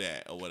just do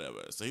that or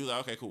whatever. So he was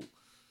like, okay, cool.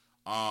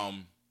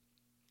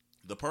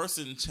 The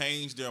person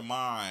changed their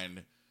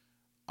mind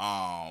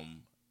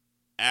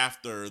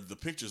after the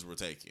pictures were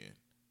taken.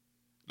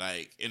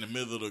 Like in the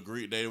middle of the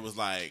greet, they was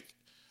like,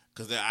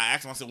 because I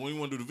asked him, I said, when you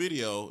want to do the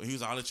video? And he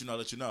was like, I'll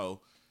let you know.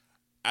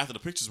 After the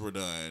pictures were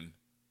done,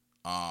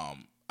 I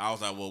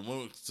was like,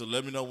 well, so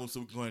let me know when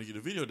so we can go ahead and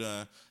get the video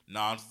done.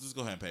 Nah, just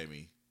go ahead and pay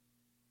me.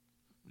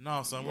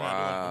 No, son, we're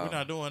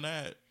not doing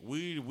that.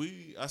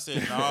 I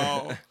said,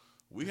 no,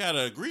 we had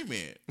an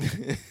agreement.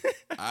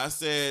 I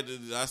said,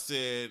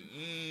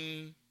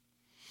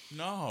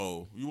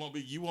 No, you won't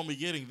be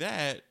getting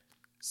that.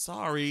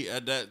 Sorry,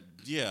 But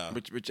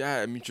y'all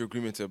had a mutual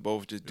agreement to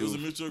both just do. It was a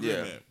mutual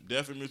agreement,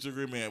 definitely mutual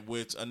agreement.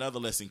 Which another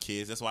lesson,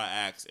 kids. That's why I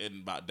asked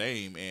about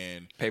Dame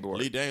and Paperwork.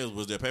 Lee Daniels.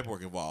 Was there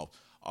paperwork involved?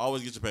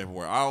 Always get your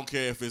paperwork. I don't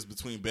care if it's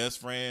between best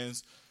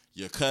friends,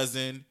 your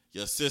cousin,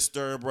 your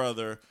sister,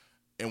 brother.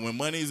 And when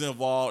money's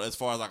involved, as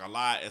far as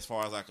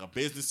like a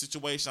business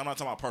situation, I'm not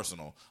talking about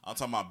personal. I'm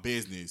talking about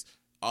business.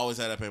 Always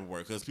have that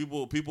paperwork because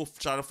people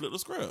try to flip the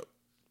script.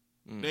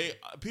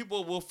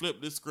 People will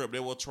flip the script. They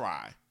will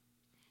try.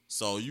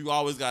 So you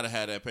always got to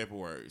have that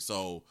paperwork.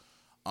 So,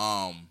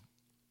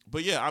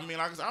 but yeah, I mean,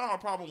 like I said, I don't have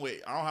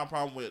a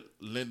problem with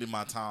lending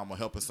my time or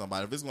helping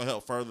somebody if it's gonna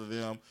help further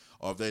them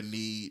or if they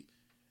need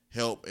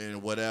help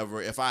and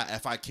whatever. If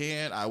I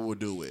can, I will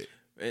do it.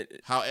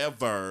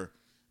 However,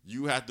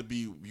 you have to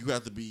be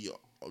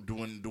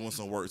doing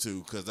some work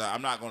too, because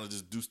I'm not going to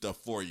just do stuff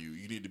for you.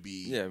 You need to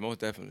be most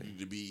definitely.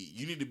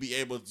 You need to be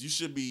able. You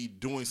should be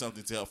doing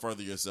something to help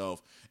further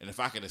yourself. And if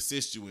I can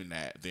assist you in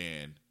that,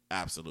 then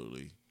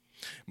absolutely.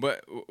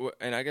 But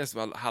and I guess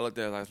how I looked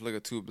at it, like, look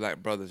at two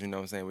black brothers, you know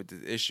what I'm saying, with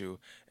this issue,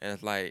 and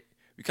it's like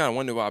we kind of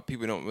wonder why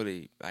people don't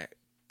really like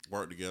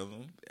work together.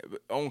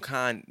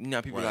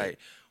 People like,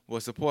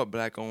 well, support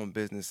black-owned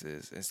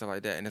businesses and stuff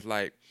like that, and it's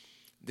like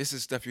this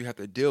is stuff you have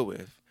to deal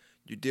with.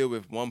 You deal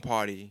with one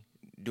party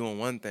doing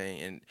one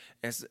thing, and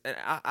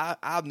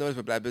I've noticed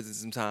with black business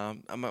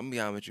sometimes, I'm gonna be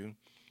honest with you,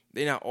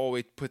 they're not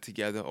always put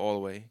together all the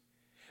way,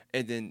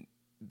 and then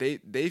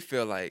they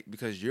feel like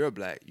because you're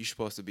black, you're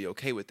supposed to be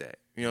okay with that.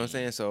 You know what I'm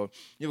saying? So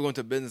you ever go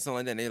into a business something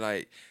like that, and they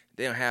like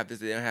they don't have this,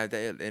 they don't have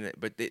that,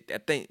 but I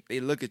think they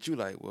look at you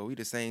like, well, we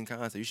the same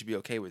concept. You should be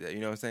okay with that.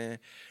 You know what I'm saying?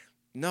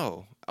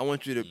 No, I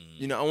want you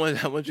to,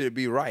 I want you to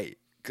be right.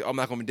 Cause I'm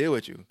not gonna deal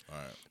with you. All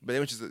right. But they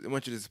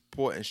want you to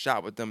support and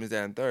shop with them. Is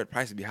that and third?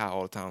 Price would be high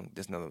all the time.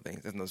 That's another thing.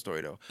 That's another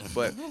story though.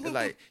 But it's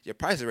like your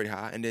price is already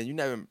high, and then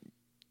you're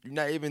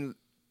not even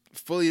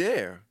fully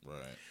there. Right.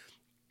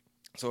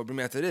 So bring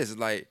me back to this. It's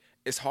like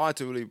it's hard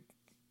to really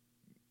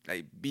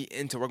like be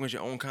into working with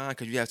your own kind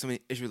because you have so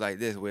many issues like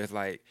this where it's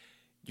like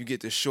you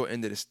get the short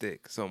end of the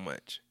stick so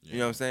much. Yeah. You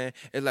know what I'm saying?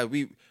 It's like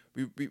we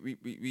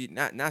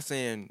not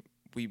saying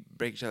we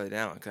break each other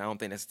down because I don't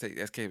think that's the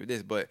case with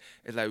this, but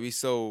it's like we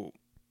so.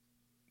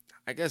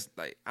 I guess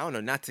I don't know,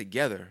 not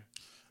together.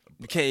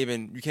 You can't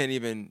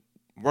even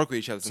work with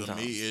each other sometimes.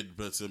 To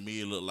me,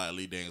 it looked like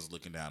Lee Daniels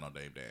looking down on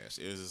Dame Dash.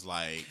 It was just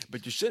like,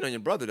 but you shouldn't on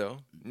your brother though.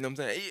 You know what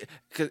I'm saying?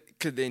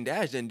 Because Dame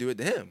Dash didn't do it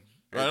to him.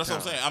 Right, that's what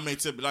I'm saying. I mean,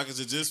 like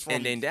it's just from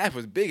and Dame Dash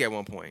was big at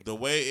one point. The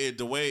way it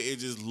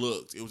just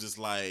looked, it was just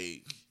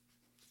like,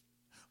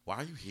 why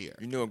are you here?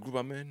 You know what group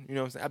I'm in? You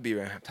know what I'm saying? I'd be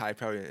around Tyler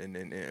Perry and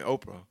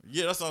Oprah.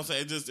 Yeah, that's what I'm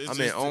saying.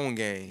 I'm in own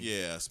game.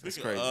 Yeah.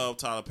 Speaking of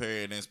Tyler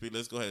Perry and then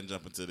let's go ahead and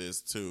jump into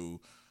this too,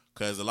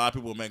 because a lot of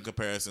people were making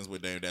comparisons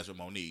with Dame Dash with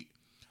Monique.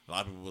 A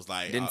lot of people was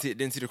like,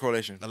 didn't see the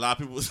correlation. A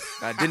lot of people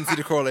I didn't see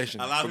the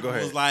correlation. A lot of people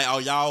was like, oh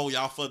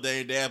y'all for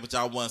Dame Dash, but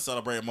y'all wasn't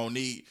celebrating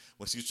Monique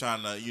when she was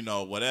trying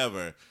to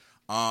whatever.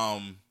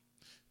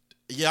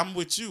 Yeah, I'm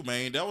with you,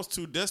 man. That's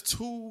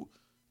two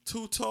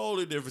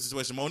totally different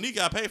situations. Monique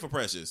got paid for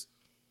Precious.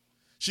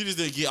 She just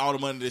didn't get all the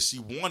money that she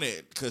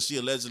wanted because she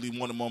allegedly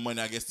wanted more money,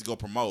 I guess, to go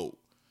promote.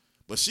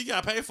 But she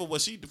got paid for what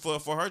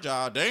for her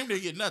job. Dame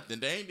didn't get nothing.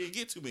 Dame didn't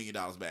get $2 million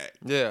back.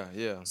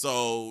 Yeah.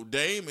 So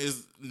Dame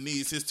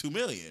needs his $2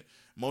 million.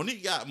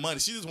 Monique got money.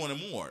 She just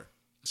wanted more.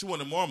 She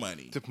wanted more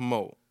money to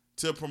promote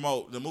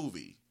the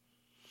movie.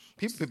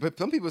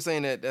 Some people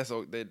saying that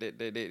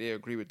they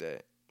agree with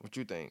that. What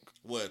you think?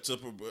 What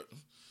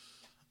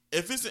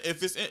if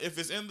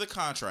it's in the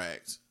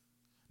contract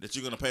that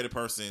you're gonna pay the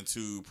person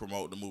to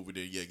promote the movie,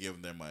 then yeah, give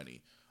them their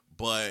money.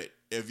 But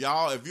if you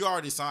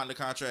already signed the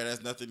contract,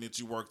 that's nothing that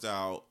you worked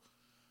out.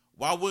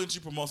 Why wouldn't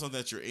you promote something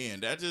that you're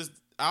in?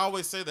 I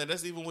always say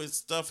that's even with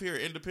stuff here,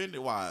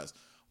 independent wise.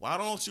 Why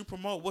don't you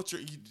promote what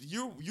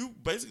you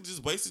basically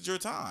just wasted your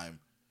time?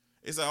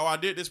 It's like, oh, I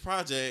did this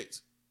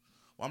project.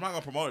 Well, I'm not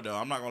gonna promote it though.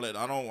 I'm not gonna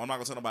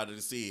tell nobody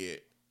to see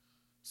it.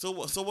 So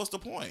what's the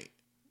point?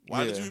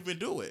 Why did you even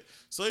do it?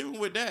 So even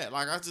with that,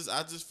 like I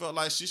just felt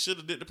like she should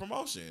have did the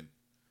promotion.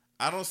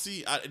 I don't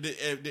see.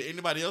 Did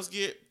anybody else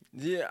get?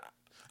 Yeah,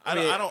 I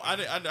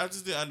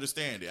just didn't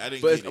understand it. I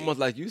didn't. But get it's almost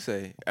like you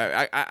say.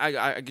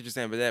 I get you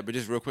saying for that, but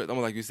just real quick,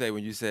 almost like you say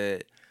when you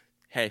said,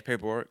 "Hey,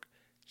 paperwork."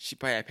 She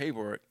probably had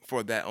paperwork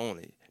for that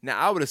only. Now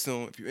I would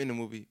assume if you're in the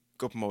movie,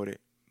 go promote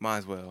it. Might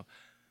as well.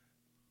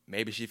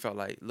 Maybe she felt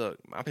like, look,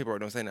 my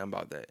paperwork don't say nothing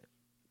about that.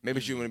 Maybe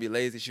she want to be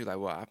lazy. She was like,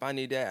 well, if I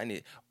need that, I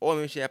need. Or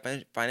maybe she had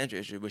financial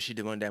issue, but she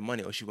didn't want that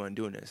money, or she wasn't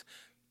doing this.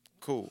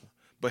 Cool.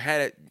 But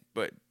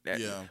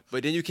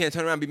then you can't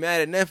turn around and be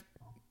mad at Neff.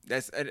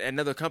 That's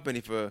another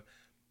company for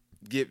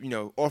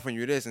offering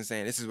you this and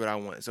saying this is what I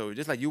want. So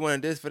just like you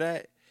wanted this for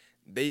that,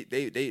 they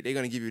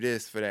gonna give you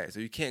this for that. So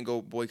you can't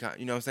go boycott.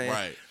 You know what I'm saying?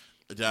 Right.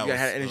 You gotta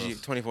have energy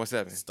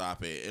 24/7.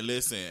 Stop it. And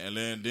listen.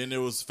 And then there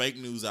was fake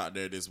news out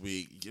there this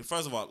week.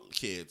 First of all,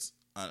 kids,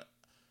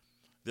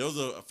 there was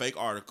a fake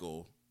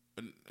article.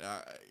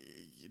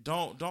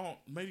 Don't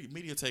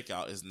media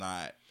takeout is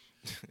not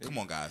Come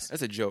on, guys.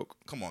 That's a joke.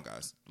 Come on,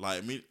 guys.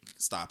 Like,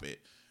 stop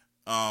it.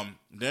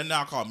 They're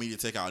now called Media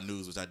Takeout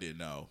News, which I didn't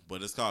know,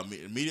 but it's called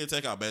Media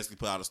Takeout. Basically,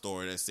 put out a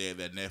story that said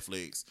that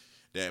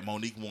that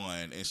Monique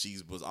won, and she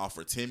was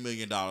offered $10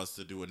 million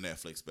to do a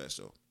Netflix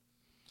special.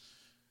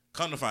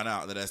 Come to find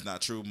out that that's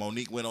not true.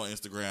 Monique went on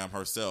Instagram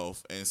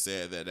herself and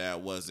said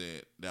that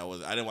wasn't.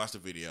 I didn't watch the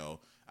video.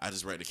 I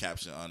just read the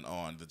caption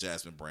on the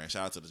Jasmine brand.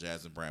 Shout out to the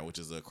Jasmine brand, which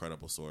is a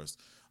credible source.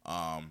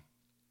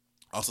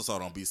 Also saw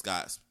it on B.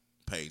 Scott's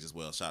page as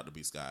well. Shout out to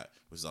B. Scott,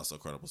 which is also a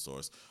credible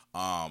source.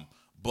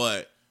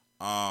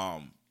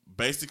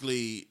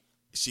 Basically,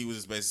 she was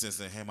just basically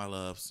saying, "Hey, my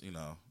loves,"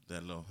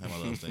 that little "Hey, my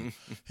loves" thing.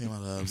 "Hey, my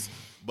loves."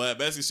 But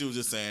basically, she was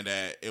just saying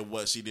that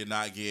she did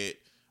not get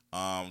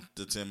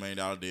the $10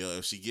 million deal.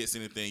 If she gets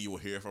anything, you will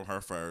hear from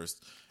her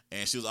first.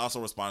 And she was also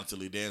responding to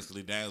Lee Daniels, because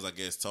Lee Daniels, I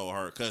guess, told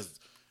her, because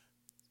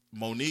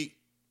Monique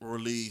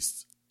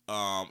released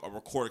a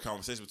recorded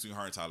conversation between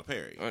her and Tyler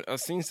Perry. I've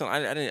seen some.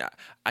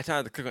 I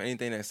tried to click on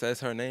anything that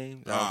says her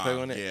name. I don't click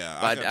on it. Yeah,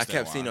 but I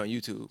kept seeing it on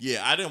YouTube. Yeah,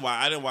 I didn't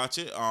watch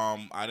it.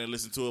 I didn't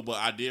listen to it, but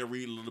I did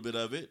read a little bit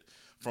of it.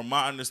 From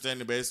my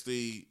understanding,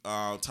 basically,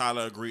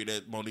 Tyler agreed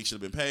that Monique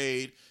should have been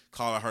paid,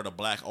 calling her the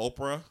Black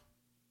Oprah.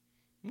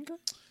 Okay.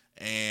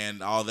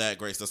 And all that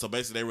great stuff. So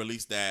basically, they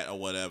released that or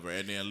whatever,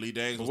 and then Lee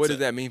Daniels. What does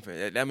that mean for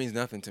that? That means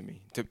nothing to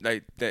me.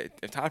 Like that,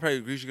 if Tyler Perry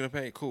agrees you're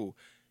gonna pay, cool.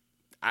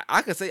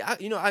 I can say, I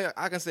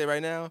can say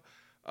right now,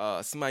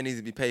 somebody needs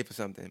to be paid for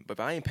something. But if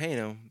I ain't paying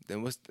them,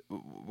 then what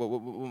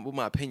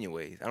my opinion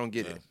weighs? I don't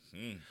get it.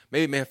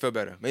 Maybe it may feel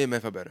better.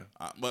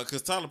 But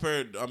because Tyler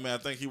Perry, I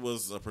think he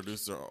was a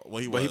producer.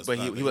 Well, he was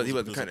cutting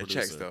the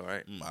checks though,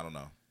 right? I don't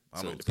know.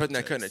 So the person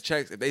that cutting the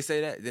checks, if they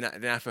say that,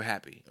 then I feel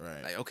happy.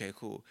 Right. Like, okay,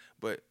 cool.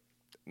 But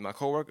my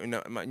coworker,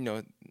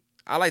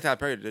 I like Tyler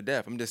Perry to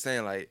death. I'm just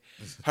saying, like,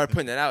 her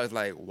putting that out is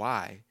like,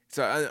 why?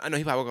 So I know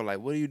he probably woke up like,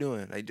 what are you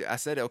doing? Like, I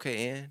said it,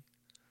 okay, and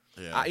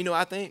yeah.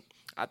 I think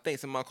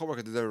some of my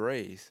coworkers deserve a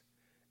raise.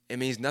 It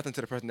means nothing to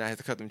the person that has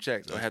to cut them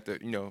checks or have to,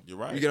 You're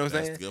right. You get what I'm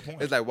saying? That's a good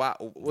point. It's like, why?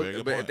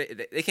 Very good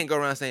point. They can't go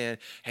around saying,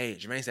 hey,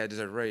 Jermaine said I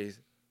deserve a raise.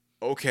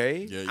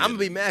 Okay, I'm gonna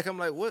be mad. I'm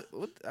like, what?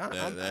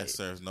 That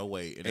serves no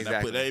weight, and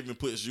exactly. that even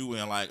puts you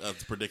in like a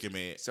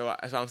predicament. So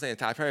that's what I'm saying.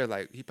 Tyler Perry,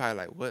 like, he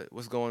probably like,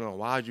 what's going on?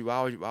 Why would you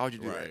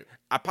do that?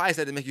 I probably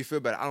said to make you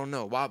feel better. I don't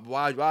know.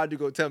 Why'd you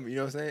go tell me? You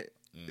know what I'm saying?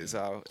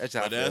 So that's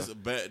how.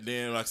 But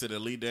then, like I said, the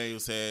Lee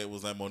Daniels said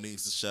was like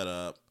Monique to shut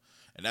up,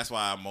 and that's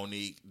why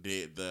Monique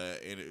did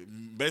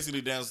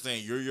basically Daniels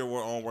saying you're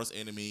your own worst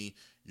enemy.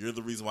 You're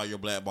the reason why you're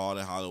blackballed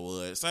in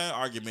Hollywood. Same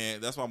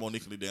argument. That's why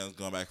Monique Lee Daniels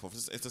going back and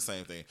forth. It's the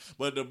same thing.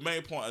 But the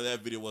main point of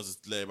that video was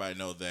to let everybody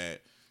know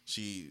that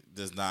she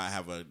does not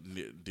have a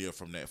deal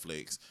from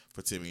Netflix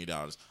for $10 million.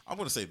 I'm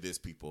going to say this,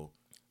 people.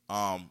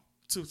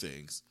 Two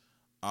things.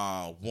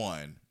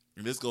 One,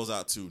 and this goes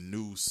out to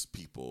news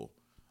people.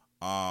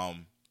 I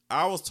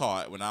was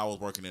taught when I was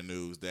working in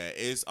news that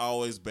it's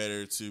always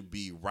better to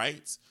be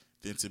right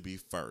than to be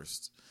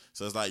first.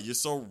 So it's like you're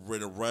so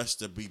in a rush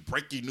to be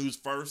breaking news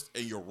first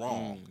and you're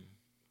wrong.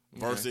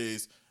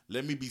 Versus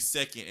let me be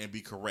second and be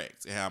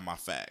correct and have my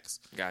facts.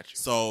 Gotcha.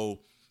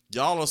 So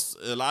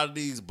a lot of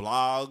these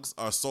blogs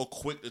are so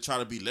quick to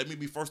try to let me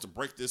be first to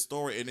break this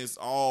story, and it's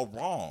all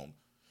wrong.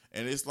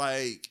 And it's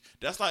like,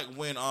 that's like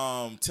when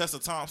Tessa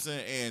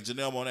Thompson and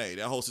Janelle Monáe,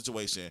 that whole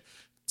situation.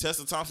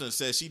 Tessa Thompson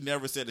said she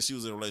never said that she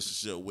was in a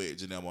relationship with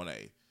Janelle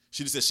Monáe.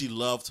 She just said she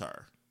loved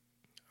her.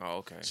 Oh,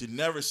 okay. She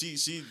never. I seen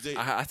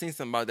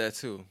something about that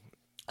too.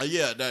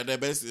 Yeah, that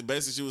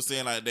basically she was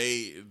saying like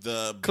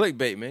the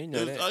clickbait, man. You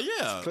know that.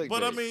 Yeah, clickbait.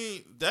 But I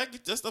mean that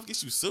stuff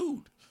gets you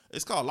sued.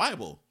 It's called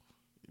libel.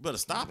 You better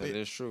stop it. That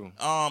is true.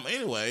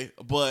 Anyway,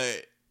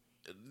 but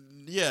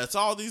yeah, it's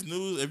all these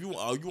news. If you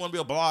want to be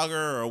a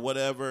blogger or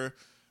whatever,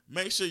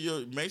 make sure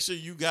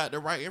you got the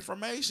right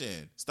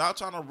information. Stop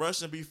trying to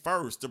rush and be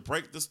first to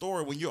break the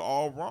story when you're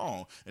all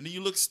wrong, and then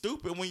you look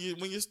stupid when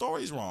your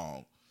story's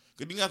wrong.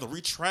 Because you have to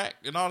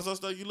retract and all this other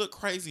stuff. You look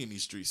crazy in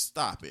these streets.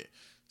 Stop it.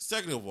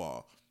 Second of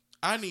all,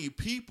 I need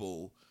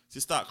people to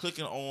stop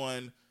clicking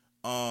on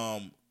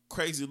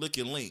crazy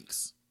looking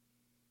links.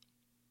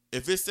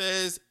 If it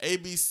says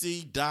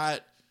ABC.xyz,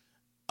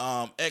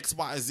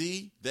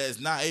 that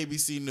is not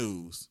ABC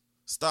News.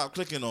 Stop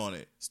clicking on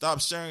it.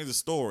 Stop sharing the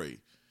story.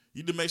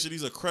 You need to make sure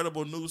these are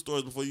credible news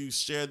stories before you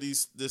share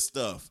this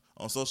stuff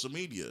on social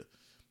media.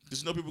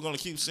 Because people are going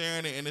to keep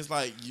sharing it, and it's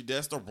like,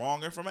 that's the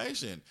wrong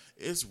information.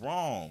 It's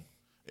wrong.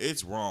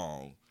 It's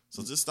wrong.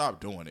 So just stop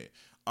doing it.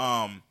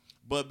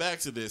 But back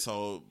to this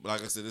whole,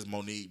 like I said, this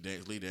Monique,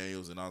 Lee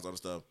Daniels, and all this other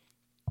stuff.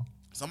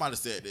 Somebody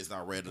said this, and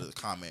I read the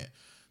comment.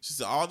 She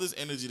said, all this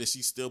energy that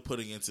she's still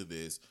putting into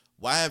this,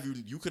 why have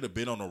you could have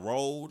been on the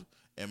road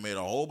and made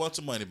a whole bunch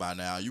of money by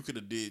now. You could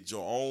have did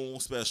your own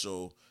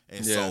special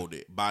and sold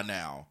it by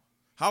now.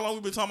 How long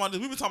we been talking about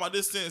this? We've been talking about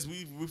this since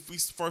we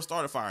first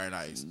started Fire and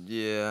Ice.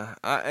 Yeah,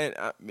 I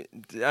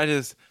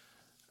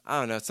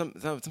don't know.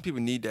 Some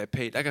people need that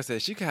paid. Like I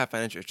said, she could have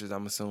financial issues,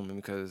 I'm assuming,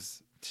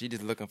 because She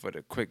just looking for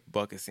the quick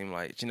buck. It seemed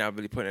like she not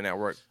really putting in that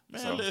work.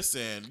 Man, so.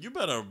 listen, you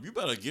better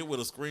get with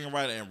a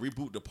screenwriter and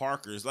reboot the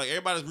Parkers. Like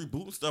everybody's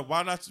rebooting stuff.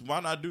 Why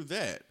not do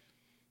that?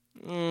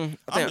 I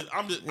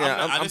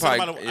didn't say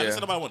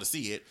nobody want to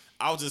see it.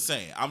 I was just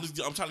saying. I'm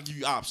trying to give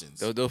you options.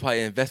 Those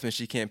probably investments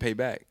she can't pay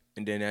back,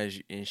 and then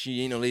and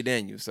she ain't no Lee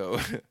Daniels, so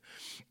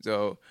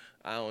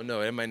I don't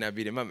know. It might not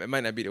be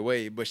the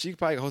way, but she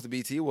probably host the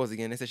BET Awards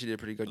again. They said she did a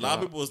pretty good job. A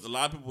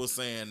lot of people were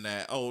saying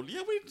that. Oh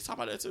yeah, we didn't talk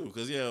about that too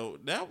because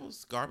that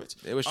was garbage.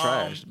 It was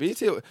trash.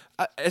 BET.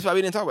 That's why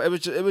we didn't talk about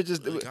it. It was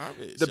just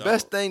garbage. The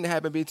best thing that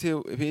happened BET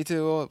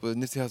Awards was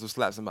Nipsey Hussle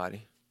slapped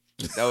somebody.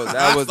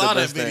 That was the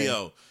best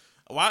video. Thing.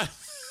 Why?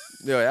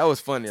 Yo, that was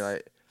funny.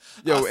 Like,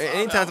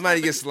 anytime somebody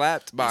gets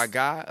slapped by a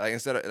guy, like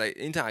instead of like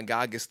anytime a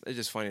guy gets, it's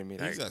just funny to me.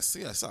 Like, I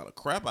saw the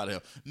crap out of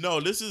him. No,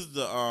 this is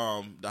the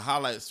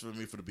highlights for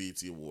me for the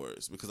BET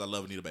Awards because I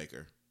love Anita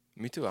Baker.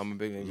 Me too. I'm a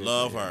big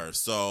love her.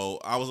 So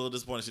I was a little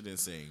disappointed she didn't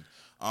sing.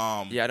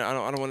 I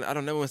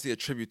don't never want to see a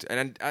tribute to,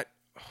 and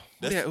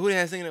who they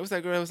had singing? What's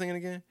that girl that was singing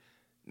again?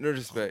 No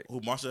disrespect. Who,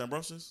 Marsha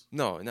Ambrosius?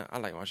 No, I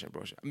like Marsha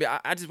Ambrosius. I mean,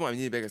 I just want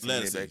Anita Baker to sing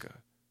Anita Baker.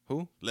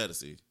 Who?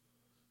 Ledisi.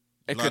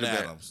 It could have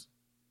been. Adams.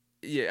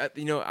 Yeah,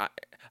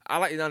 I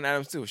like Yolanda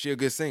Adams too. She a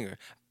good singer.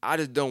 I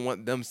just don't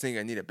want them singing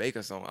Anita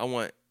Baker song. I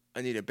want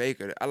Anita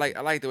Baker. I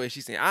like the way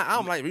she sings. I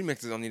don't like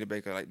remixes on Anita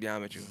Baker. Like, be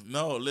honest with you.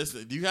 No,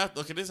 listen. You have to.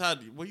 Okay, this is how.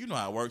 Well, you know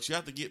how it works. You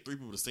have to get 3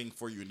 people to sing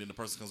for you, and then the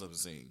person comes up and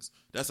sings.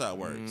 That's how it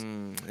works.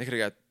 They could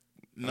have got.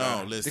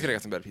 No, listen. They could have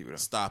got some better people though.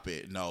 Stop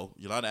it. No,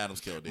 Yolanda Adams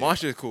killed it.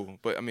 Marsha is cool,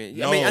 but I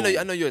mean,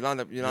 I know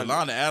Yolanda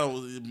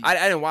Adams. I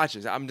didn't watch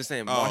it. I'm just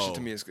saying, Marsha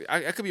to me is.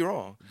 I could be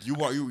wrong. You're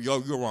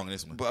wrong in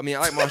this one. But I mean, I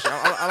like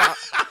Marsha.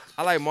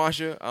 I like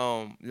Marsha.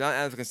 Yolanda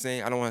Adams can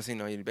sing. I don't want to sing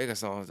no Anita Baker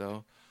songs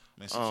though.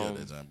 Man, she killed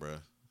that time, bro.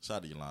 Shout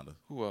out to Yolanda.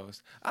 Who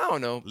else? I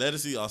don't know.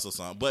 Ledisi also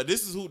sung, but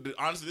this is who.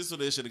 Honestly, this is who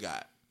they should have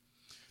got.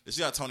 They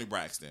should have got Toni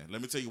Braxton.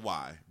 Let me tell you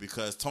why.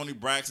 Because Toni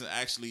Braxton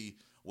actually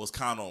was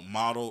kind of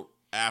modeled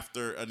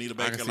after Anita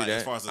Baker, like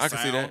as far as the sound. I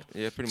can see that.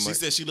 Yeah, pretty much. She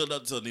said she looked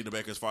up to Anita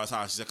Baker as far as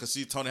how she said, because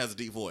Toni has a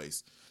deep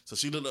voice, so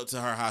she looked up to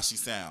her how she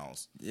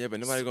sounds. Yeah, but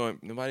nobody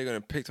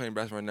gonna pick Toni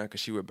Braxton right now because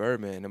she with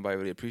Birdman. Nobody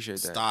really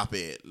appreciate that. Stop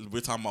it. We're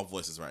talking about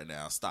voices right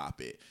now.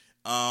 Stop it.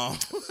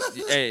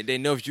 Hey, they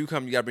know if you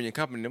come, you gotta bring your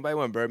company. Nobody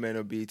want Birdman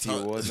or BET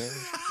Awards, man.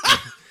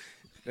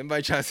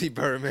 Nobody trying to see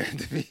Birdman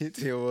to BET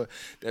Award.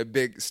 That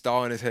big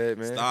star on his head,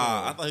 man.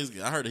 I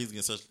heard he's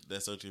getting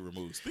that surgery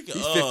removed. Speaking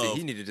he's of, 50.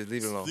 He need to just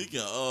leave it alone.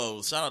 Speaking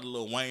of, shout out to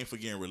Lil Wayne for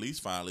getting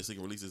released finally, so he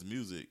can release his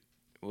music.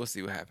 We'll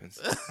see what happens.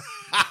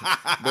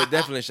 But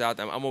definitely shout out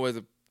to them. I'm always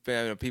a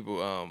fan of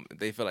people.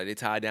 They feel like they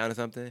tied down or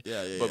something.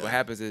 Yeah. But what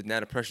happens is now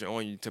the pressure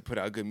on you to put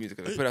out good music.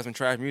 If they put out some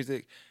trash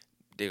music,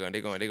 they're gonna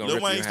Lil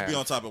Wayne used to be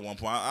on top at one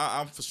point.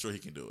 I'm for sure he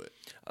can do it.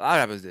 A lot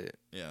of rappers did.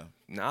 Yeah.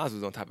 Nas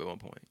was on top at one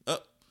point.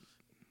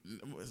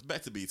 It's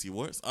back to BET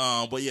Awards.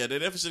 But yeah, they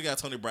definitely should have got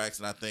Toni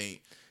Braxton, I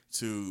think,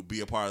 to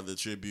be a part of the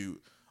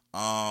tribute.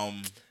 How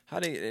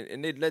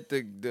they let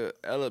the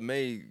Ella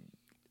May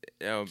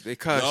they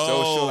cut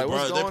so like,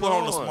 what's going they put her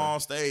on a small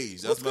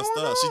stage. That's messed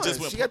up.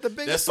 She got the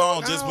biggest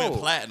song just went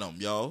platinum,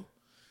 yo.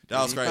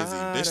 That was crazy.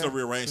 They should have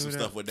rearranged some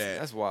stuff with that.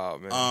 That's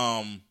wild,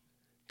 man.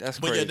 That's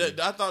crazy. But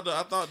yeah, I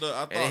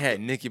thought they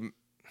had Nicki.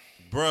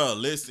 Bruh,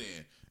 listen.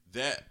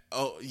 Shout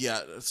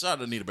out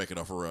to Anita Baker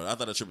though, for real. I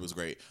thought that tribute was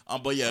great.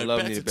 But yeah,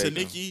 back to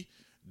Nicki,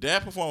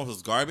 that performance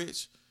was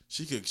garbage.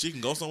 She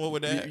can go somewhere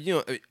with that.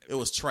 It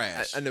was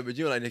trash. I know, but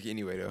you don't like Nicki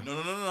anyway though.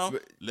 No.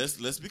 But,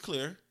 let's be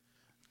clear,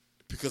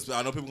 because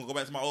I know people gonna go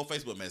back to my old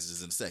Facebook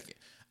messages in a second.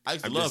 I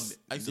used to love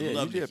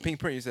Nicki. Yeah, Pink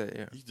Print. You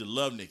said I used to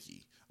love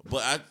Nicki,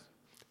 but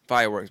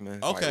fireworks, man.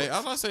 Okay, I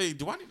was gonna say,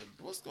 do I need to?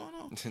 What's going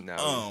on?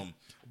 No,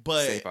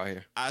 but safe out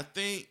here. I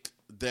think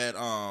that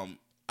I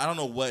don't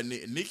know what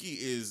Nicki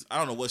is. I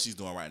don't know what she's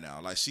doing right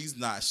now. Like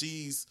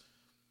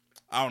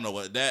I don't know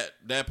what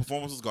that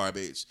performance was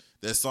garbage.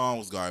 That song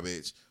was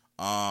garbage.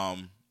 I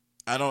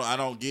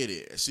don't get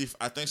it.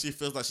 I think she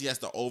feels like she has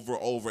to over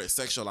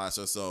sexualize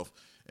herself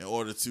in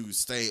order to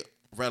stay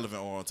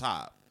relevant or on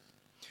top.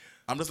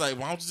 I'm just like,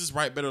 why don't you just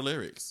write better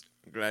lyrics?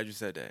 I'm glad you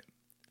said that.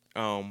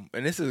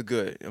 And this is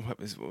good.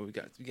 We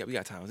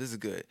got time. This is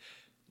good.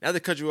 Not to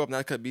cut you up, not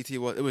to cut BT. It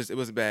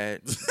was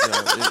bad.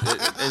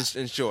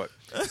 In short,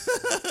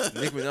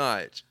 Nicki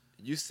Minaj,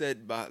 you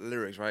said about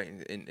lyrics, right?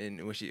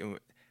 And when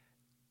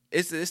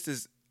it's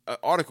this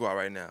article out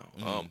right now,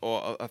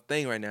 or a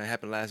thing right now. It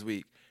happened last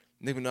week.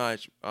 Nicki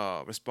Minaj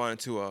responded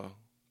to a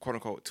quote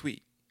unquote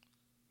tweet,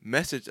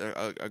 message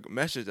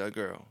a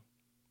girl.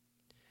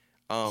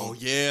 Oh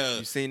yeah,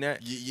 you seen that?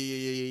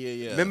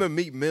 Yeah. Remember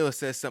Meek Mill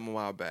said something a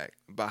while back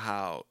about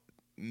how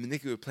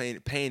Nicki was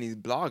paying these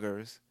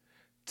bloggers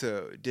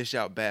to dish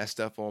out bad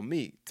stuff on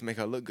Meek to make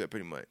her look good,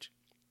 pretty much.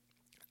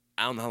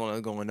 I don't know how long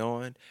that's going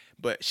on,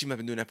 but she might have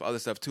been doing that for other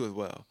stuff too as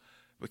well.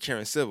 With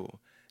Karen Civil.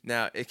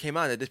 Now, it came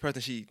out that this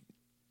person she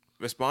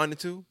responded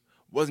to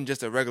wasn't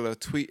just a regular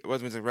tweet, it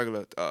wasn't just a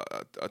regular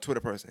a Twitter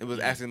person. It was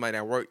actually somebody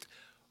that worked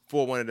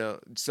for one of the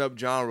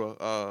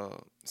sub-genre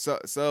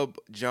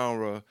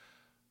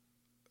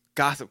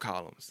gossip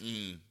columns.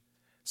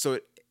 So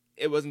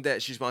it wasn't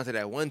that she responded to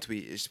that one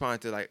tweet. She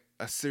responded to like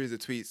a series of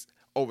tweets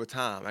over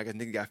time. Like a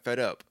nigga got fed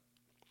up.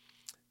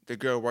 The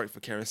girl worked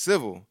for Karen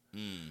Civil.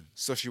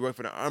 So she worked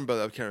for the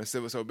umbrella of Karen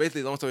Civil. So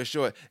basically, long story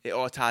short, it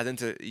all ties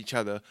into each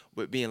other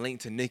with being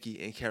linked to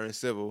Nicki and Karen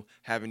Civil,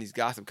 having these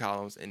gossip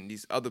columns and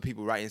these other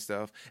people writing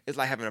stuff. It's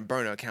like having a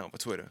burner account for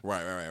Twitter.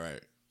 Right.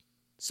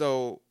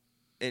 So,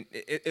 and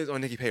it was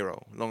on Nicki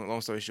payroll.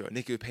 Long story short,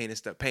 Nicki was paying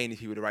these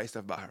people to write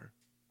stuff about her.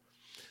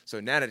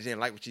 So now that she didn't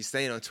like what she's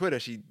saying on Twitter,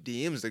 she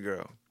DMs the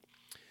girl.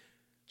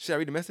 Should I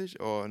read the message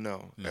or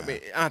no? Nah. I mean, I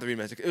don't have to read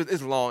the message.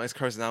 It's long. It's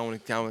cursing. I don't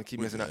want to keep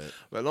messing up.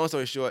 But long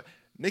story short,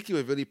 Nicki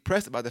was really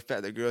pressed about the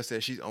fact that the girl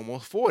said she's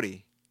almost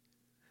 40.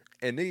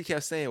 And Nicki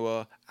kept saying,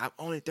 well, I'm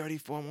only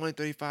 34. I'm only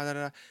 35. Da,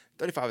 da, da.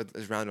 35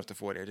 is round up to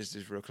 40.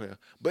 Just real clear.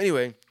 But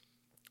anyway,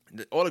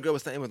 all the girl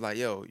was saying was like,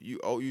 yo,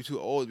 you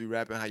too old to be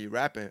rapping how you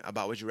rapping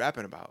about what you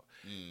rapping about.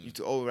 You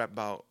too old to rap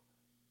about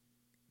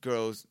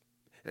girls.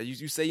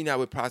 You say you're not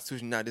with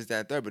prostitution, not this,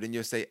 that, and third, but then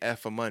you'll say F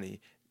for money,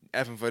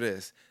 F for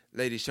this.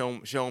 Lady, show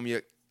them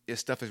your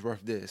stuff is worth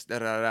this. Da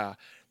da da.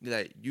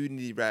 Like, you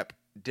need to rap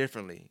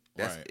differently.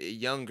 That's right.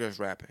 Young girls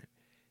rapping,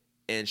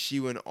 and she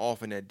went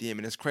off in that DM,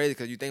 and it's crazy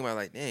because you think about it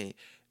like, dang,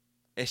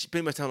 and she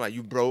pretty much telling like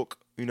you broke.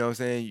 You know what I'm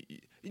saying?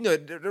 You know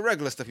the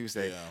regular stuff people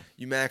say. Yeah.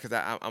 You mad because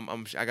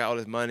I got all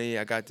this money,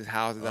 I got this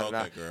house. Da, da,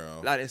 da.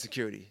 Girl. A lot of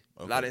insecurity.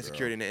 Okay, a lot of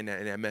insecurity in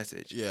that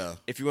message. Yeah.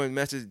 If you want to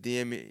message,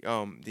 DM me.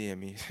 DM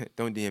me.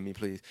 Don't DM me,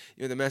 please.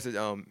 You want the message?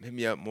 Hit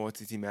me up,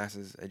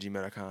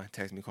 moretttmasters@gmail.com.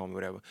 Text me, call me,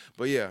 whatever.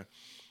 But yeah,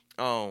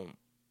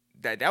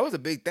 that was a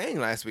big thing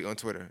last week on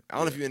Twitter. I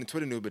don't know if you're in the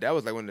Twitter news, but that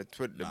was like one of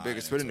the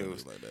biggest Twitter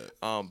news. Like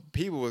that.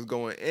 People was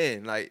going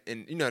in like,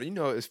 and you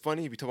know, it's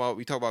funny. We talk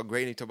about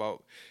great, and you talk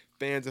about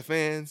fans of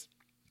fans.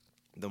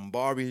 Them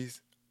Barbies,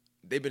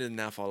 they've been in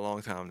now for a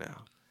long time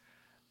now.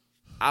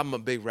 I'm a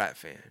big rap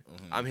fan.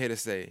 Mm-hmm. I'm here to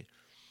say,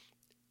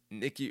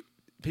 Nicki.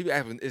 People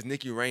ask, is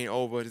Nicki reign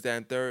over? Is that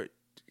in third?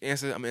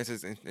 Answer. I'm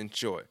answering in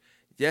short.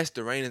 Yes,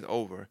 the reign is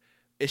over.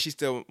 Is she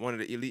still one of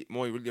the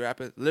more elite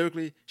rappers?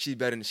 Lyrically, she's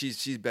better than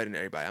she's better than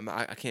everybody.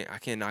 I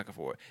can't knock her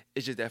for it.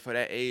 It's just that for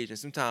that age, and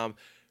sometimes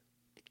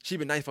she's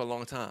been nice for a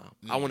long time.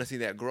 I want to see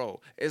that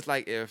grow. It's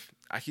like if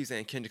I keep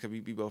saying Kendrick,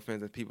 because we both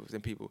fans of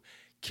people.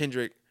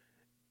 Kendrick.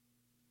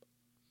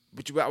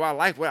 But what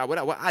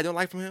I don't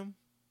like from him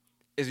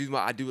is the reason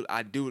why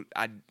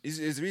is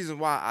the reason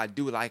why I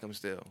do like him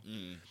still.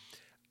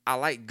 I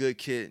like Good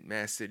Kid,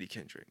 Mad City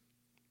Kendrick.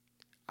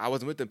 I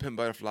wasn't with the Pimp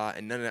Butterfly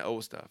and none of that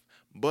old stuff,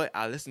 but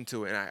I listened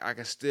to it and I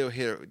can still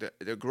hear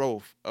the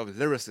growth of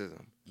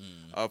lyricism,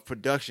 of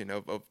production,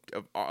 of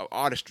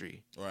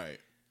artistry. Right.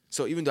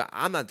 So even though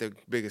I'm not the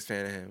biggest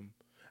fan of him,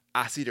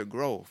 I see the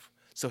growth.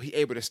 So he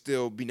able to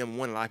still be number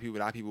one in a lot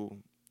of people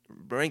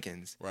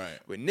rankings. Right.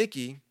 With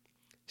Nicki,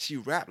 she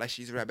rapped like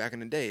she used to rap back in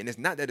the day. And it's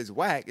not that it's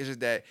whack. It's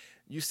just that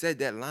you said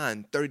that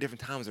line 30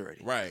 different times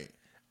already. Right.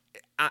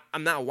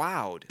 I'm not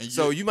wild.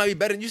 So you might be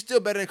better. You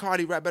still better than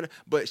Cardi, rap better.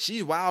 But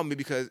she's wild me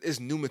because it's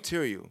new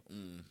material.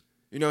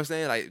 You know what I'm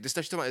saying? Like, the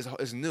stuff she's talking about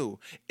is new.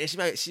 And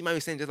she might be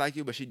saying just like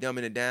you, but she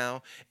dumbing it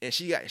down. And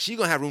she going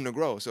to have room to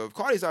grow. So if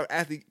Cardi's our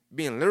athlete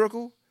being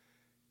lyrical,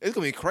 it's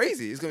going to be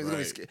crazy. It's going to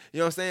be, you know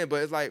what I'm saying?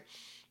 But it's like,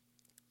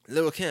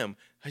 Lil' Kim,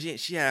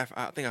 she had,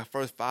 I think, her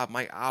first 5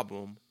 mic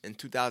album in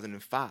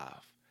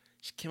 2005.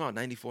 She came out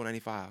 94,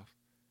 95.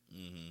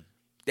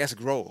 That's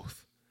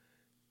growth.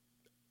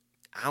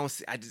 I don't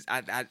see.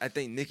 I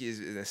think Nicki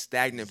is in a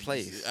stagnant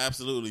place.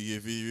 Absolutely.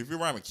 If you're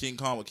rhyming King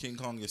Kong with King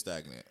Kong, you're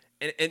stagnant.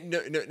 And no,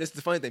 this is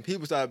the funny thing.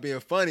 People start being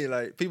funny.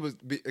 Like because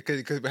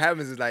what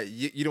happens is like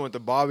you don't want the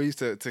Barbies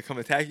to come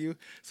attack you,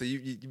 so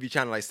you be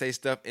trying to like say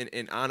stuff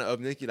in honor of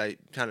Nicki, like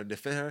trying to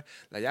defend her.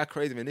 Like, y'all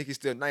crazy, man. Nicki's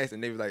still nice,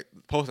 and they was like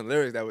posting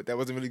lyrics that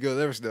wasn't really good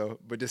lyrics though.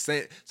 But just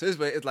saying. So this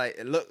way, it's like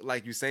it looked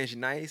like you saying she's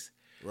nice.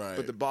 Right.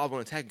 But the Barbs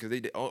won't attack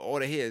because all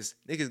they hear is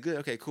Nicki's good.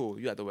 Okay, cool.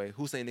 You out the way.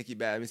 Who's saying Nicki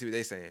bad? Let me see what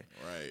they saying.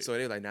 Right. So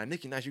they were like, nah,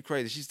 Nicki nice. You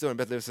crazy. She's still in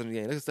the best lyrics in the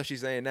game. Look at the stuff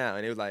she's saying now.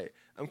 And they was like,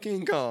 I'm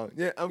King Kong.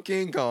 Yeah, I'm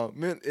King Kong.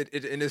 Man,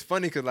 and it's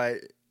funny because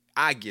like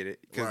I get it.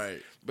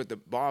 Right. But the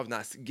Barbs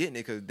not getting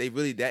it because they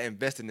really that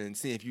invested in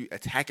seeing if you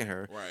attacking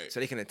her. Right. So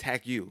they can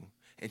attack you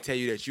and tell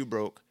you that you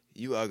broke,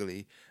 you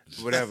ugly,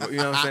 whatever. You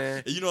know what I'm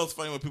saying? You know what's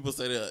funny when people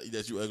say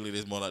that you ugly,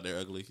 it's more like they're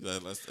ugly.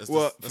 That's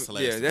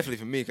hilarious. Yeah, definitely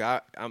for me,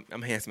 because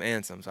I'm handsome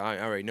and some, so I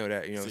already know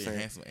that. You know what I'm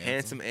saying?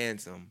 Handsome and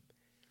some.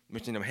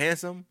 Mention I'm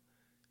handsome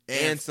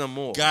and some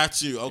more.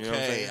 Got you. Okay, you know what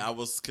I'm saying? I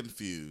was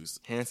confused.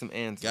 Handsome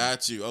and some.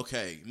 Got you.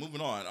 Okay, moving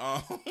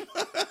on.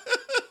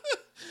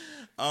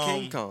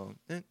 King Kong.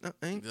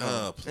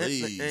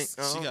 Please.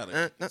 She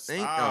gotta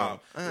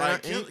stop.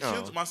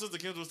 Like, my sister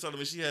Kendra was telling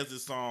me she has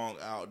this song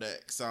out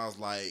that sounds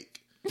like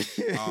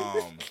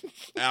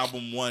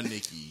album 1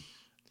 Nicki.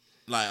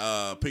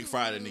 Like Pink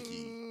Friday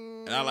Nicki.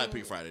 And I like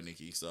Pink Friday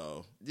Nicki,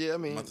 so yeah, I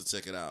mean, I'm about to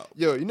check it out.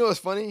 Yo, you know what's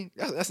funny?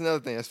 That's another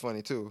thing that's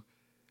funny too.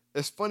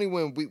 It's funny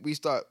when we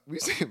start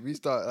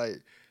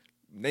like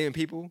naming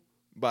people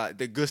by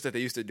the good stuff they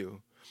used to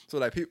do. So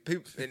like people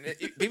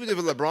do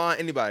with LeBron,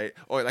 anybody,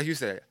 or like you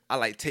said, I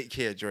like Take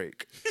Care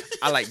Drake.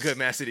 I like Good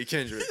Mad City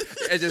Kendrick.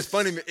 It's just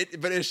funny,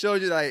 but it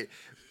shows you like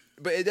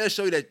but it does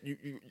show you that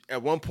you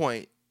at one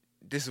point,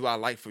 this is what I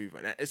like for you.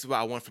 This is what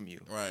I want from you.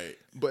 Right.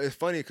 But it's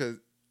funny because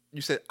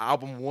you said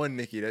album 1,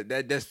 Nicki.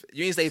 That's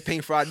you ain't say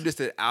Pink Friday. You just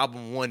said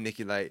album 1,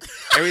 Nicki. Like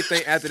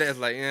everything after that is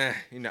like,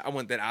 I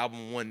want that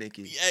album 1,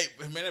 Nicki. Hey,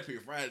 man, that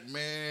Pink Friday,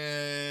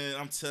 man.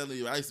 I'm telling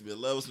you, I used to be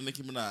in love with some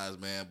Nicki Minaj,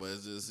 man. But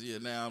it's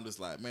just now I'm just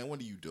like, man, what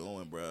are you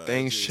doing, bro?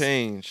 Things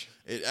change.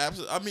 It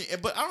absolutely. I mean,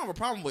 but I don't have a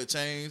problem with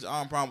change. I don't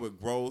have a problem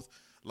with growth.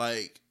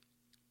 Like,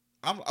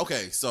 I'm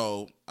okay.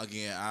 So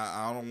again,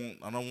 I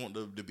don't want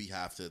the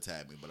Beehive to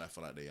attack me, but I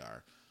feel like they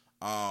are.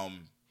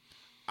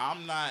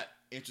 I'm not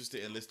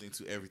interested in listening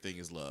to Everything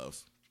Is Love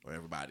or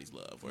Everybody's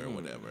Love or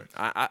whatever.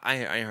 I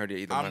ain't heard it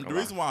either. The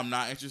reason why I'm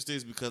not interested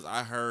is because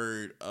I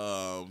heard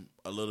a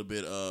little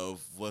bit of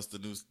what's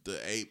the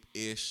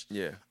Ape-ish,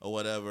 or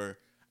whatever.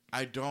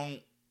 I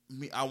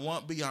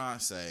want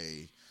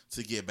Beyonce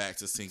to get back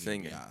to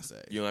singing.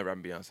 Beyonce. You don't like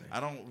rapping Beyonce. I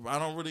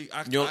don't really.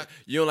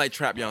 You don't like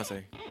trap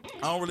Beyonce.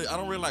 I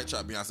don't really like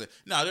trap Beyonce.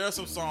 Now there are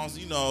some songs,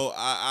 it'll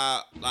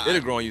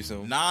grow on you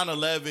soon.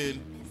 9/11.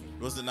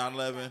 What's it?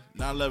 9/11.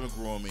 9/11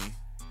 grew on me.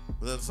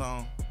 Was that the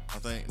song? I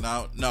think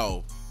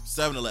no.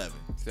 7-Eleven.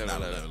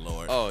 7-Eleven,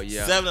 Lord. Oh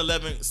yeah.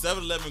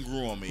 7-Eleven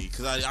grew on me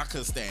because I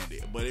couldn't stand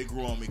it, but it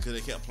grew on me because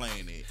they kept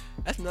playing it.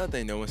 That's another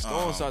thing though. When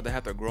songs start to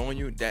have to grow on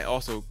you, that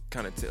also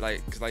kind of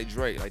cause like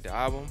Drake, like the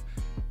album.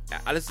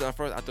 I listened to it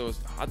first. I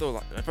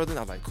thought the first thing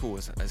I was like, cool.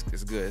 It's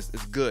good.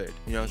 It's good.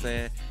 You know what I'm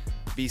saying?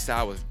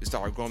 B-side it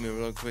started growing me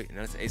real quick, and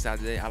that's the A-side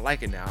today. I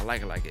like it now. I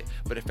like it.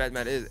 But the fact of the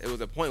matter is, it was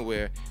a point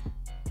where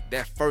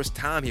that first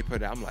time he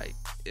put it, I'm like,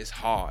 it's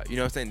hard. You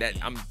know what I'm saying? That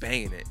I'm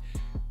banging it.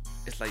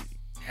 It's like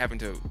having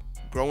to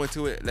grow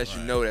into it. Lets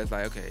you know that's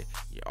like, okay,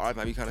 your art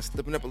might be kind of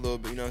slipping up a little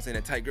bit. You know what I'm saying?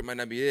 That tight grip might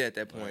not be there at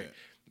that point. Right.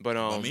 But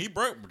I mean,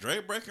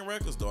 Drake breaking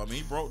records though. I mean,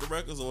 he broke the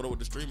records order with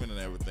the streaming and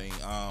everything.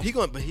 He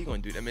gonna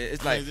do that. I mean,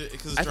 it's like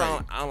I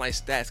don't like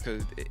stats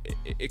because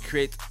it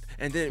creates,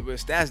 and then what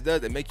stats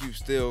does, it make you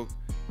still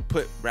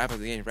put rappers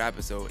against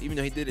rappers. So even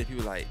though he did it,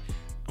 people like,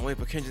 I'm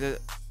waiting for Kendrick.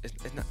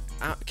 It's not.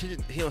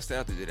 Kendrick, he don't set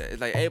out to do that. It's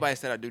like everybody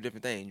set out to do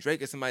different things.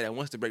 Drake is somebody that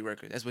wants to break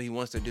records. That's what he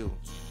wants to do.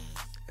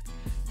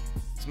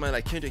 Somebody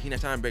like Kendrick, he not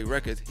trying to break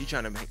records. He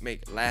trying to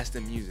make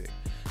lasting music.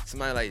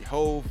 Somebody like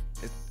Hove,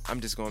 I'm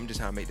just trying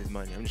to make this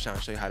money. I'm just trying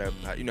to show you how to,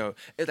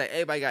 it's like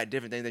everybody got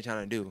different things they're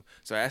trying to do.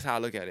 So that's how I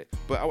look at it.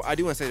 But I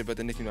do want to say about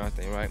the Nicki Minaj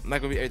thing, right? I'm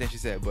not gonna read everything she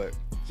said, but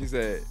she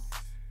said,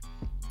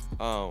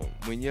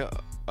 when your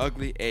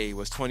ugly A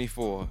was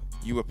 24,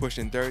 you were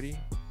pushing 30.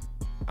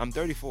 I'm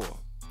 34.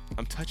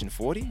 I'm touching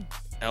 40.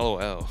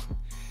 LOL.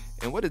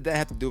 And what did that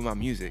have to do with my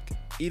music?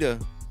 Either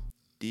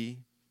D,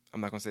 I'm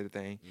not gonna say the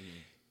thing.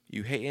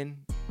 You hating?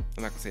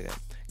 I'm not gonna say that.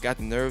 Got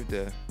the nerve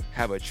to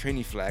have a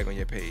Trini flag on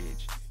your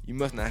page. You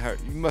must not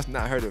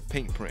heard of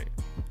Pink Print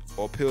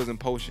or Pills and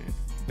Potion.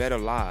 Better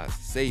Lies,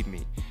 Save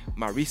Me.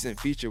 My recent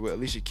feature with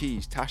Alicia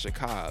Keys, Tasha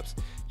Cobbs.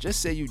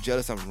 Just say you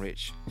jealous I'm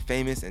rich,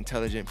 famous,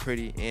 intelligent,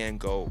 pretty, and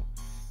gold.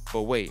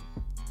 But wait,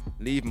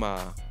 leave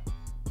my.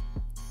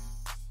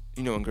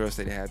 You know when girls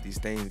say they have these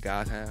things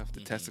guys have,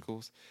 the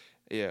testicles.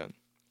 Yeah.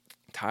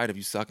 Tired of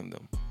you sucking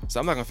them. So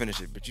I'm not gonna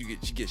finish it, but she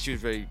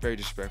was very, very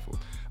disrespectful.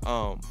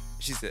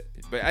 She said,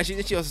 but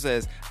actually she also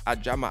says, I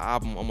dropped my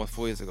album almost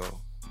 4 years ago.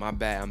 My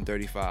bad, I'm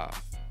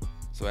 35.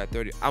 So at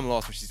 30, I'm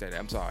lost when she said that.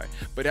 I'm sorry,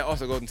 but that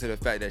also goes into the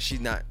fact that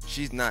she's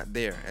not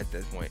there at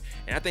this point.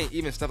 And I think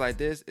even stuff like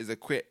this is a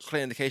clear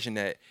indication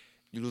that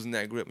you're losing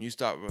that grip when you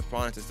start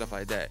responding to stuff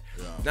like that.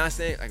 Yeah. Not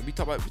saying like we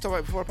talked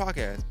about before the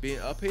podcast, being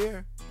up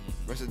here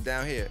versus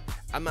down here.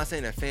 I'm not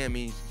saying that fan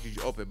means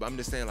you open, but I'm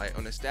just saying like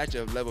on the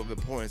stature of level of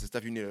importance and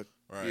stuff you need to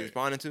be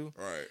responding to.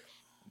 Right.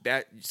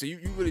 That so you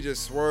really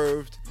just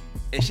swerved,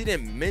 and she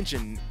didn't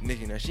mention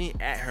Nicki. Now she ain't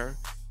at her.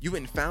 You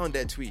went and found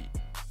that tweet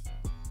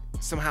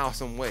somehow,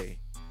 some way,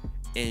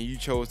 and you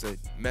chose to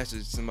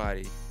message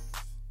somebody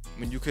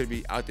when you could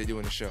be out there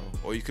doing a show,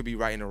 or you could be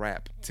writing a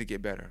rap to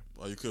get better,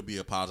 or you could be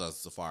apologizing to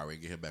Safari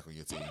and get him back on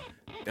your team.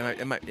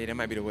 That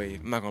might be the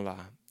wave. I'm not gonna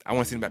lie. I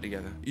want to see them back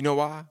together. You know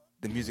why?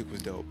 The music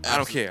was dope. Absolutely. I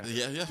don't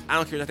care. Yeah. I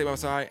don't care nothing about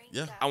sorry.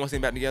 Yeah. I want to see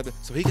them back together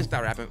so he can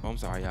start rapping. Oh, I'm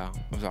sorry, y'all.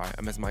 I'm sorry.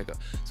 I messed Mike up.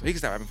 So he can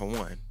start rapping for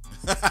one.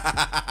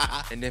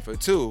 And then for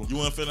two. You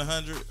want to feel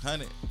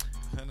 100?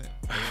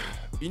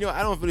 You know,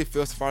 I don't really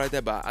feel so far like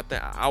that, but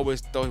I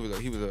always thought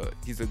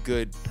he's a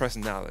good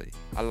personality.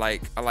 I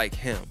like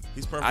him.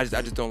 He's perfect.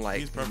 I just don't like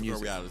he's perfect music.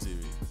 For reality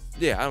TV.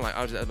 Yeah, I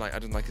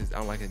don't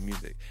like his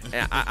music.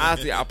 And I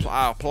honestly I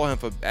applaud him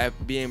for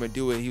being able to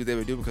do what he was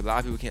able to do, because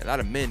a lot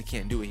of men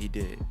can't do what he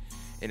did.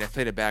 And that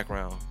play the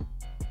background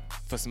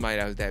for somebody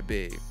that was that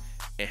big,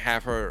 and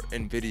have her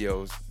in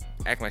videos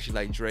acting like she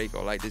like Drake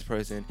or like this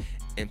person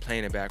and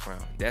playing the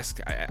background.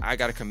 I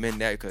gotta commend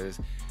that, because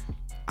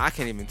I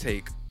can't even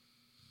take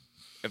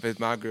if it's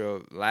my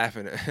girl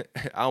laughing.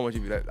 I don't want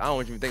you to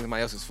think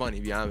somebody else is funny.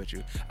 To be honest with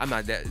you, I'm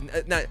not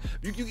that. Not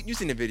you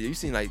seen the video? You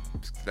seen like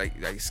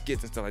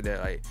skits and stuff like that?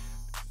 Like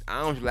I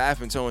don't want you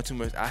laughing, showing too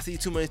much. I see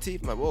too many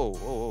teeth. I'm like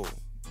whoa.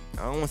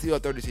 I don't want to see all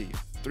 30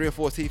 teeth. 3 or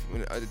 4 teeth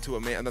to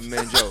another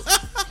man joke.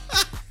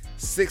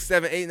 6,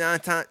 7, 8, 9,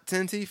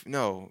 10 teeth.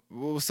 No, it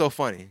was so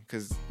funny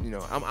because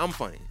I'm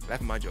funny.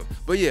 That's my joke.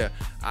 But yeah,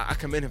 I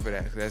commend him for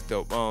that because that's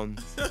dope.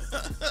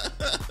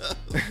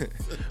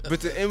 But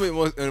to end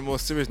with a more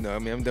serious note, I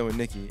mean, I'm done with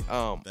Nikki.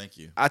 Thank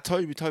you. I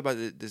told you we talked about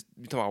this.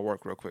 We talked about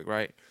work real quick,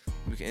 right?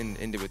 We can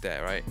end it with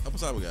that, right? How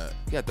much time we got?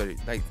 We got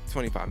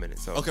 25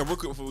 minutes. So okay, real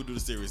quick before we do the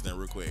series, then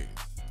real quick,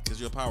 because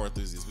you're a power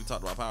enthusiast. We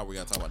talked about power. We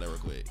gotta talk about that real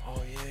quick.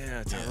 Oh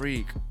yeah,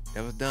 Tariq.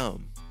 That was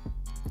dumb.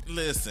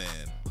 Listen.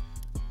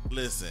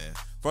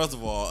 First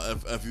of all,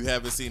 if you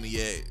haven't seen it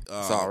yet,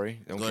 sorry,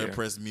 go ahead and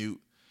press mute.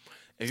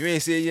 If you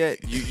ain't seen it yet,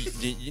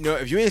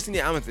 if you ain't seen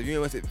it, I'm gonna say, if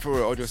you ain't seen it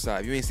for Ojo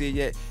side, if you ain't seen it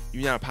yet,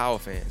 you're not a Power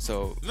fan.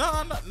 So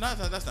no,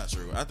 that's not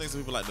true. I think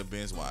some people like to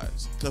binge watch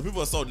because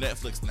people are so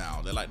Netflix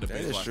now. They like to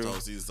binge watch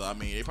those seasons. So I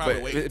mean, they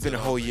probably wait. It's been a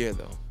whole year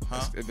though.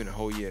 Huh? It's been a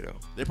whole year though.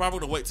 They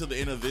probably gonna wait till the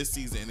end of this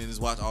season and then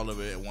just watch all of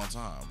it at one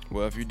time.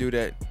 Well, if you do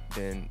that,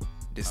 then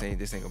this ain't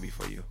gonna be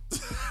for you.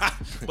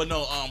 But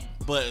no,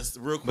 but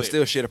real quick. But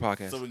still, share the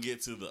podcast. So we can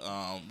get to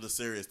the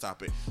serious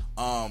topic.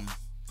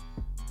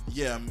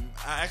 Yeah,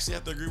 I actually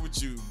have to agree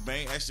with you.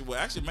 Main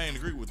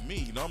agreed with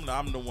me. Normally,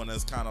 I'm the one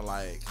that's kind of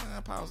like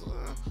pause.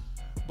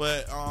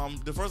 But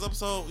the first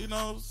episode, it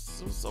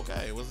was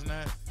okay, wasn't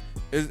that?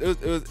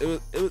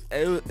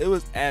 It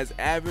was as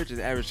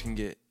average can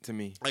get to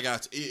me. I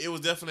got you. It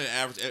was definitely an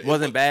average. It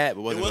wasn't bad,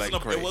 but wasn't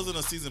it wasn't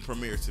a season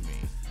premiere to me.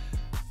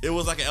 It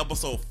was like an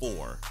episode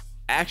 4.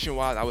 Action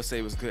wise, I would say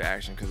it was good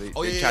action because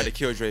they tried to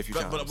kill Dre a few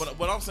times.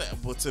 But I'm saying,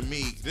 but to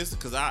me, this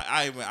because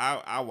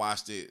I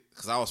watched it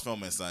because I was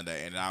filming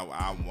Sunday and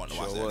I wanted to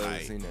watch that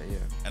night. Seen that, yeah.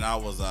 And I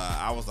was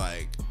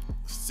like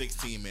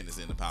 16 minutes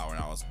in the power and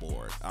I was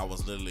bored. I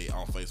was literally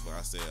on Facebook.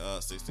 I said,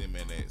 16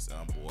 minutes,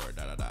 I'm bored.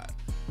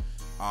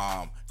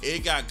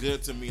 It got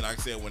good to me, like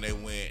I said, when they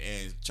went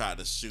and tried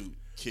to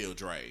kill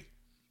Dre.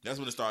 That's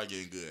when it started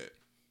getting good.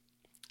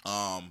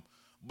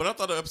 But I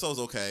thought the episode was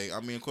okay. I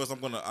mean, of course, I'm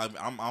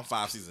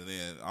 5 seasons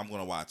in. I'm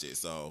gonna watch it.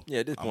 So yeah,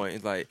 at this point,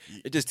 it's like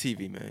it's just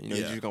TV, man.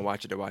 You're just gonna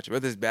watch it to watch it,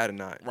 whether it's bad or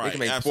not. Right, they can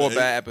make absolutely.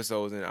 4 bad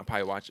episodes, and I'll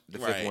probably watch the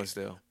 5th one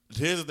still.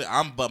 Here's the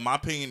thing. But my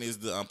opinion is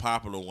the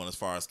unpopular one as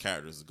far as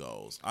characters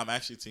goes. I'm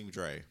actually Team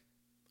Dre.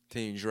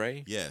 Team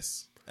Dre?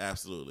 Yes,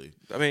 absolutely.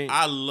 I mean,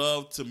 I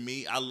love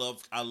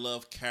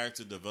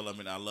character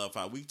development. I love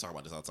how we talk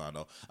about this all the time,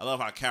 though. I love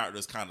how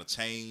characters kind of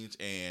change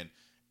and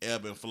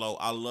ebb and flow.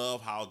 I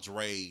love how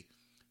Dre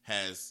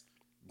has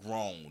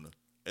grown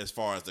as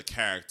far as the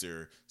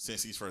character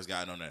since he's first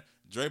gotten on there.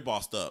 Dre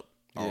bossed up.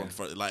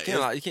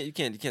 Yeah. You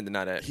can't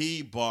deny that.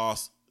 He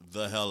bossed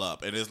the hell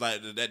up, and it's like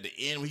at the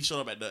end when he showed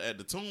up at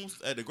the tombs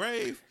at the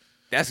grave.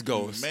 That's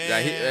Ghost.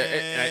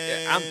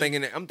 Man,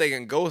 I'm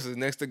thinking Ghost is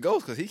next to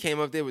Ghost because he came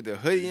up there with the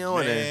hoodie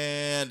on.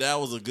 Man, that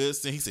was a good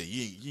scene. He said,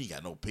 "You ain't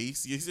got no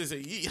peace." He said,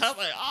 "I was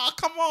like, oh,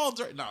 come on,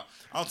 Dre." No,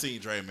 I'm Team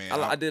Dre, man.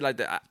 I did like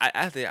that.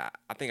 I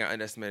think I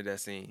underestimated that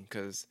scene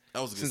because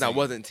since I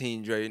wasn't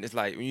Team Dre, and it's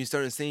like when you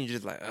certain scenes,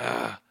 you're just like,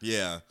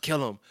 yeah,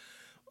 kill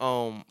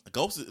him.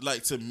 Ghost is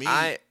like to me.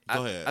 Go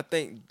ahead. I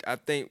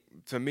think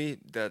to me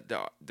the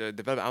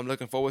development I'm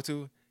looking forward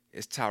to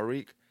is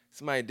Tariq.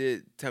 Somebody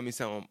did tell me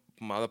something.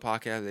 My other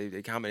podcast,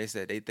 they commented, they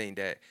said they think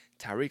that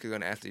Tariq is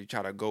gonna actually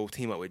try to go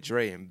team up with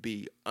Dre and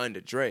be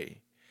under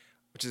Dre,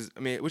 which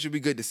would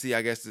be good to see.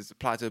 I guess it's a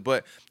plot to it,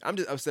 but I'm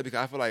just upset because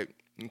I feel like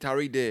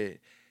Tariq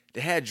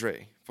they had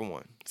Dre for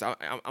one, so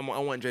I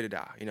want Dre to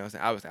die. You know what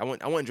I'm saying?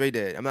 I want Dre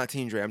dead. I'm not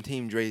Team Dre. I'm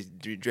Team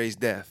Dre's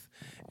death,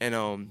 and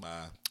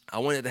I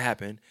want it to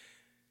happen.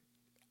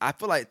 I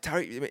feel like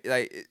Tariq,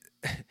 like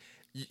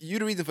you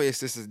the reason for your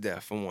sister's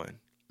death for one,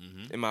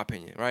 in my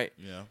opinion, right?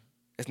 Yeah.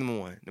 That's number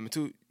 1. Number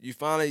 2, you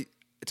finally,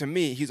 to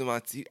me,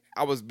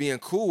 I was being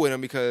cool with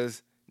him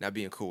because, not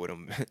being cool with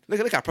him.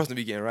 look how personal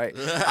we getting, right?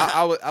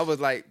 I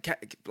was like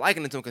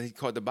liking it to him because he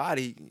caught the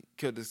body,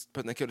 killed this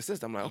person that killed the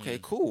sister. I'm like, okay,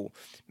 cool.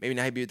 Maybe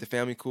now he be with the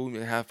family, cool.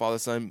 Maybe have father,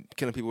 son,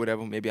 killing people,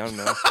 whatever. Maybe, I don't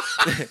know.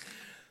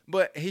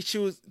 But he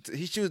choose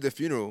the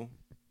funeral.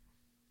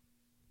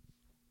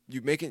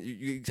 You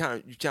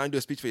trying to do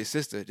a speech for your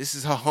sister. This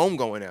is her home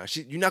going now.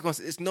 You're not gonna.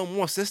 It's no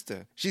more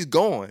sister. She's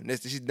gone.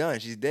 She's done.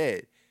 She's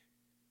dead.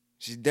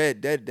 She's dead.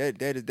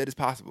 Dead is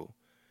possible.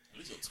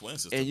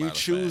 And you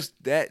choose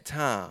that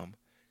time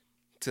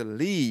to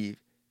leave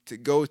to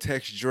go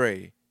text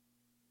Dre.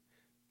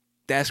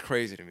 That's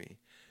crazy to me.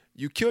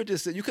 You killed your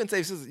sister. You couldn't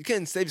save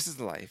your sister's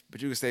life,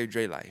 but you could save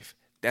Dre's life.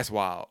 That's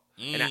wild.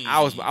 And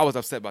I was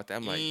upset about that.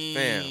 I'm like,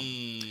 fam.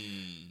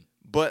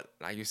 But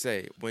like you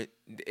say, when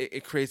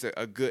it creates a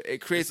good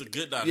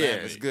dynamic. Yeah,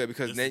 it's good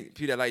because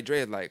people that like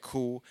Dre is like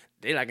cool.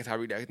 They like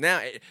Tariq. Now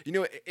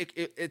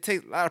it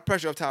takes a lot of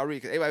pressure off Tariq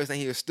because everybody was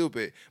saying he was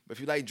stupid. But if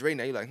you like Dre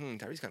now, you're like,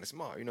 Tariq's kind of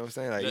smart. You know what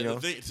I'm saying? Like,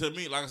 the thing, to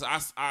me, like I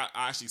said, I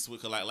actually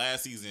switched. Like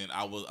last season,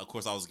 I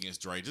was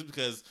against Dre just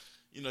because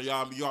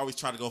you always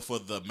try to go for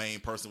the main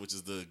person, which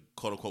is the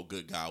quote unquote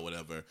good guy, or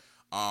whatever.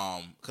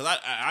 Because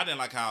I didn't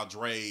like how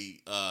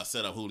Dre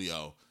set up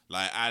Julio.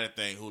 Like, I didn't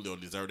think Julio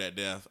deserved that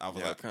death. I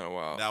was like, kind of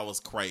wild. That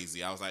was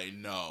crazy. I was like,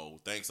 no,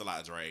 thanks a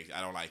lot, Dre.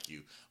 I don't like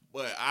you.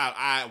 But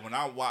I when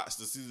I watched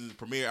the season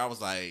premiere, I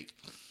was like,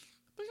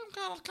 I think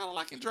I'm kind of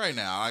liking Dre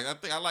now. I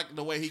think I like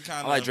the way he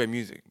kind of. I like Dre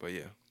music, but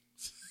yeah,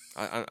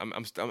 I'm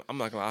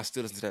not gonna lie. I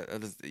still listen to that. I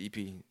listen to the EP.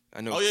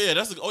 I know. Oh yeah,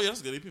 that's a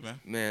good EP, man.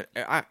 Man,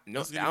 I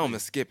don't gonna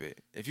skip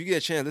it. If you get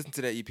a chance, listen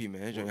to that EP,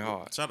 man. It's really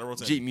hard. Shout out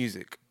to Rotimi. Jeep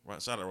music.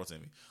 Right, shout out to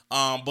Rotimi.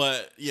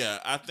 But yeah,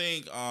 I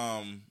think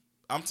I'm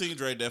Team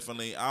Dre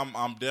definitely.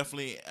 I'm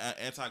definitely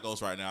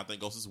anti-Ghost right now. I think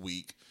Ghost is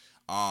weak.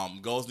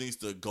 Ghost needs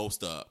to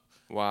ghost up.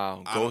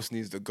 Wow, Ghost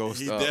needs to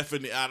ghost up.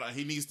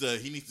 He needs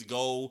to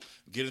go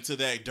get into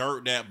that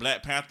dirt that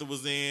Black Panther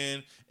was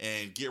in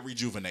and get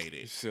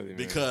rejuvenated. Silly, man.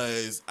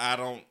 Because I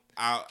don't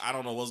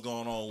know what's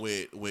going on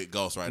with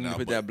Ghost right now.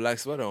 Put that black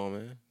sweater on,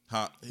 man.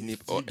 Huh? He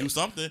do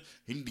something.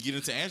 He need to get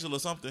into Angela or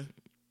something.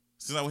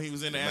 Since when he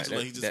was into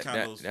Angela, he just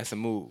kind of. That's a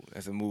move.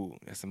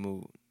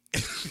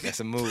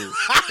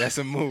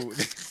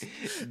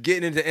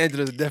 Getting into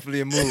Angela is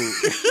definitely a move.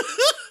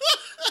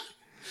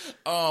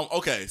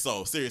 Okay,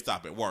 so serious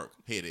topic. Work.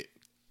 Hit it.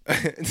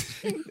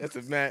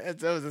 That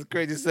was a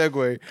crazy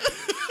segue.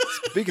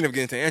 Speaking of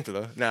getting to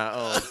Angela,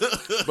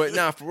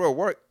 but for real,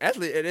 work.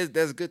 Actually,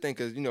 that's a good thing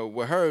because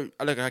with her,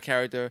 I look at her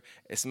character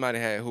as somebody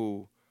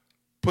who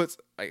puts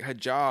like her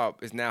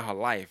job is now her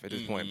life at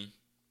this point.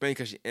 But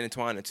because she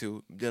intertwined the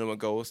two, dealing with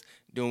ghosts,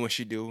 doing what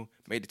she do,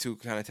 made the two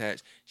kind of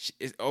attached.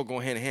 It's all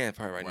going hand in hand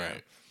for her right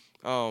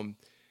now.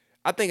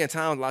 I think at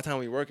times, a lot of times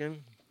we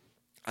working,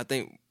 I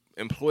think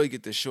employees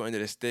get the short end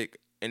of the stick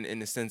in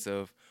the sense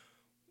of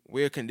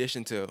we're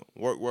conditioned to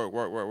work,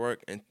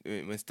 and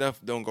when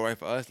stuff don't go right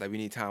for us, like we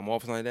need time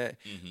off or something like that,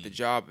 the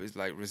job is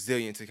like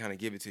resilient to kind of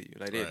give it to you.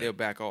 Like they'll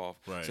back off.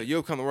 Right. So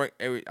you'll come to work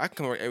I can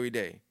come to work every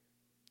day.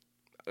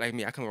 Like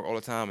me, I come to work all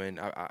the time, and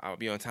I'll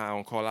be on time,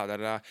 on call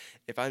out,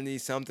 If I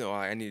need something or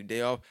I need a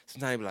day off,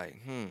 sometimes be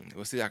like,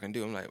 we'll see what I can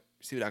do. I'm like,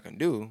 see what I can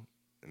do?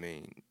 I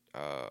mean,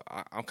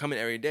 I'm coming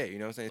every day, you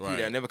know what I'm saying? People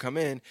that never come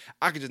in,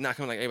 I could just not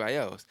come like everybody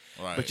else.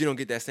 Right. But you don't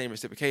get that same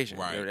reciprocation,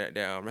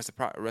 that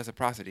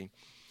reciprocity.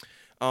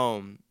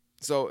 So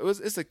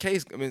it's a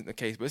case,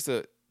 but it's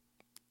a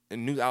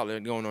news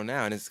outlet going on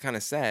now, and it's kind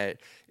of sad.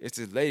 It's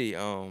this lady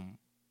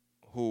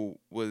who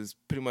was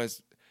pretty much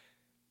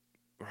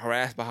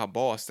harassed by her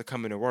boss to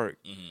come into work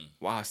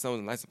while her son was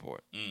in life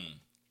support.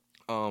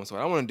 So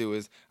what I want to do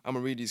is I'm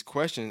gonna read these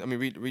questions.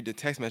 Read the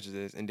text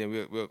messages, and then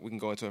we can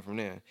go into it from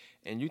there.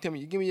 And you give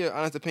me your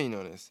honest opinion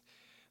on this.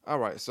 All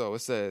right. So it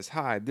says,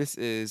 "Hi, this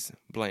is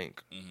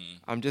blank.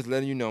 I'm just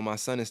letting you know my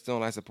son is still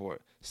on life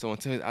support. So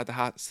until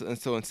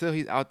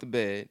he's out the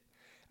bed,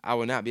 I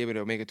will not be able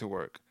to make it to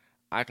work.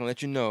 I can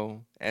let you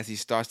know as he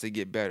starts to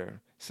get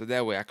better, so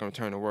that way I can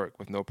return to work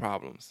with no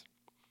problems."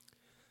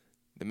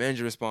 The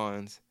manager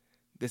responds,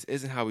 "This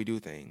isn't how we do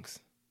things.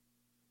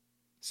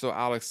 So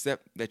I'll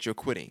accept that you're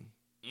quitting."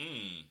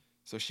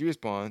 So she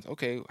responds,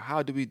 "Okay,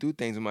 how do we do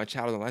things when my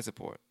child is on life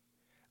support?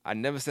 I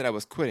never said I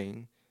was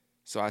quitting,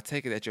 so I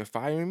take it that you're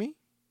firing me?"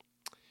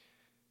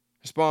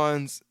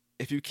 Responds,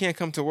 "If you can't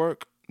come to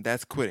work,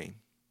 that's quitting."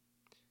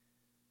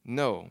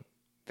 "No,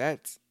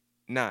 that's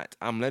not.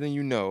 I'm letting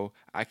you know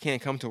I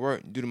can't come to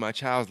work due to my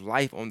child's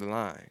life on the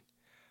line.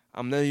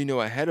 I'm letting you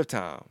know ahead of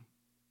time."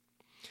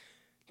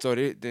 So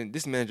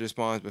this manager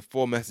responds with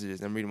 4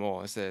 messages, and read them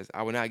all. It says,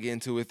 "I will not get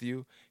into it with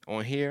you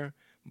on here,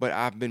 but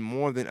I've been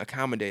more than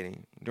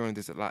accommodating during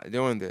this,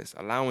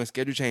 allowing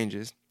schedule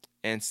changes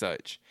and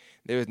such.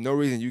 There is no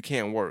reason you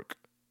can't work,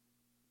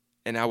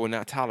 and I will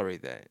not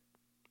tolerate that."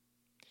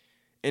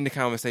 In the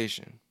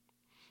conversation,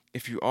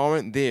 "If you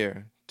aren't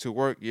there to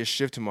work your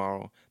shift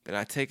tomorrow, then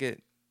I take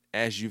it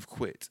as you've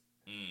quit."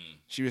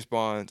 She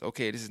responds,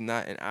 "Okay, this is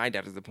not an eye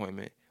doctor's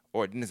appointment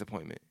or a dentist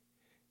appointment.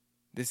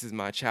 This is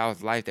my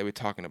child's life that we're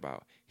talking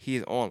about. He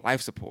is on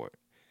life support.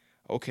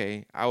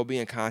 Okay, I will be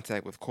in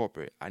contact with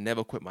corporate. I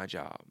never quit my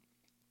job."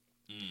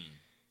 Give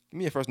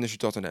me your first initial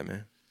thoughts on that,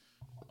 man.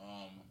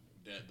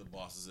 That the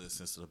boss is a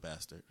sensitive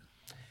bastard.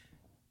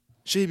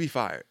 Should he be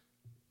fired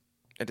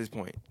at this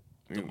point?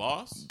 The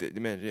boss? The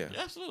manager,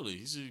 yeah. Absolutely.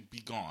 He should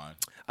be gone.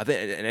 I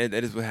think and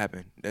that is what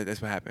happened.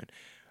 That's what happened.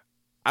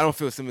 I don't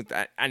feel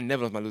sympathetic. I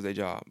never let somebody lose their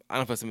job. I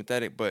don't feel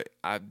sympathetic, but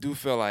I do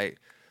feel like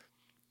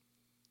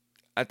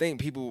I think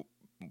people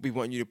we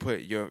want you to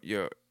put your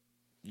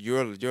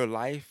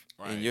life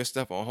and your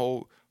stuff on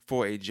hold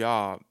for a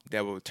job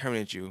that will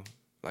terminate you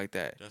like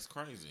that. That's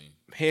crazy.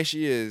 Here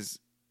she is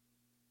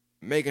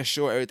making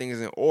sure everything is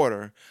in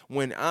order.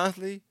 When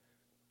honestly,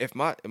 if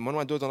one of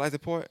my daughters on life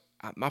support,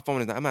 my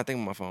phone is not. I'm not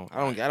thinking about my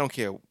phone. I don't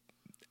care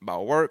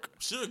about work.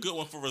 She's a good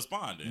one for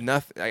responding.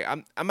 Nothing. Like,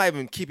 I'm not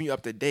even keeping you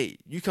up to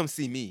date. You come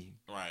see me.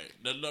 Right.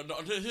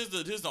 Here's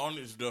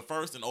the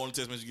first and only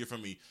text message you get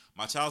from me.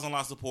 "My child's on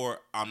life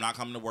support. I'm not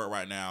coming to work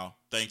right now.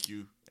 Thank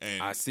you."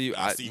 And I see you.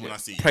 I see you when I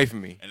see you. Pray for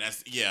me. And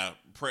that's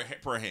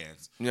prayer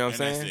hands. You know what I'm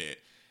saying? That's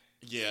it.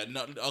 Yeah.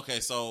 No.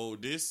 Okay. So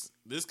this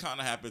kind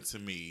of happened to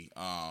me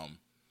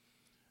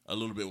a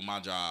little bit with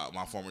my job,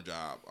 my former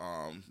job,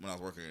 when I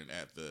was working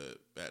at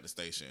the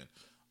station.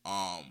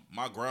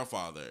 My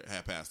grandfather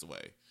had passed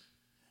away,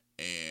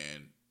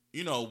 and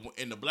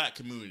in the black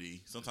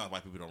community, sometimes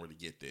white people don't really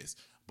get this,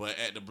 but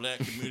at the black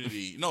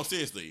community, no,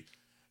 seriously,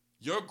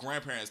 your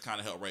grandparents kind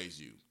of helped raise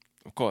you.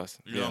 Of course.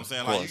 You know what I'm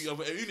saying? Like,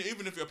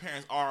 even if your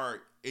parents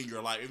are in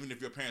your life, even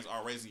if your parents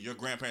are raising you, your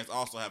grandparents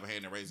also have a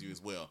hand in raising you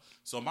as well.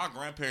 So my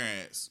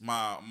grandparents,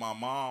 my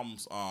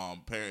mom's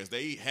parents,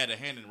 they had a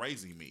hand in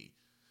raising me.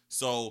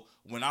 So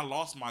when I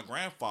lost my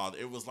grandfather,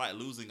 it was like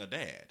losing a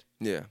dad.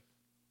 Yeah.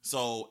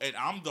 So, and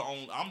I'm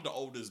the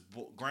oldest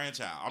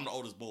grandchild. I'm the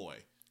oldest boy.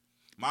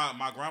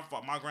 My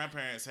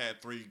grandparents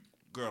had 3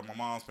 girls. My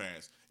mom's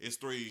parents, it's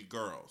 3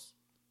 girls.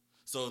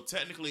 So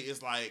technically,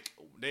 it's like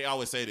they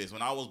always say this.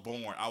 When I was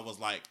born, I was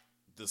like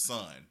the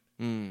son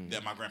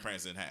that my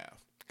grandparents didn't have.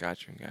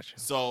 Gotcha.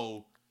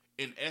 So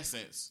in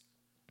essence,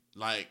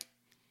 like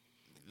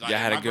I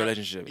had a good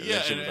relationship.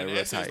 Yeah, in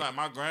essence, like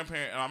my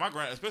grandparent,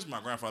 especially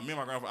my grandfather. Me and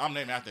my grandfather, I'm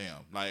named after him.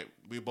 Like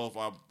we both,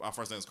 our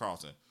first name is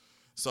Carlton.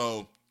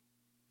 So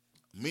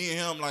me and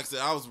him, like I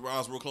said, I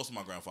was real close to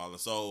my grandfather.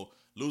 So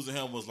losing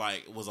him was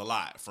a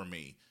lot for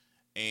me,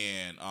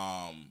 and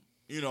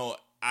you know,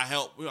 I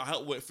help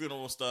with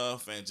funeral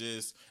stuff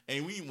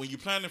and when you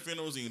planning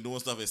funerals and you're doing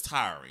stuff, it's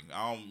tiring.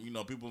 You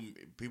know,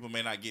 people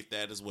may not get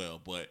that as well,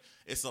 but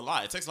it's a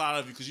lot. It takes a lot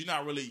of you because you're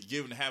not really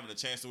having a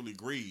chance to really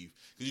grieve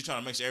because you're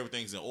trying to make sure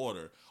everything's in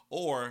order.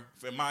 Or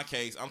in my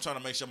case, I'm trying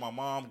to make sure my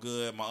mom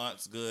good, my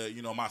aunt's good.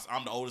 You know,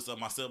 I'm the oldest of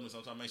my siblings, so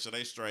I'm trying to make sure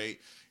they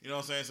straight. You know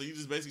what I'm saying? So you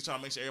just basically trying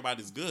to make sure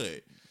everybody's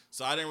good.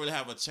 So I didn't really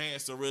have a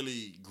chance to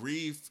really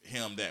grieve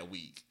him that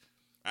week.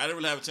 I didn't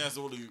really have a chance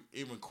to really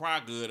even cry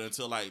good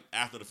until like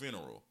after the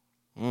funeral.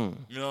 You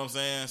know what I'm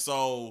saying?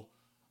 So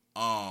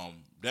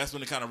that's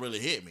when it kind of really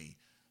hit me.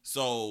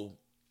 So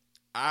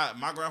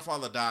my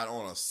grandfather died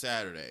on a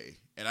Saturday,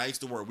 and I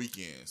used to work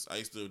weekends. I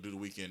used to do the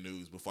weekend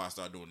news before I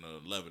started doing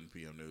the 11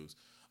 p.m. news.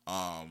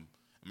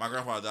 My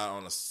grandfather died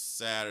on a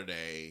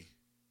Saturday.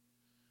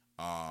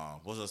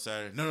 Was it a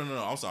Saturday?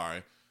 No. I'm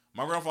sorry.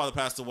 My grandfather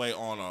passed away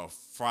on a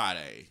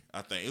Friday,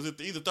 I think. It was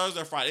either Thursday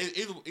or Friday.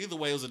 Either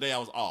way, it was the day I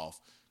was off.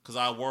 Because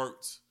I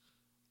worked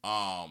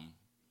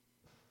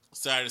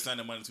Saturday,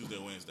 Sunday, Monday, Tuesday,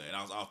 Wednesday. And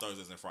I was off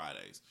Thursdays and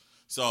Fridays.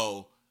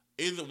 So,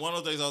 either one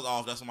of those days I was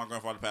off, that's when my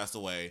grandfather passed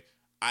away.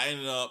 I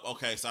ended up,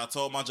 so I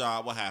told my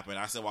job what happened.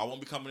 I said, well, I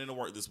won't be coming into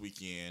work this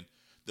weekend.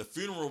 The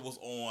funeral was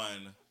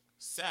on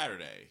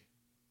Saturday.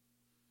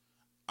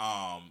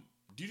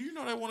 Did you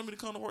know they wanted me to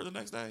come to work the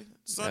next day?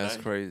 Sunday? That's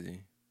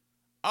crazy.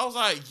 I was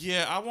like,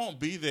 yeah, I won't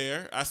be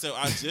there. I said,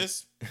 I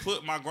just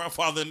put my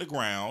grandfather in the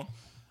ground.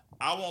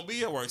 I won't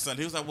be at work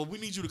Sunday. He was like, well, we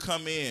need you to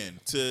come in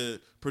to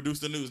produce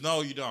the news.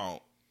 No, you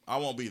don't. I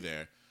won't be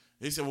there.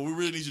 He said, well, we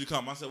really need you to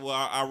come. I said, well,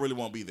 I really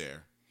won't be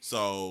there.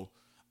 So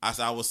I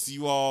said, I will see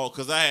you all,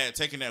 because I had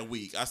taken that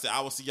week. I said, I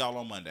will see y'all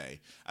on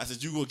Monday. I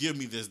said, you will give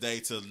me this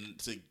day to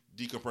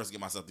decompress and get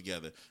myself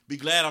together. Be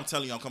glad I'm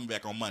telling you I'm coming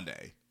back on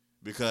Monday,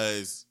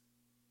 because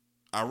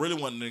I really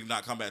wanted to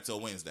not come back till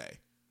Wednesday.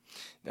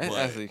 That's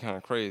actually kind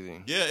of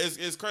crazy. Yeah,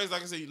 it's crazy.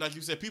 Like I said, like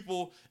you said,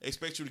 people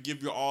expect you to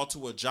give your all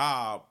to a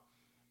job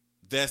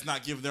that's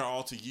not giving their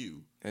all to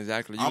you.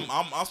 Exactly.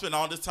 I'm spending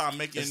all this time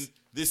making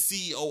this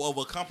CEO of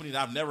a company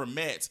that I've never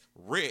met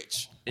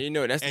rich. And you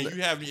know, that's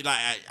you have like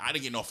I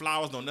didn't get no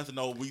flowers, no nothing,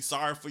 no we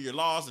sorry for your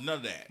loss and none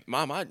of that.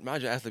 My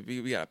job actually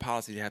we got a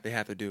policy they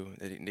have to do.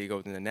 They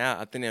go through now.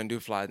 I think they don't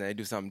do flyers now. They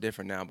do something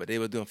different now. But they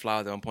were doing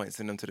flyers at one point,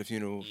 send them to the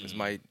funeral. Because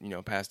might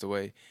passed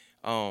away,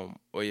 or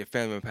your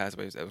family member passed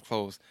away. It was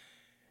close.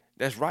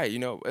 That's right. You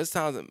know, it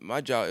sounds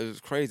my job. It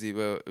was crazy,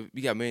 but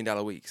we got $1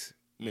 million weeks.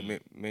 $1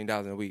 million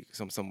in a week.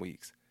 Some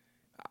weeks.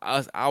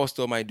 Our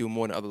store might do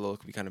more than other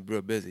locals. We kind of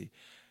real busy.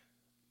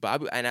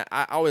 But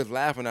I always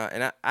laugh when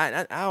I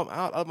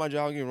love my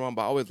job, don't get me wrong,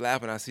 but I always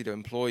laugh when I see the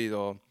employees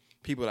or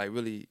people like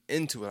really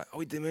into it. Like, oh,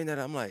 we did $1 million.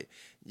 I'm like,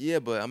 yeah,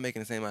 but I'm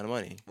making the same amount of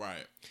money.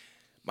 Right.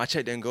 My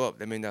check didn't go up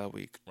that $1 million a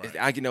week. Right.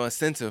 I get no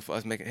incentive for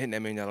us hitting that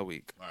 $1 million a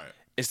week. Right.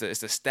 It's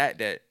a stat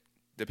that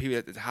the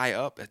people that's high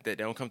up that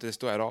don't come to the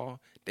store at all,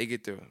 they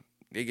get to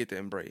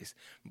embrace.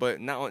 But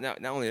not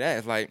only that,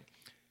 it's like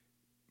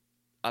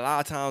a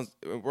lot of times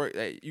at work,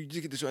 like, you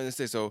just get to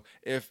understand. So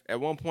if at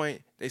one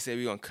point they say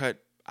we're gonna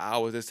cut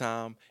hours this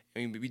time,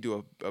 and we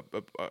do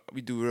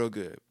we do real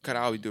good. Cut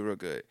hours, we do real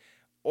good.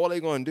 All they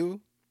gonna do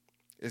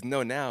is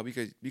know now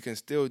because we can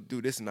still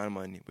do this amount of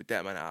money with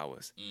that amount of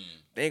hours.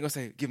 They ain't gonna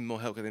say give them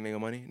more help because they make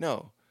more money.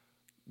 No,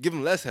 give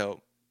them less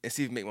help and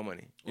see if we make more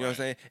money. You know what I'm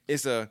saying?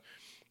 It's a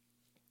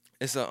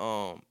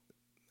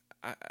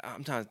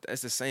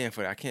saying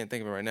for it. I can't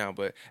think of it right now,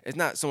 but it's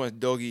not so much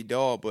dog eat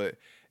dog, but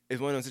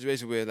it's one of those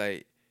situations where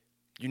like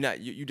you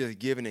just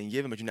giving and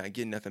giving, but you're not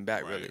getting nothing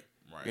back really.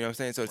 Right. You know what I'm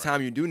saying? So the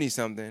time you do need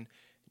something,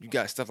 you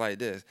got stuff like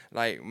this.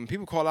 Like when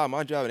people call out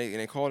my job and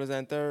they call this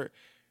and third,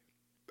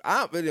 I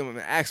don't really want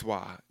to ask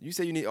why. You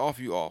say you need off,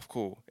 you off,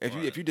 cool.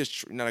 If you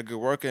just not a good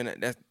worker,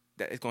 that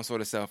it's gonna sort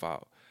itself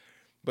out.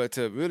 But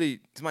to really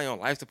somebody on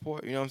life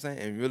support, you know what I'm saying,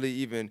 and really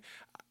even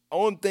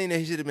only thing that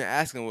he should have been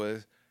asking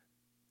was,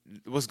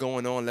 what's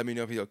going on? Let me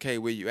know if he's okay.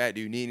 Where you at?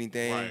 Do you need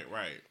anything?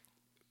 Right.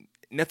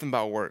 Nothing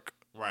about work.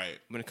 Right.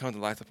 When it comes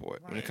to life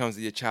support, when it comes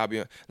to your child,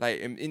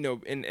 like, and, you know,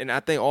 and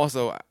I think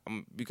also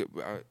we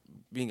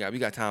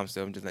got time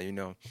still. I'm just letting you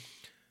know.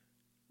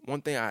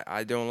 One thing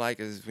I don't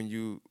like is when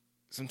you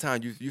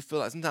sometimes you feel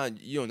like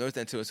sometimes you don't notice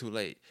that until it's too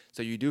late.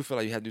 So you do feel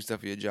like you have to do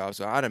stuff for your job.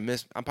 So I haven't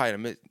missed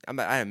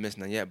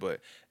none yet, but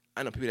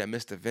I know people that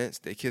missed events,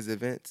 their kids'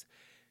 events,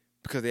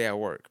 because they at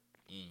work.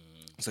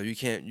 So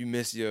you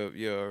miss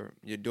your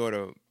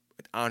daughter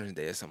honors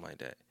day or something like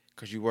that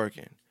because you're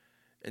working.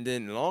 And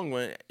then in the long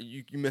run,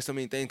 you miss so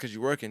many things because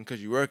you're working,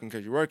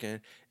 and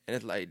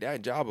it's like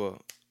that job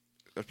will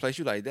place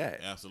you like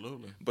that.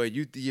 Absolutely. But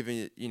you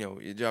giving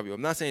your job.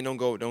 I'm not saying don't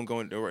go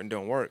into work and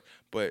don't work,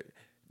 but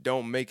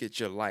don't make it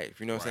your life.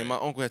 You know what I'm saying? My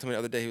uncle had told me the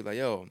other day, he was like,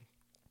 "Yo,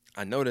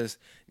 I noticed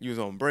you was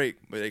on break,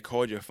 but they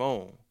called your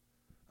phone."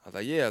 I was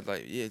like, "Yeah." It's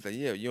like,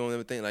 "Yeah." You don't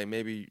ever think like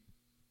maybe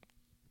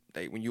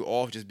like when you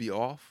off, just be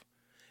off.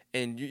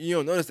 And you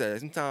don't notice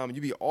that. Sometimes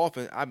you be off,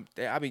 and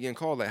I be getting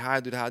called like, how I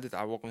do this,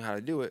 I walk on how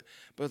to do it.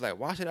 But it's like,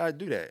 why should I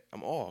do that?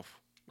 I'm off.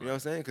 You know what I'm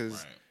saying?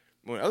 Because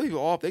when other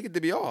people off, they get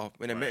to be off.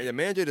 When the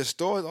manager of the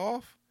store is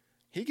off,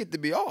 he get to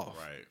be off.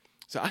 Right.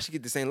 So I should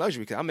get the same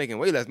luxury because I'm making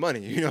way less money.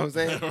 You know what I'm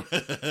saying?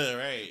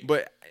 Right.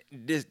 But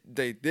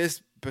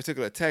this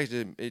particular text,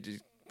 it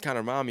just kind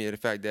of remind me of the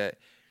fact that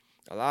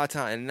a lot of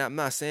times, and I'm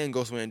not saying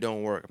go somewhere and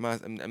don't work.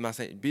 I'm not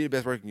saying be the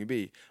best worker you can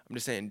be. I'm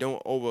just saying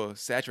don't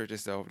oversaturate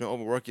yourself, don't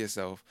overwork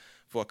yourself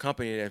for a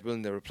company that's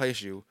willing to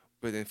replace you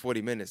within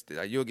 40 minutes.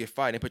 Like, you'll get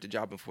fired and put your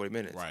job in 40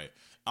 minutes. Right.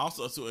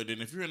 Also, so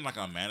then if you're in like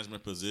a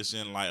management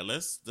position, like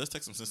let's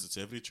take some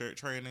sensitivity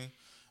training.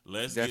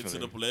 Let's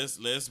Definitely. get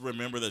to let's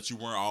remember that you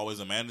weren't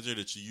always a manager,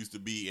 that you used to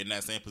be in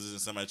that same position,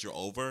 somebody that you're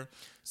over.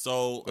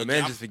 So but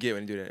managers forget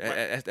when you do that.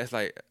 Right. That's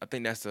like, I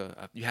think that's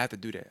you have to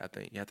do that. I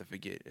think you have to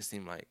forget. It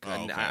seemed like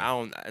okay. I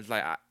don't. It's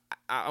like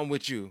I'm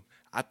with you.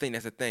 I think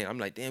that's the thing. I'm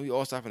like, damn, we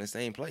all start from the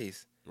same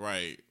place.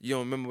 Right. You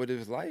don't remember what it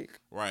was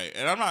like. Right.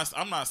 And I'm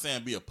not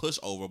saying be a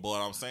pushover, but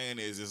what I'm saying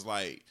is it's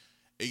like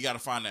you got to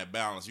find that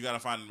balance. You got to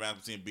find the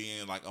balance between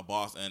being like a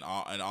boss and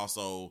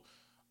also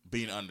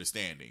being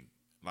understanding.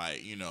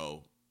 Like,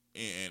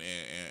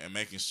 and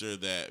making sure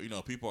that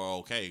people are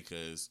okay,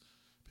 because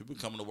people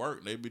coming to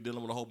work, they be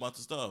dealing with a whole bunch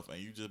of stuff, and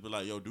you just be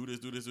like, yo, do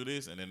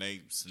this, and then they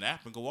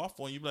snap and go off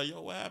on you. Be like,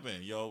 yo, what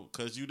happened, yo?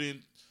 Because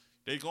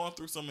they going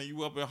through something,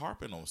 you up there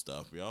harping on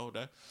stuff, yo.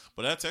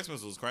 But that text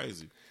message was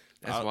crazy.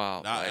 That's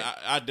wild.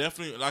 I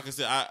definitely, like I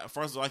said,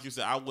 first like you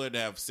said, I would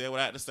have said what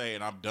I had to say,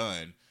 and I'm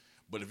done.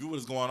 But if you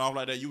was going off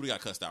like that, you would have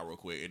got cussed out real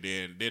quick, and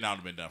then I would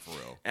have been done for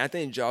real. And I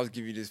think jobs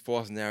give you this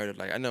false narrative.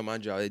 Like, I know my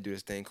job, they do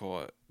this thing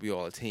called we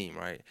all a team,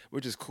 right?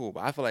 Which is cool,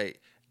 but I feel like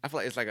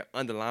it's like an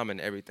underlining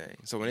to everything.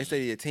 So when they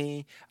say they're a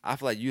team, I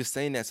feel like you're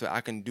saying that so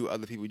I can do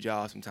other people's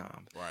jobs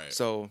sometimes. Right.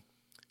 So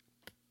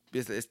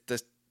it's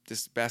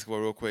this basketball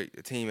real quick.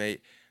 A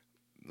teammate,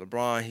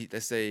 LeBron,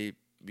 let's say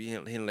he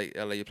in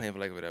LA, you're playing for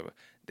Lakers or whatever.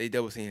 They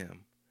double team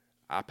him.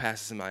 I pass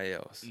to somebody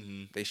else.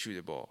 Mm-hmm. They shoot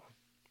the ball.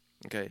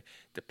 Okay,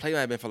 the play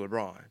might have been for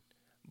LeBron,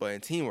 but in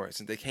teamwork,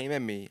 since they came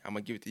at me, I'm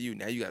gonna give it to you.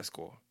 Now you gotta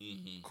score.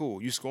 Mm-hmm.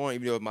 Cool, you scoring,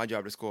 even though it's my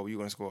job to score, you're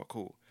gonna score.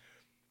 Cool.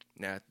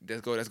 Now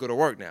let's go to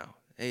work now.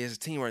 Hey, it's a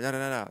teamwork.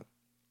 A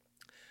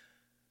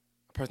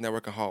person that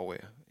work in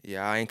hardware.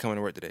 Yeah, I ain't coming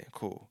to work today.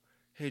 Cool.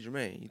 Hey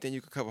Jermaine, you think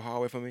you could cover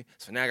hardware for me?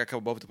 So now I gotta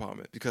cover both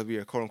departments because we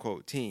are a quote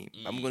unquote team.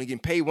 Mm-hmm. I'm gonna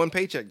get paid one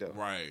paycheck though.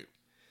 Right.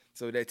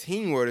 So that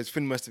teamwork is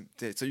pretty much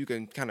so you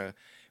can kind of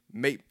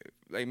make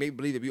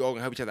believe that we all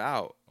gonna help each other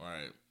out.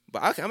 Right.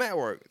 But I'm at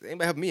work.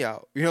 Anybody help me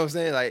out? You know what I'm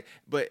saying? Like,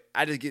 but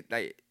I just get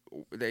like,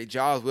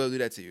 jobs will do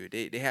that to you.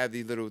 They have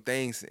these little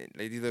things,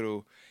 these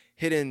little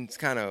hidden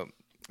kind of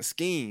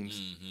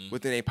schemes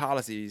within their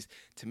policies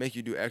to make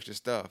you do extra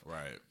stuff.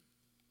 Right.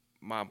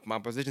 My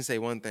position say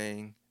one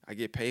thing. I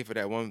get paid for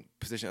that one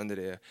position under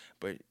there.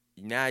 But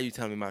now you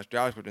telling me my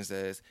job description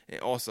says,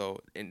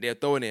 and they're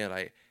throwing in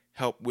like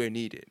help where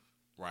needed.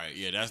 Right.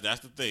 Yeah.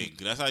 That's the thing.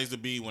 That's how it used to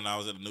be when I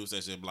was at the news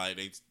station. Like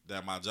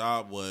that my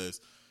job was.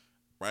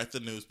 Write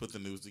the news, put the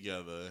news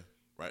together,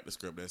 write the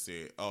script. That's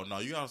it. Oh no,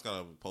 you guys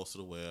gotta post to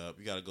the web.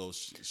 You gotta go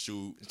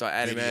shoot. Start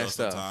adding videos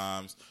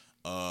sometimes.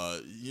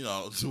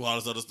 Do all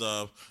this other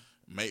stuff.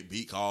 Make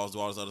beat calls. Do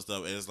all this other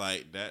stuff. And it's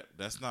like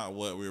that's not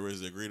what we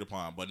originally agreed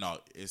upon. But no,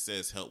 it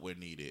says help when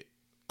needed.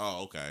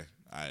 Oh, okay.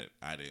 I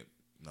didn't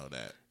know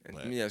that. And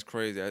to me, that's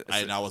crazy.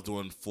 I was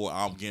doing 4.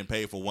 I'm getting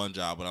paid for one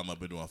job, but I'm up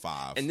and doing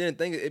 5. And then the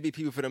thing is, it'd be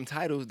people for them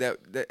titles that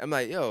I'm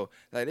like, yo,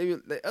 like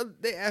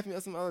they asked me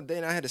some other day,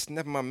 and I had to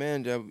snap my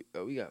manager.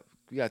 We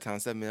got time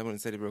 7 minutes. I want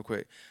to say it real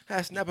quick. I had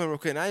to snap him real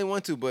quick, and I didn't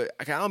want to, but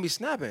I don't be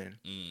snapping.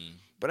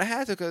 But I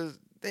had to because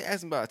they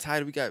asked me about a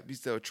title. We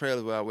sell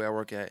trailers where I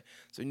work at,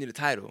 so you need a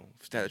title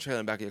to have a trailer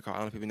in the back of your car. I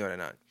don't know if people know that or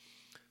not.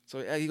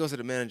 So he goes to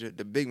the manager,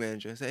 the big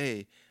manager, and say,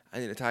 hey, I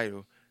need a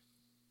title.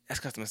 That's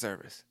customer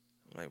service.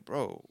 I'm like,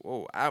 bro,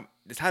 whoa,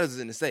 the titles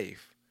is in the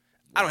safe.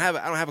 Right. I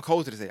don't have a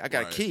code to the safe. I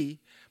got a key,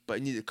 but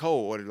you need a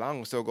code or the alarm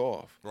will still go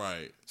off.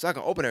 Right. So I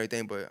can open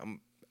everything, but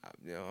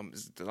the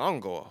alarm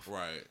will go off.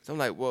 Right. So I'm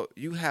like, well,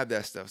 you have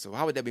that stuff. So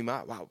how would that be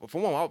why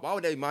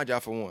would that be my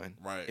job for one?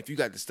 Right. If you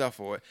got the stuff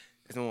for it,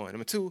 that's number one.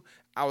 Number two,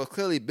 I was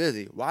clearly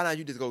busy. Why not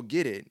you just go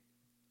get it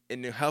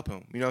and then help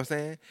him? You know what I'm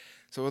saying?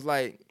 So it's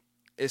like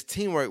it's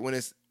teamwork when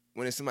it's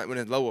somebody when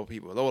it's lower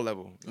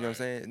level. You know what I'm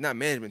saying? It's not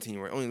management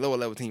teamwork, only lower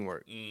level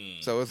teamwork.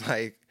 So it's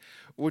like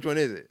which one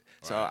is it?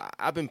 So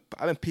I've been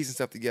piecing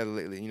stuff together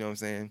lately. You know what I'm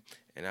saying?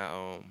 And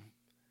I'm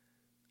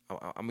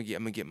gonna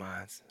get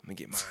mines. Man. I'm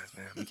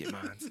gonna get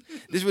mines.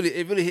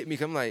 It really hit me.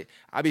 Cause I'm like,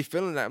 I be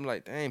feeling that. I'm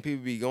like, dang,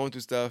 people be going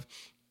through stuff,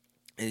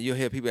 and you'll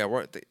hear people at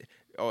work.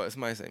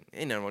 Somebody saying,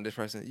 ain't nothing wrong with this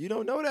person. You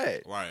don't know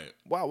that. Right.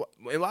 Why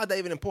is that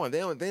even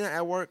important? They're not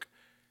at work.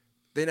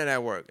 They're not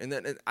at work, and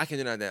I can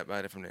deny that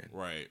about it from then.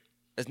 Right.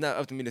 It's not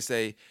up to me to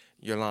say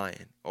you're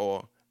lying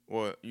or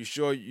you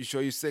sure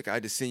you sick. I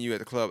just seen you at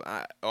the club.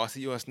 I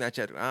see you on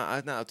Snapchat.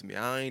 It's not up to me.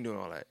 I ain't doing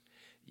all that.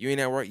 You ain't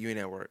at work. You ain't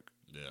at work.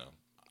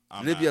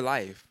 Yeah. Live your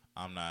life.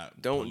 I'm not.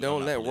 Don't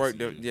let work.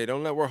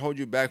 Don't let work hold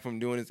you back from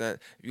doing this. That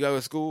if you gotta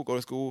go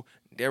to school.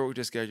 Their work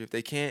just schedule. If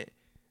they can't,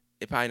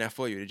 it's probably not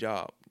for you. The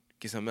job.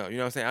 Get something else. You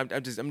know what I'm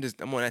saying?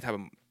 I'm on that type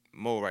of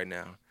mode right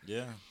now.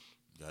 Yeah.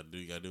 You gotta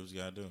do what you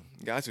gotta do.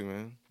 Got to,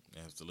 man.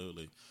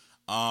 Absolutely.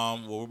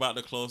 Well, we're about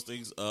to close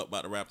things up,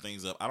 about to wrap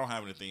things up. I don't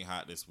have anything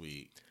hot this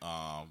week.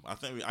 I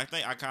think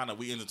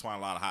we intertwined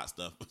a lot of hot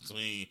stuff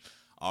between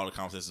all the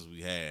conversations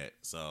we had.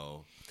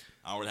 So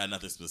I don't really have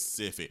nothing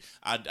specific.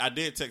 I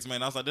did text,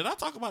 man. I was like, did I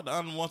talk about the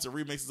unwanted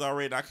remixes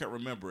already? And I can't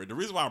remember. And the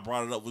reason why I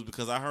brought it up was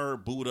because I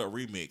heard Booed Up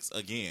Remix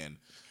again.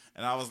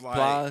 And I was like,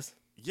 Plies?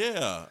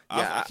 Yeah.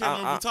 I can't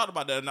remember we talked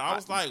about that. And I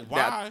was like,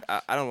 why?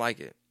 I don't like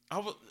it.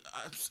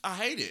 I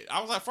hate it.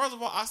 I was like, first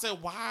of all, I said,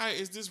 why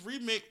is this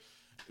remix?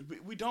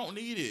 We don't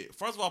need it.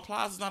 First of all,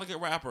 Plies is not a good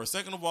rapper.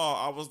 Second of all,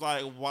 I was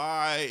like,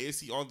 why is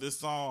he on this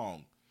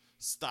song?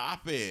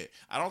 Stop it.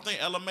 I don't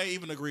think Ella May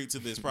even agreed to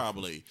this,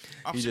 probably.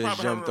 She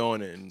just jumped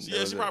on it.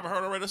 She probably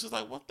heard it already. She's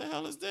like, what the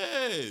hell is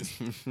this?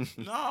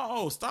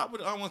 No, stop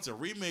with the unwanted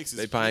remixes.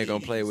 They probably ain't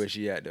gonna play where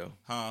she at, though.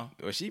 Huh?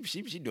 Well, she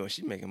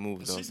making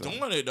moves, though. She's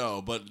doing it,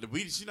 though. But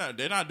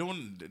they're not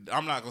doing,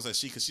 I'm not gonna say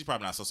she, because she's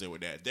probably not associated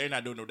with that. They're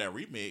not doing that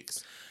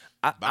remix.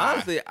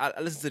 Honestly, I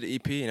listened to the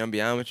EP, and I'm gonna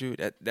be honest with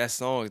you, that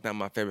song is not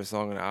my favorite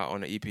song on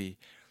the EP.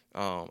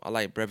 I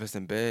like Breakfast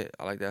in Bed.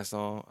 I like that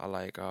song. I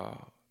like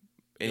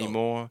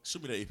Anymore.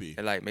 Shoot me the EP.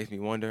 It like makes me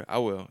wonder. I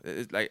will.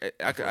 It's like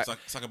I could.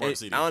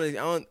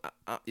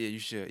 Yeah, you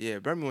should. Yeah,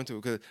 burn me one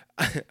too. Cause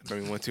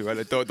burn me one too.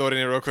 I throw it in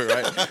there real quick,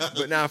 right?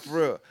 But now for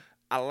real,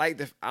 I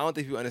don't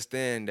think people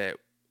understand that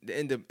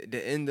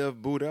the end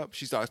of Boot Up,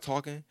 she starts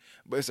talking,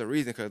 but it's a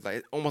reason because like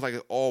it's almost like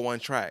it's all one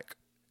track.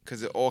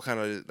 Cause it all kind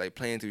of like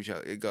playing to each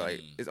other. It go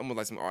like it's almost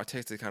like some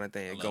artistic kind of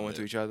thing. It go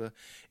into each other,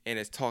 and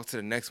it's talk to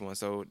the next one.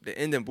 So the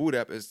end of Boot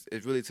Up is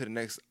really to the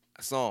next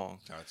song.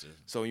 Gotcha.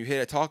 So when you hear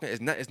that talking,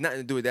 it's nothing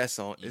to do with that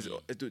song. It's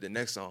to do with the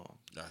next song.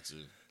 Gotcha.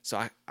 So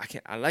I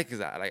like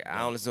cause I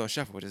don't listen on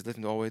shuffle. Just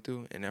listen all the way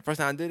through. And the first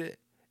time I did it,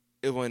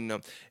 it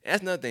wasn't.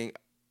 That's another thing.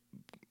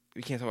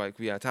 We can't talk about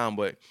we out of time,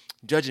 but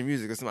judging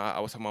music is something I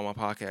was talking about on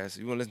my podcast. If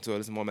you want to listen to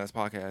Listen More Man's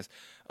podcast.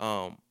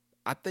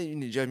 I think you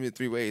need to judge music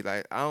 3 ways.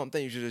 Like I don't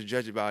think you should just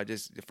judge it by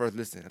just the first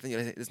listen. I think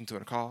you listen to it in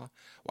the car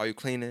while you're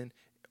cleaning,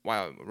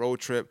 while road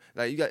trip.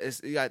 Like you got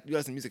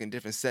some music in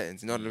different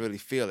settings in order to really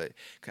feel it.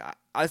 Cause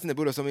I listened to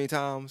Buddha so many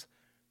times,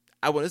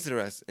 I wouldn't listen to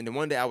the rest. And then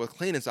one day I was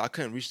cleaning, so I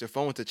couldn't reach the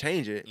phone to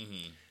change it.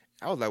 Mm-hmm.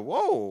 I was like,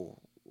 whoa,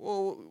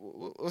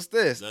 what's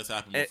this? That's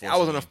happened before. I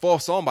was on the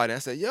fourth song by then. I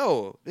said,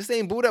 yo, this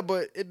ain't Buddha,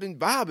 but it been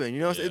vibing. You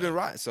know, it's been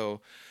right. So,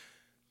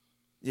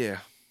 yeah.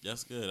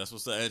 That's good. That's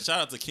what's up. And shout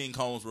out to King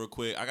Combs real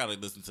quick. I gotta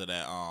listen to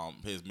that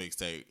his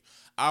mixtape.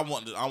 I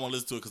want to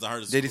listen to it because I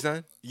heard his. Did he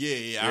son?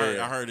 Yeah.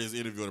 I heard his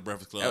interview on the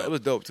Breakfast Club. It was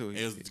dope too.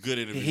 It was a good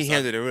interview. He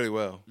handled it really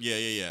well.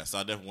 Yeah. So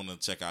I definitely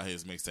want to check out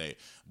his mixtape.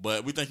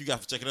 But we thank you guys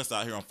for checking us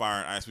out here on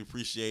Fire and Ice. We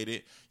appreciate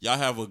it. Y'all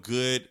have a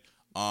good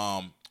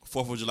 4th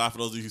of July for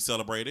those of you who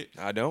celebrate it.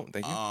 I don't.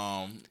 Thank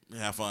you.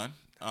 Have fun.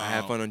 I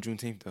have fun on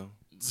Juneteenth though.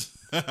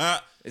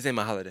 This ain't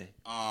my holiday.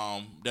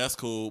 That's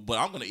cool. But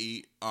I'm gonna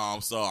eat.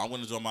 So I'm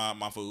gonna enjoy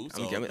my food.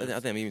 So I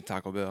think I'm eating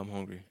Taco Bell. I'm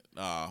hungry.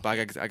 But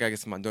I gotta get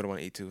some. My daughter want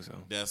to eat too. So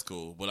that's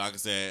cool. But like I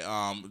said,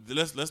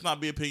 let's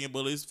not be opinion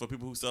bullies. For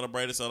people who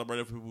celebrate it. For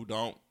people who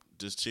don't,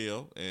 just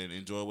chill and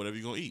enjoy whatever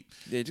you're gonna eat.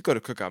 Yeah, just go to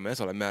the cookout, man.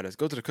 That's all that matters.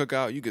 Go to the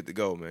cookout. You get to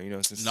go, man. You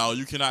know. No,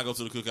 you cannot go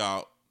to the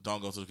cookout.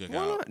 Don't go to the cookout.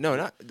 Why not? No,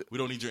 not. We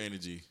don't need your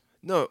energy.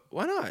 No,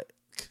 why not?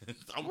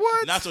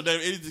 What? Not so damn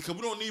energy. Because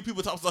we don't need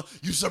people talking stuff.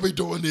 You should be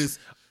doing this.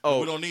 Oh,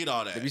 we don't need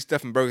all that. If you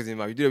stuffing burgers in your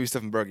mouth, you do be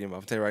stuffing burgers in your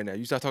mouth. I'll tell you right now.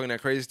 You start talking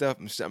that crazy stuff,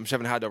 I'm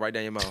shoving a hot dog right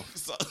down your mouth.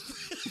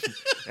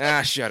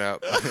 Shut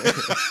up.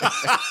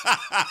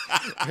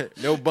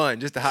 No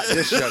bun, just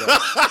shut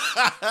up.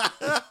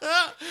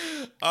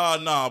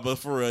 No, but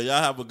for real,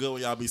 y'all have a good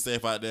one. Y'all be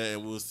safe out there,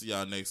 and we'll see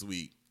y'all next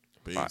week.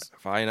 Peace.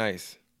 Fire nice.